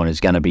Bitcoin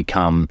is going to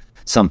become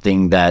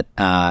something that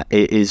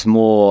is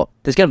more.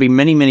 There's going to be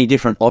many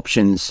different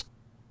options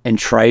and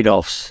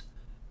trade-offs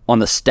on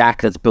the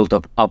stack that's built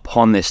up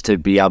upon this to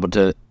be able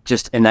to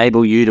just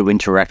enable you to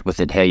interact with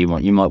it how you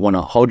want. You might want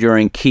to hold your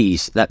own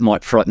keys. That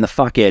might frighten the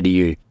fuck out of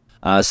you.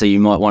 So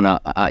you might want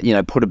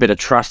to, put a bit of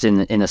trust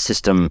in a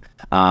system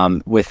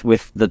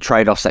with the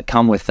trade-offs that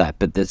come with that.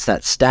 But it's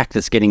that stack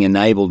that's getting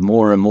enabled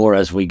more and more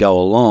as we go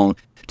along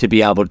to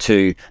be able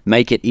to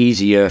make it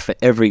easier for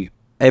every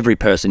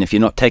person. If you're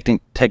not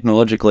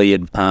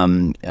technologically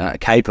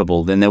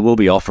capable, then there will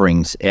be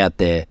offerings out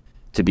there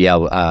to be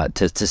able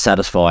to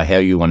satisfy how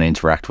you want to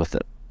interact with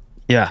it.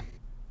 Yeah.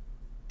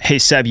 Hey,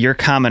 Seb, your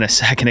comment a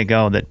second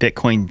ago that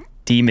Bitcoin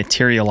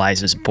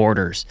dematerializes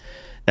borders.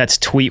 That's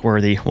tweet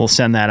worthy. We'll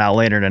send that out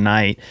later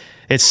tonight.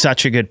 It's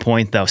such a good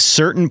point, though.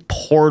 Certain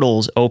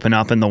portals open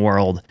up in the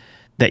world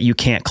that you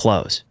can't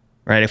close,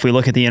 right? If we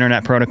look at the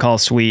Internet Protocol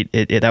Suite,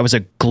 that was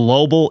a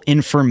global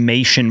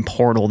information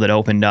portal that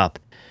opened up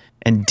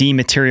and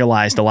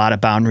dematerialized a lot of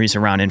boundaries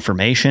around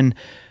information.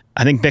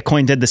 I think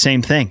Bitcoin did the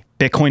same thing.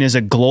 Bitcoin is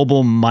a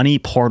global money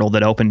portal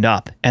that opened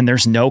up, and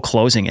there's no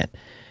closing it.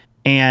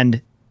 And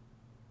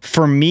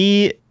for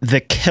me,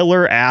 the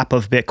killer app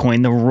of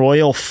Bitcoin, the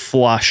royal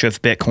flush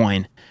of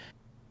Bitcoin,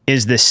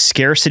 is the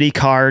scarcity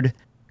card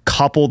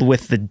coupled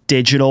with the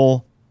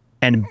digital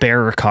and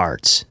bearer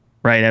cards,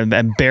 right?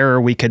 And bearer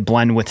we could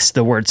blend with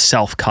the word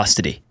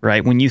self-custody,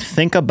 right? When you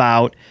think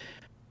about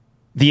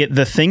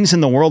the things in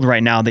the world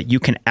right now that you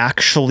can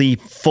actually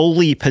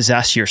fully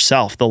possess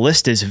yourself, the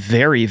list is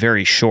very,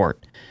 very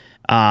short.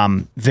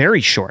 Very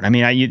short. I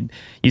mean,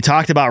 you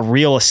talked about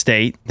real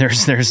estate.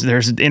 There's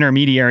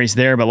intermediaries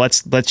there, but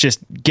let's just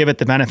give it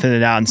the benefit of the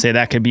doubt and say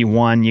that could be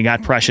one. You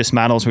got precious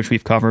metals, which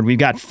we've covered. We've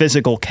got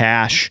physical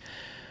cash,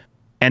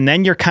 and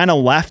then you're kind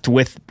of left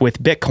with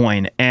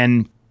Bitcoin.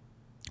 And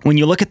when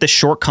you look at the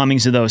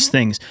shortcomings of those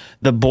things,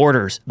 the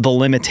borders, the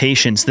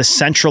limitations, the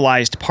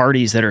centralized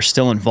parties that are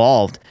still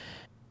involved.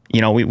 You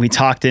know, we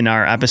talked in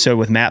our episode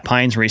with Matt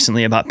Pines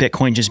recently about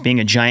Bitcoin just being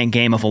a giant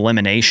game of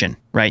elimination,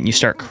 right? And you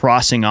start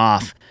crossing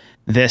off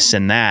this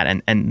and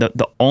that. And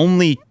the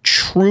only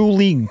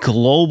truly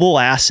global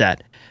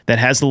asset that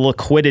has the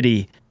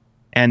liquidity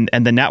and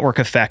the network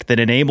effect that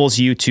enables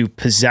you to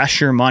possess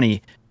your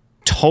money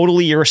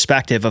totally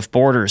irrespective of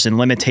borders and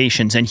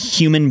limitations and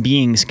human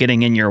beings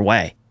getting in your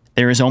way.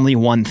 There is only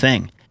one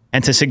thing.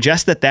 And to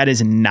suggest that that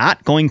is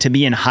not going to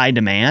be in high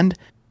demand,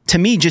 to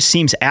me, just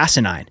seems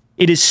asinine.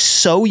 It is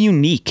so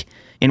unique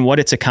in what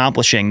it's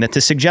accomplishing that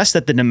to suggest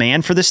that the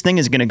demand for this thing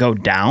is going to go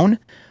down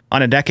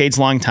on a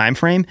decades-long time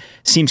frame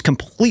seems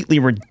completely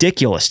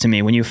ridiculous to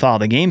me when you follow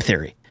the game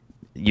theory.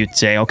 You'd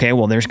say, okay,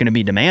 well, there's going to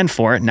be demand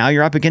for it. Now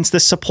you're up against the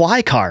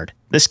supply card,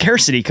 the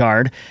scarcity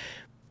card.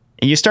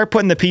 And you start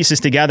putting the pieces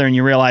together and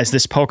you realize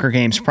this poker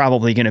game's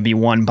probably going to be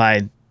won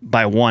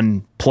by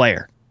one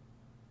player.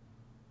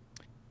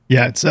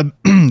 Yeah, it's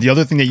the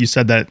other thing that you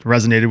said that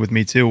resonated with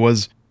me too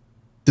was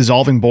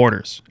dissolving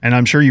borders. And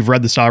I'm sure you've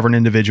read The Sovereign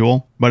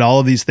Individual, but all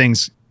of these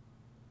things,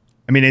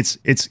 I mean, it's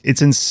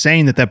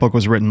insane that book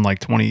was written like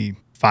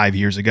 25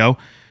 years ago.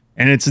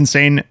 And it's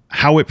insane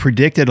how it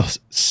predicted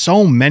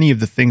so many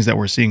of the things that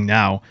we're seeing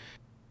now.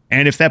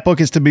 And if that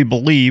book is to be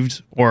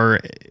believed,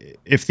 or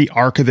if the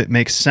arc of it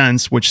makes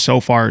sense, which so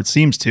far it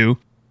seems to,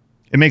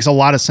 it makes a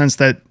lot of sense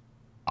that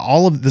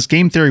all of this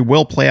game theory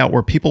will play out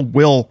where people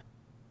will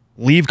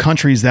leave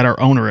countries that are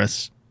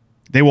onerous.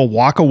 They will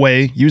walk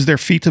away, use their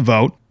feet to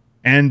vote,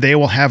 and they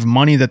will have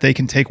money that they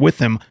can take with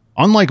them.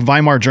 Unlike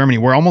Weimar Germany,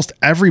 where almost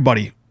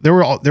everybody, there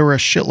were a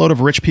shitload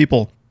of rich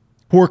people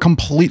who were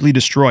completely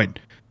destroyed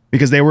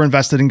because they were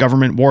invested in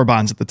government war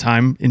bonds at the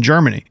time in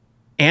Germany.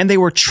 And they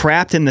were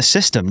trapped in the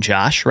system,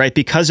 Josh, right?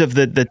 Because of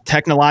the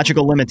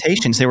technological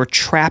limitations, they were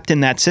trapped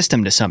in that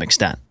system to some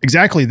extent.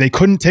 Exactly. They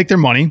couldn't take their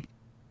money.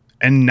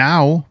 And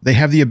now they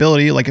have the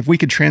ability, like if we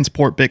could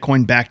transport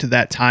Bitcoin back to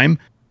that time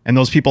and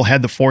those people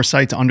had the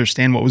foresight to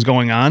understand what was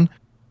going on,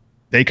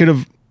 they could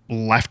have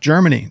left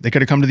Germany. They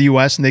could have come to the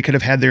US and they could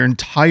have had their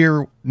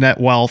entire net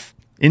wealth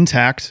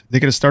intact.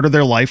 They could have started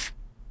their life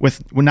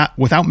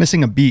without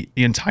missing a beat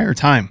the entire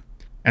time.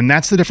 And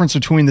that's the difference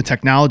between the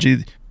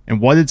technology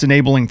and what it's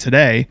enabling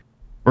today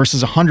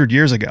versus 100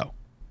 years ago.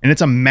 And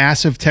it's a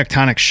massive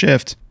tectonic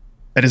shift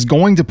that is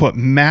going to put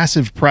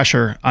massive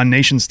pressure on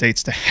nation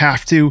states to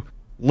have to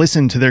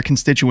listen to their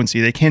constituency.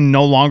 They can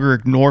no longer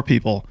ignore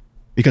people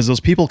because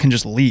those people can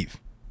just leave.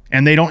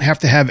 And they don't have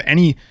to have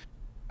any,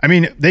 I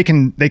mean, they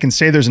can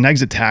say there's an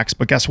exit tax,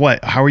 but guess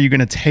what? How are you going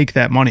to take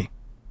that money?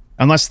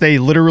 Unless they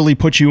literally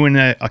put you in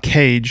a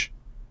cage,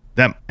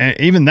 that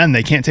even then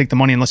they can't take the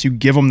money unless you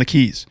give them the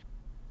keys.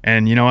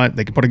 And you know what?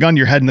 They can put a gun to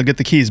your head and they'll get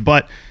the keys.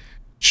 But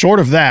short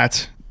of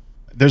that,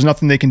 there's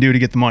nothing they can do to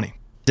get the money.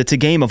 It's a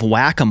game of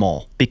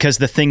whack-a-mole because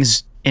the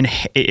thing's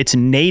it's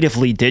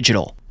natively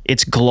digital.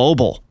 It's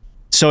global.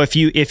 So if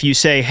you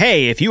say,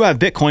 hey, if you have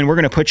Bitcoin, we're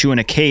going to put you in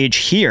a cage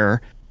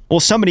here. Well,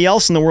 somebody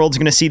else in the world is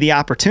going to see the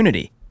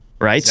opportunity,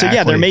 right? Exactly. So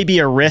yeah, there may be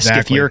a risk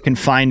if you're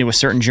confined to a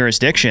certain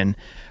jurisdiction,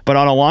 but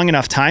on a long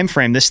enough time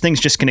frame, this thing's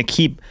just going to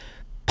keep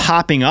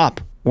popping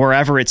up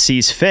wherever it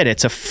sees fit.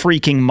 It's a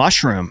freaking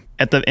mushroom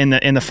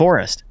in the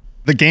forest.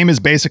 The game is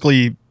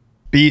basically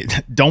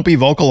don't be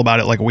vocal about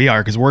it like we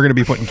are, because we're going to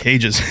be put in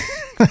cages.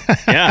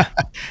 Yeah.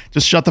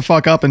 Just shut the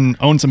fuck up and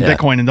own some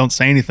Bitcoin and don't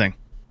say anything.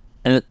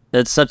 And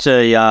it's such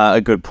a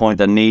good point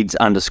that needs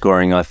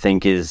underscoring, I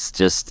think, is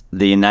just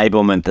the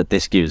enablement that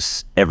this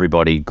gives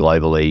everybody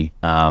globally.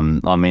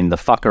 I mean, the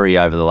fuckery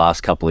over the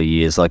last couple of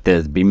years, like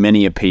there's been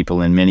many a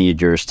people in many a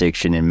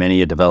jurisdiction in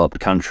many a developed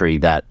country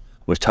that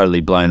was totally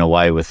blown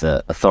away with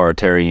the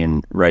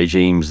authoritarian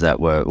regimes that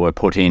were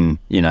put in,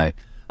 you know,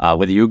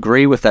 whether you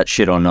agree with that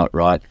shit or not,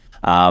 right?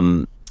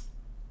 I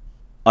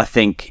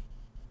think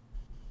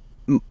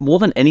more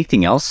than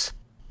anything else,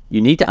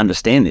 you need to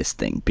understand this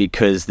thing,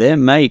 because there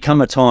may come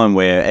a time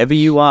wherever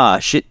you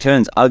are, shit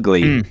turns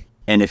ugly.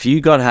 And if you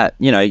you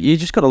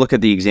just got to look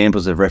at the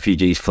examples of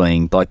refugees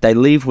fleeing. Like, they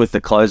leave with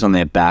the clothes on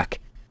their back,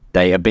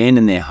 they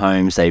abandon their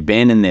homes, they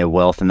abandon their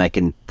wealth, and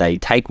they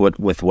take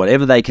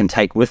whatever they can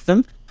take with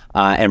them,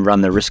 and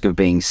run the risk of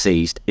being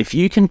seized. If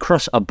you can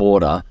cross a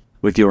border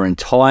with your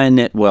entire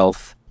net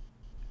wealth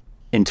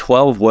in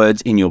 12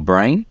 words in your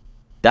brain,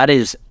 that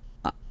is,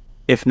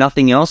 if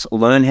nothing else,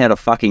 learn how to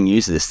fucking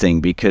use this thing,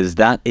 because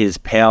that is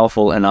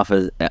powerful enough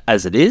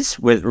as it is,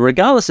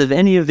 regardless of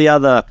any of the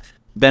other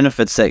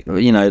benefits that,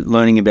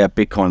 learning about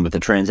Bitcoin with the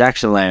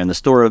transaction layer and the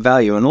store of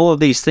value and all of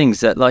these things,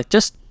 that, like,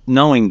 just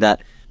knowing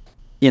that,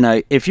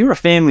 if you're a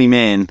family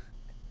man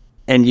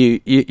and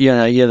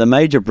you're the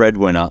major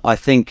breadwinner, I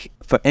think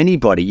for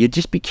anybody, you'd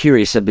just be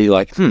curious and be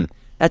like,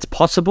 that's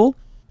possible.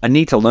 I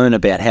need to learn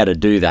about how to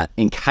do that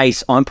in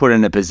case I'm put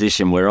in a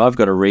position where I've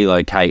got to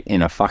relocate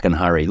in a fucking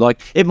hurry. Like,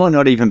 it might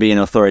not even be an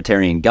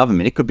authoritarian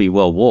government. It could be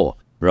world war,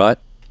 right?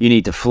 You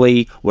need to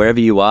flee wherever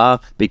you are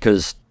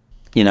because,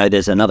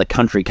 there's another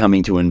country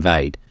coming to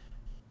invade.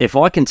 If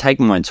I can take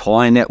my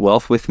entire net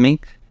wealth with me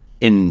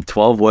in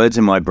 12 words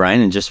in my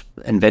brain and just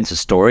invent a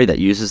story that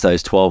uses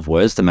those 12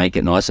 words to make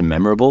it nice and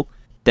memorable,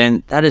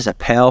 then that is a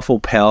powerful,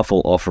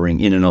 powerful offering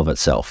in and of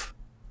itself.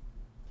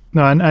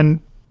 No,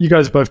 and you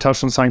guys both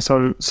touched on something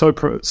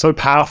so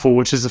powerful,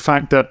 which is the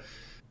fact that,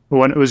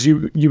 when it was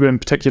you in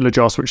particular,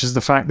 Joss, which is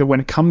the fact that when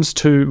it comes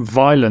to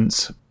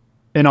violence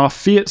in our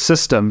fiat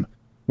system,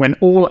 when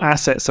all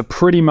assets are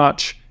pretty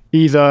much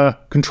either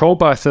controlled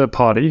by a third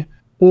party,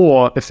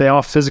 or if they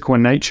are physical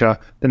in nature,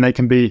 then they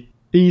can be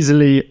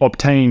easily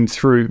obtained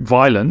through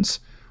violence.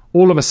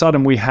 All of a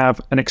sudden we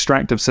have an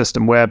extractive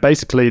system where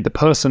basically the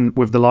person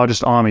with the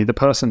largest army, the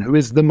person who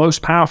is the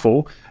most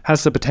powerful,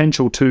 has the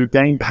potential to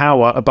gain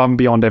power above and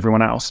beyond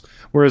everyone else.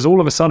 Whereas all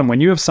of a sudden, when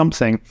you have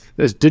something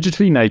that is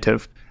digitally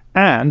native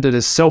and it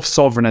is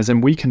self-sovereign, as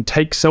in we can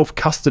take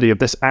self-custody of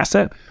this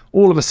asset,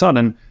 all of a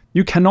sudden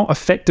you cannot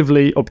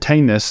effectively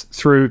obtain this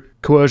through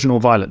coercion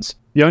or violence.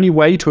 The only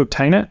way to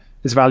obtain it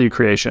is value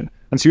creation.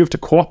 And so you have to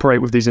cooperate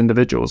with these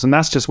individuals. And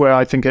that's just where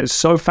I think it's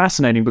so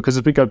fascinating, because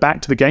as we go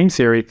back to the game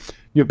theory,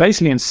 you're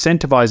basically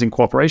incentivizing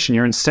cooperation.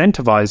 You're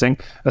incentivizing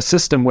a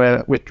system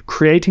where we're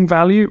creating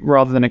value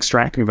rather than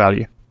extracting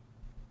value.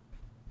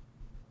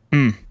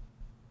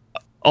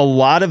 A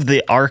lot of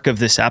the arc of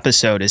this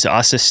episode is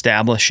us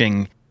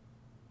establishing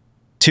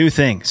two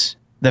things.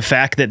 The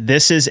fact that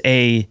this is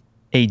a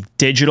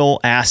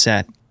digital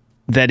asset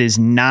that is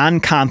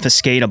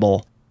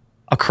non-confiscatable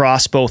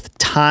across both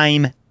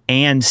time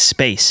and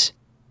space,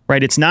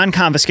 right? It's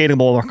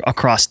non-confiscatable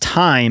across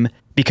time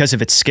because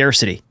of its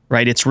scarcity,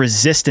 right? It's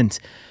resistant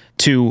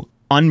to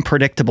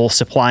unpredictable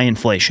supply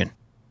inflation.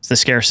 It's the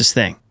scarcest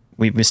thing.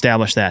 We've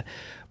established that.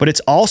 But it's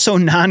also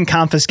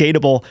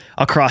non-confiscatable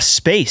across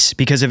space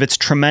because of its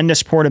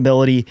tremendous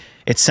portability,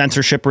 its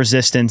censorship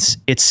resistance,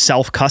 its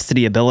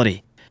self-custody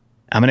ability.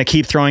 I'm going to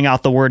keep throwing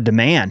out the word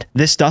demand.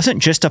 This doesn't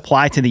just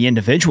apply to the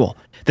individual.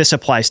 This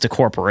applies to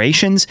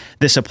corporations.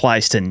 This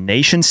applies to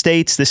nation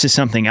states. This is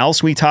something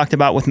else we talked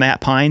about with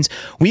Matt Pines.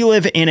 We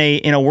live in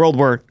a world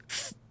where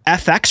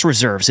FX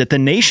reserves at the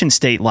nation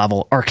state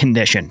level are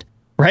conditioned,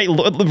 right?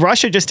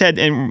 Russia just had,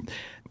 and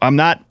I'm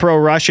not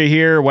pro-Russia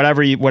here,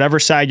 whatever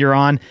side you're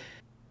on.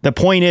 The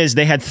point is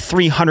they had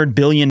 $300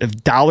 billion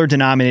of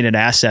dollar-denominated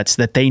assets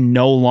that they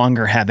no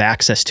longer have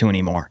access to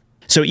anymore.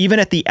 So even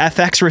at the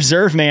FX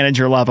reserve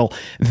manager level,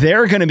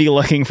 they're going to be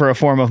looking for a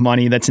form of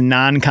money that's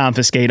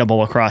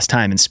non-confiscatable across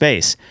time and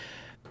space.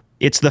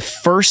 It's the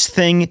first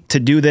thing to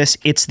do this.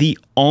 It's the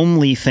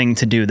only thing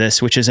to do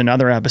this, which is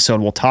another episode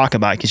we'll talk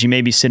about, because you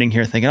may be sitting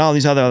here thinking, all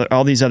these other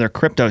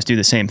cryptos do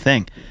the same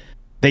thing.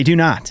 They do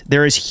not.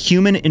 There is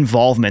human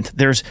involvement.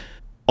 There's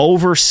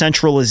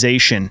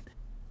over-centralization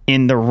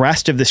in the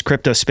rest of this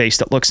crypto space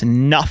that looks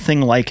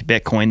nothing like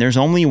Bitcoin. There's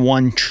only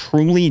one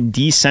truly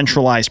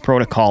decentralized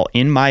protocol,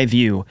 in my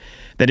view,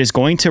 that is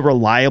going to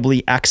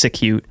reliably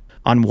execute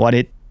on what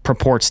it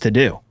purports to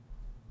do.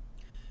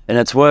 And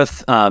it's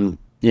worth,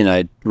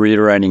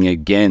 reiterating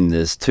again,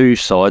 there's two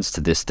sides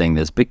to this thing.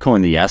 There's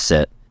Bitcoin, the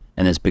asset,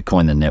 and there's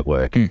Bitcoin, the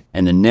network.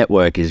 And the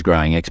network is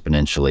growing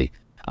exponentially.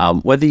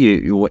 Whether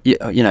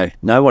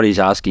nobody's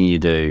asking you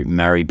to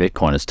marry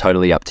Bitcoin. It's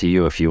totally up to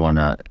you if you want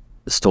to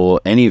store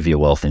any of your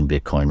wealth in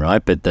Bitcoin,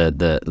 right? But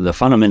the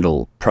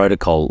fundamental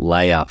protocol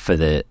layer for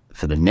the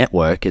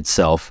network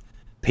itself,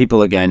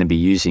 people are going to be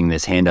using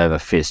this hand over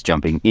fist,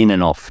 jumping in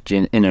and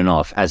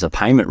off as a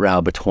payment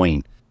rail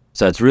between.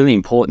 So it's really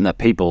important that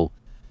people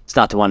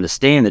start to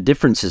understand the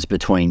differences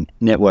between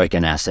network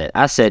and asset.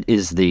 Asset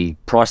is the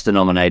price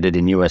denominated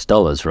in US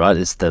dollars, right?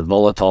 It's the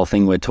volatile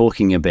thing we're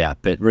talking about.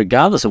 But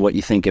regardless of what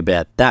you think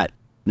about that,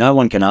 no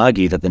one can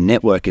argue that the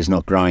network is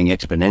not growing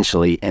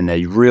exponentially, and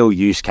the real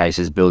use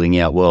cases building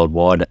out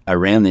worldwide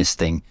around this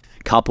thing.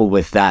 Coupled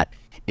with that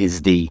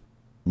is the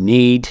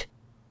need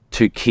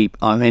to keep,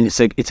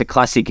 it's a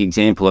classic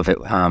example of it,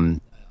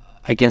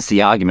 against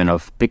the argument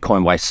of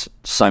Bitcoin wastes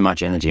so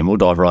much energy, and we'll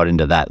dive right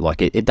into that.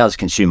 Like it does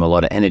consume a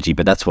lot of energy,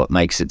 but that's what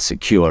makes it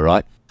secure,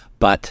 right?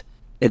 But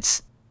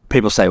it's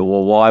people say,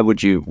 well, why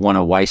would you want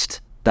to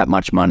waste that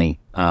much money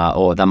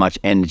or that much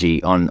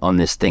energy on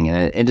this thing?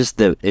 And it's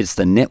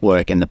the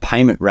network and the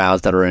payment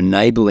rails that are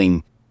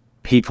enabling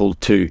people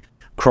to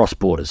cross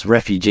borders,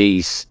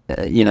 refugees,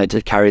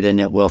 to carry their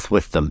net wealth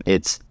with them.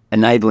 It's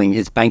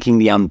banking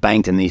the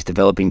unbanked in these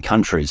developing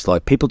countries.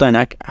 Like, people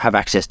don't have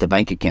access to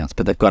bank accounts,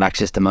 but they've got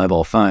access to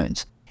mobile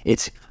phones.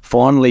 It's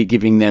finally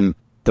giving them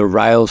the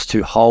rails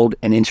to hold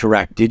and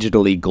interact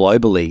digitally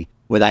globally,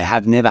 where they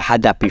have never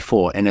had that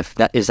before. And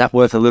is that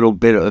worth a little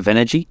bit of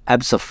energy?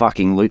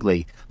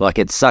 Abso-fucking-lutely. Like,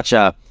 it's such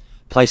a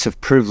place of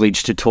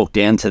privilege to talk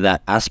down to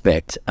that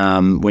aspect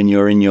when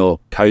you're in your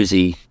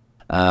cozy,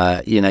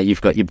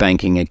 you've got your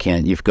banking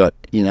account, you've got,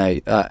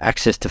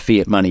 access to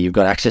fiat money, you've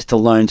got access to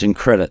loans and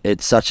credit.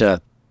 It's such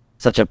a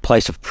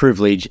place of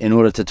privilege in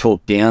order to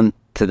talk down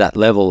to that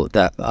level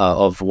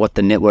of what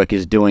the network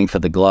is doing for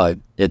the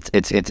globe.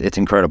 It's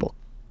incredible.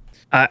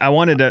 I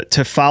wanted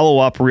to follow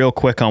up real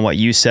quick on what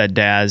you said,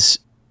 Daz.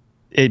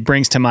 It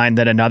brings to mind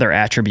that another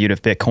attribute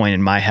of Bitcoin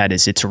in my head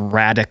is it's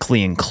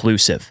radically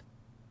inclusive,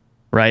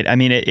 right? I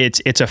mean,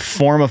 it's a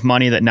form of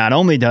money that not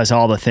only does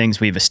all the things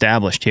we've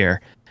established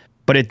here,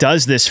 but it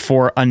does this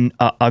for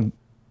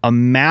a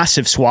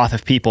massive swath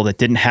of people that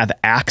didn't have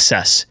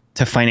access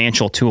to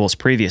financial tools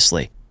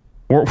previously.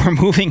 We're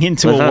moving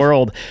into a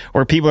world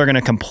where people are going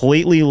to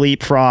completely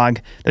leapfrog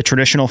the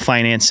traditional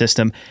finance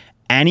system.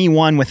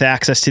 Anyone with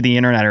access to the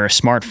internet or a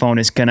smartphone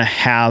is going to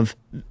have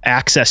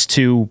access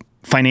to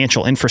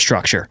financial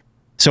infrastructure.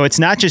 So it's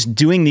not just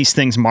doing these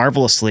things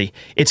marvelously,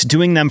 it's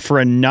doing them for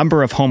a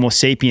number of Homo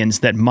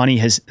sapiens that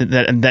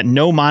that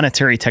no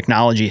monetary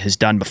technology has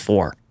done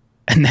before.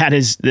 And that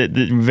is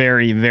the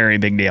very, very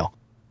big deal.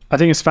 I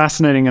think it's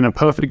fascinating, and a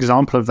perfect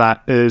example of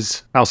that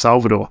is El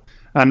Salvador.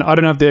 And I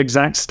don't have the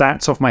exact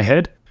stats off my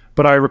head,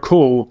 but I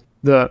recall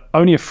that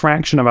only a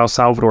fraction of El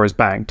Salvador is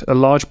banked. A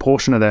large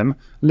portion of them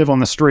live on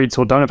the streets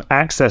or don't have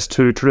access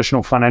to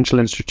traditional financial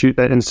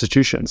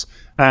institutions.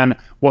 And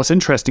what's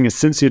interesting is,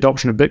 since the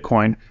adoption of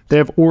Bitcoin, they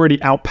have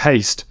already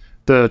outpaced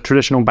the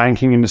traditional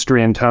banking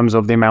industry in terms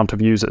of the amount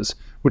of users,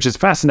 which is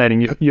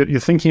fascinating. You're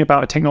thinking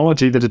about a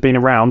technology that has been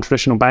around,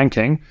 traditional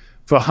banking,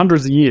 for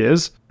hundreds of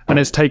years, and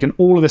it's taken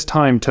all of this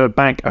time to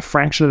bank a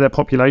fraction of their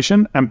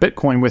population, and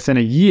Bitcoin within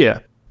a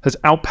year has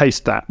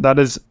outpaced that. That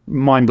is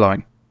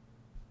mind-blowing.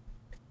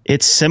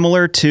 It's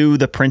similar to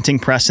the printing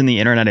press and the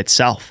internet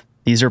itself.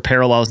 These are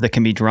parallels that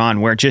can be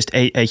drawn, where just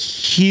a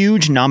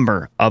huge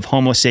number of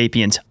Homo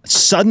sapiens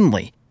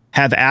suddenly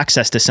have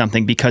access to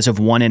something because of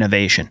one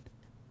innovation.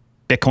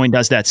 Bitcoin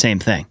does that same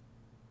thing.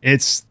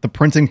 It's the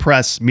printing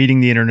press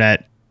meeting the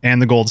internet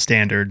and the gold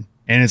standard,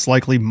 and it's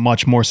likely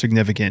much more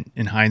significant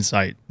in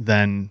hindsight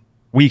than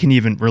we can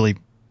even really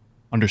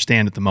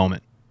understand at the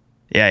moment.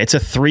 Yeah, it's a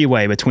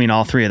three-way between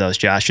all three of those,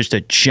 Josh. Just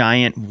a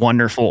giant,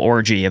 wonderful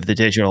orgy of the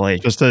digital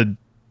age. Just a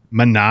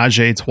menage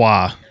a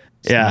trois.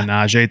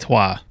 Menage a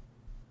trois.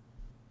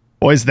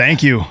 Boys,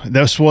 thank you.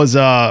 This was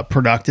a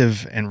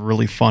productive and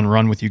really fun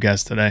run with you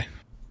guys today.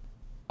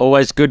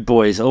 Always good,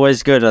 boys.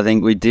 Always good. I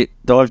think we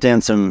dived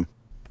down some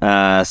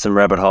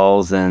rabbit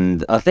holes,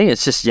 and I think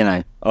it's just,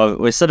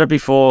 we said it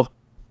before,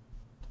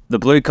 the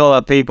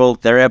blue-collar people,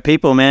 they're our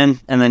people, man,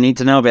 and they need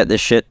to know about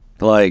this shit.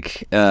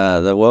 Like,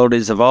 the world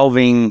is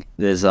evolving.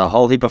 There's a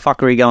whole heap of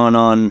fuckery going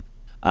on.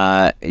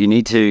 You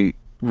need to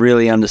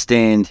really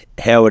understand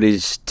how it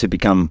is to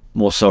become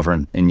more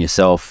sovereign in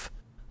yourself.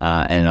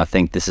 And I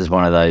think this is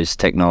one of those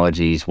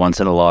technologies,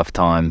 once in a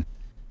lifetime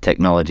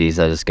technologies,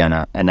 that is going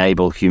to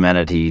enable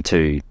humanity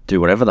to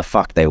do whatever the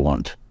fuck they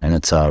want. And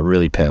it's a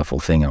really powerful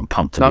thing. I'm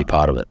pumped to be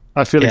part of it.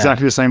 I feel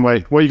exactly the same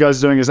way. What you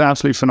guys are doing is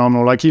absolutely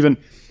phenomenal. Like, even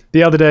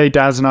the other day,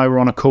 Daz and I were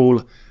on a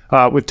call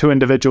with two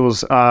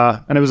individuals,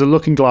 and it was a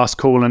looking glass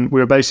call, and we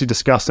were basically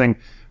discussing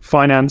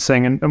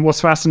financing. And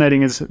what's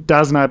fascinating is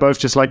Daz and I are both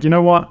just like, you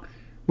know what?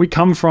 We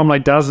come from,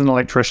 like, Daz is an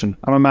electrician.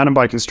 I'm a mountain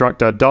bike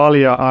instructor.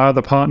 Dahlia, our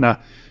other partner,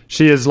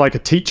 she is like a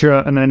teacher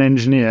and an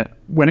engineer.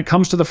 When it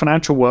comes to the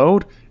financial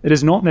world, it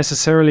is not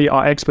necessarily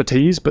our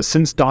expertise, but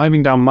since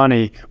diving down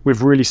money,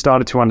 we've really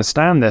started to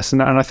understand this.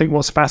 And I think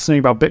what's fascinating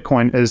about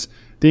Bitcoin is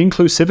the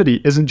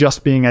inclusivity isn't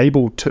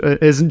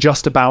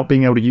just about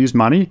being able to use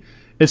money.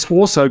 It's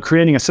also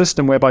creating a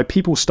system whereby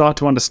people start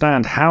to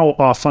understand how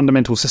our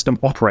fundamental system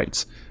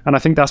operates. And I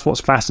think that's what's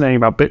fascinating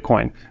about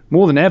Bitcoin.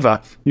 More than ever,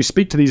 you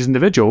speak to these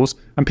individuals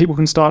and people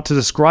can start to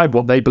describe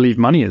what they believe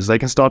money is. They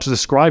can start to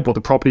describe what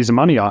the properties of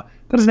money are.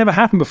 That has never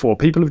happened before.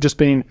 People have just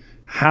been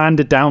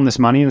handed down this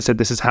money and said,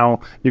 this is how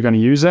you're going to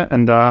use it.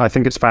 And I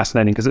think it's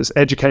fascinating because it's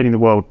educating the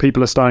world.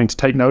 People are starting to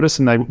take notice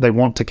and they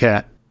want to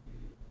care.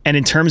 And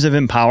in terms of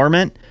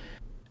empowerment,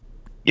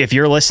 if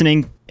you're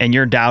listening and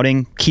you're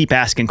doubting, keep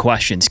asking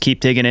questions. Keep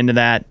digging into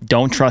that.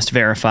 Don't trust,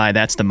 verify.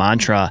 That's the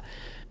mantra.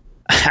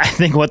 I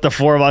think what the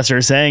four of us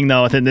are saying,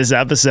 though, within this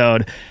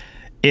episode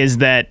is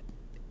that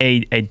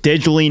a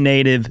digitally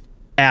native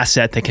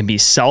asset that can be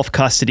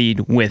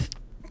self-custodied with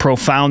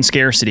profound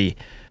scarcity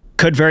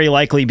could very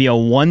likely be a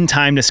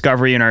one-time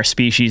discovery in our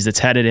species that's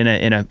headed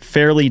in a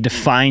fairly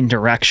defined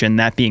direction,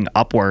 that being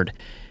upward.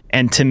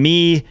 And to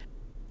me,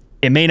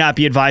 It may not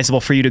be advisable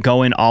for you to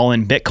go in all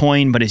in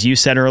Bitcoin, but as you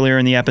said earlier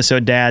in the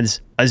episode, Dads,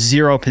 a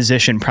zero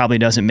position probably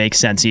doesn't make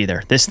sense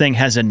either. This thing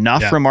has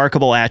enough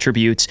remarkable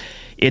attributes.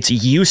 It's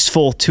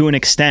useful to an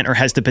extent, or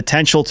has the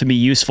potential to be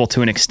useful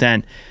to an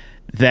extent,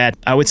 that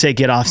I would say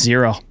get off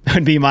zero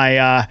would be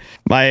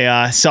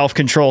my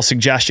self-control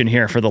suggestion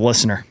here for the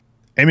listener.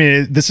 I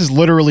mean, this is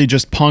literally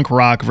just punk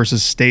rock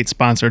versus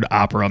state-sponsored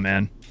opera,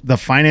 man. The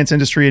finance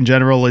industry in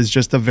general is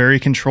just a very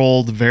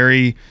controlled,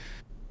 very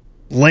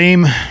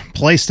lame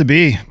place to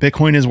be.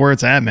 Bitcoin is where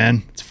it's at,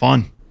 man. It's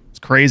fun. It's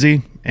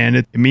crazy. And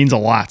it means a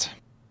lot.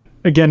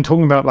 Again,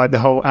 talking about like the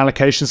whole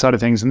allocation side of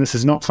things, and this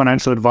is not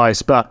financial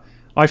advice, but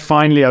I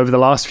finally, over the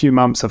last few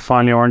months, have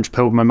finally orange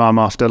pilled my mum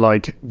after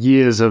like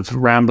years of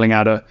rambling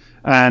at her.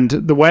 And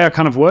the way I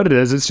kind of worded it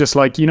is, it's just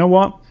like, you know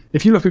what?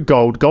 If you look at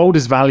gold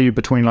is valued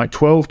between like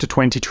 12 to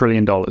 $20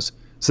 trillion.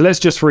 So let's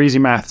just, for easy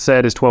math, say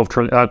it is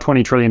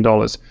 $20 trillion.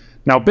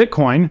 Now,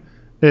 Bitcoin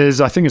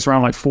is, I think it's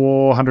around like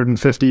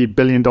 $450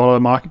 billion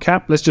market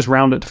cap. Let's just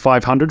round it to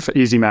 500 for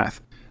easy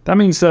math. That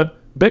means that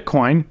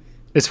Bitcoin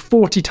is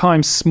 40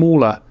 times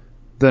smaller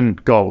than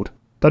gold.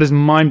 That is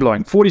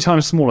mind-blowing. 40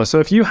 times smaller. So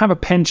if you have a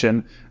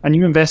pension and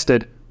you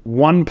invested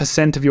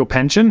 1% of your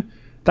pension,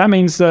 that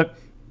means that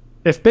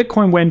if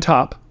Bitcoin went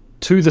up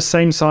to the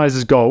same size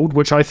as gold,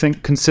 which I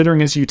think, considering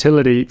its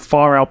utility,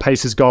 far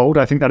outpaces gold,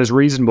 I think that is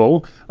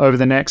reasonable over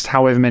the next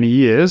however many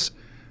years,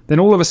 then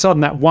all of a sudden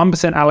that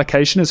 1%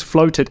 allocation has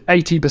floated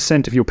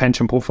 80% of your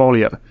pension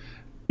portfolio.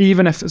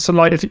 Even if, so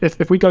like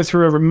if we go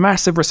through a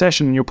massive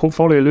recession and your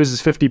portfolio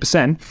loses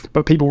 50%,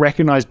 but people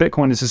recognize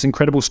Bitcoin as this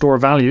incredible store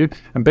of value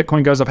and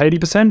Bitcoin goes up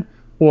 80%,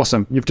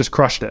 awesome, you've just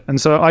crushed it. And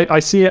so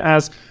I see it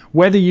as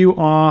whether you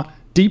are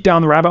deep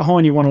down the rabbit hole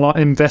and you want to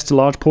invest a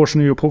large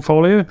portion of your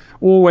portfolio,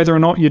 or whether or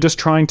not you're just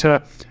trying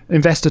to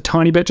invest a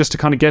tiny bit just to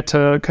kind of get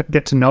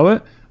to know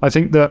it, I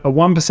think that a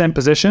 1%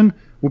 position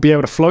will be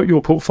able to float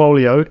your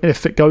portfolio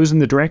if it goes in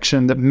the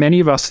direction that many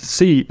of us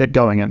see it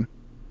going in.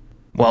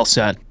 Well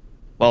said.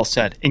 Well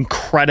said.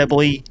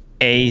 Incredibly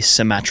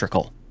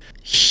asymmetrical.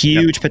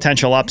 Huge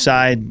potential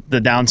upside.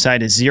 The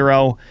downside is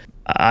zero.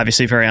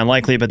 Obviously very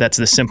unlikely, but that's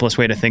the simplest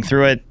way to think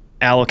through it.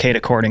 Allocate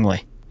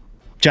accordingly.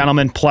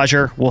 Gentlemen,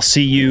 pleasure. We'll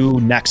see you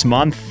next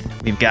month.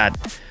 We've got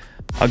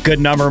a good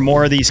number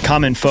more of these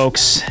coming,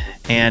 folks,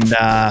 and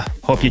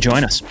hope you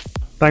join us.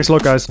 Thanks a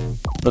lot, guys.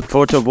 Look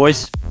forward to it,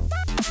 boys.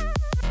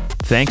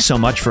 Thanks so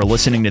much for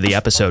listening to the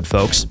episode,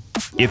 folks.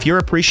 If you're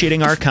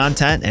appreciating our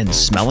content and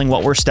smelling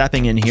what we're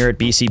stepping in here at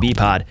BCB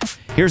Pod,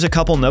 here's a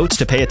couple notes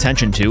to pay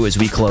attention to as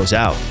we close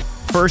out.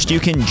 First, you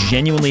can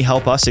genuinely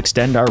help us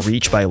extend our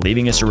reach by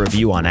leaving us a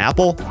review on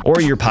Apple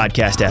or your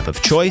podcast app of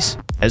choice,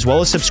 as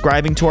well as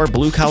subscribing to our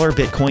Blue Collar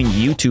Bitcoin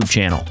YouTube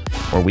channel,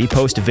 where we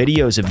post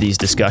videos of these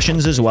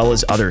discussions as well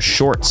as other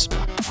shorts.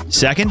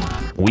 Second,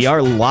 we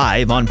are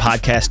live on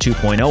Podcast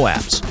 2.0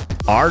 apps.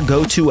 Our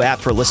go-to app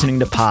for listening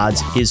to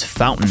pods is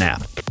Fountain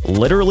App.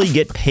 Literally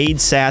get paid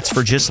sats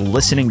for just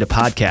listening to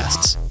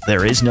podcasts.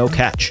 There is no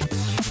catch.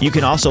 You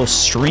can also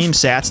stream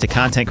sats to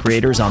content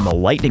creators on the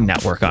Lightning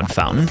Network on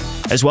Fountain,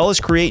 as well as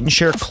create and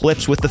share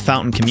clips with the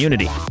Fountain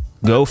community.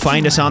 Go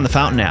find us on the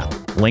Fountain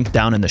app, link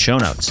down in the show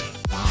notes.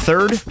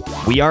 Third,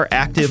 we are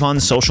active on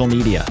social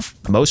media,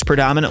 most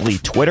predominantly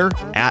Twitter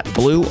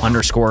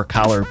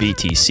 @blue_collar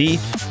BTC.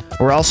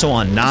 We're also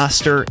on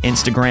Nostr,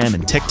 Instagram,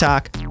 and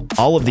TikTok.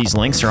 All of these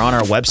links are on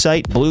our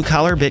website,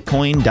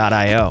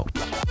 bluecollarbitcoin.io.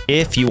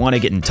 If you want to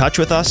get in touch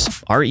with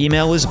us, our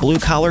email is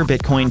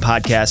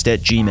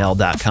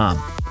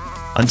bluecollarbitcoinpodcast@gmail.com.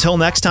 Until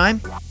next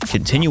time,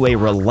 continue a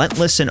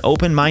relentless and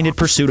open-minded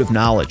pursuit of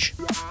knowledge.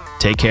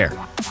 Take care.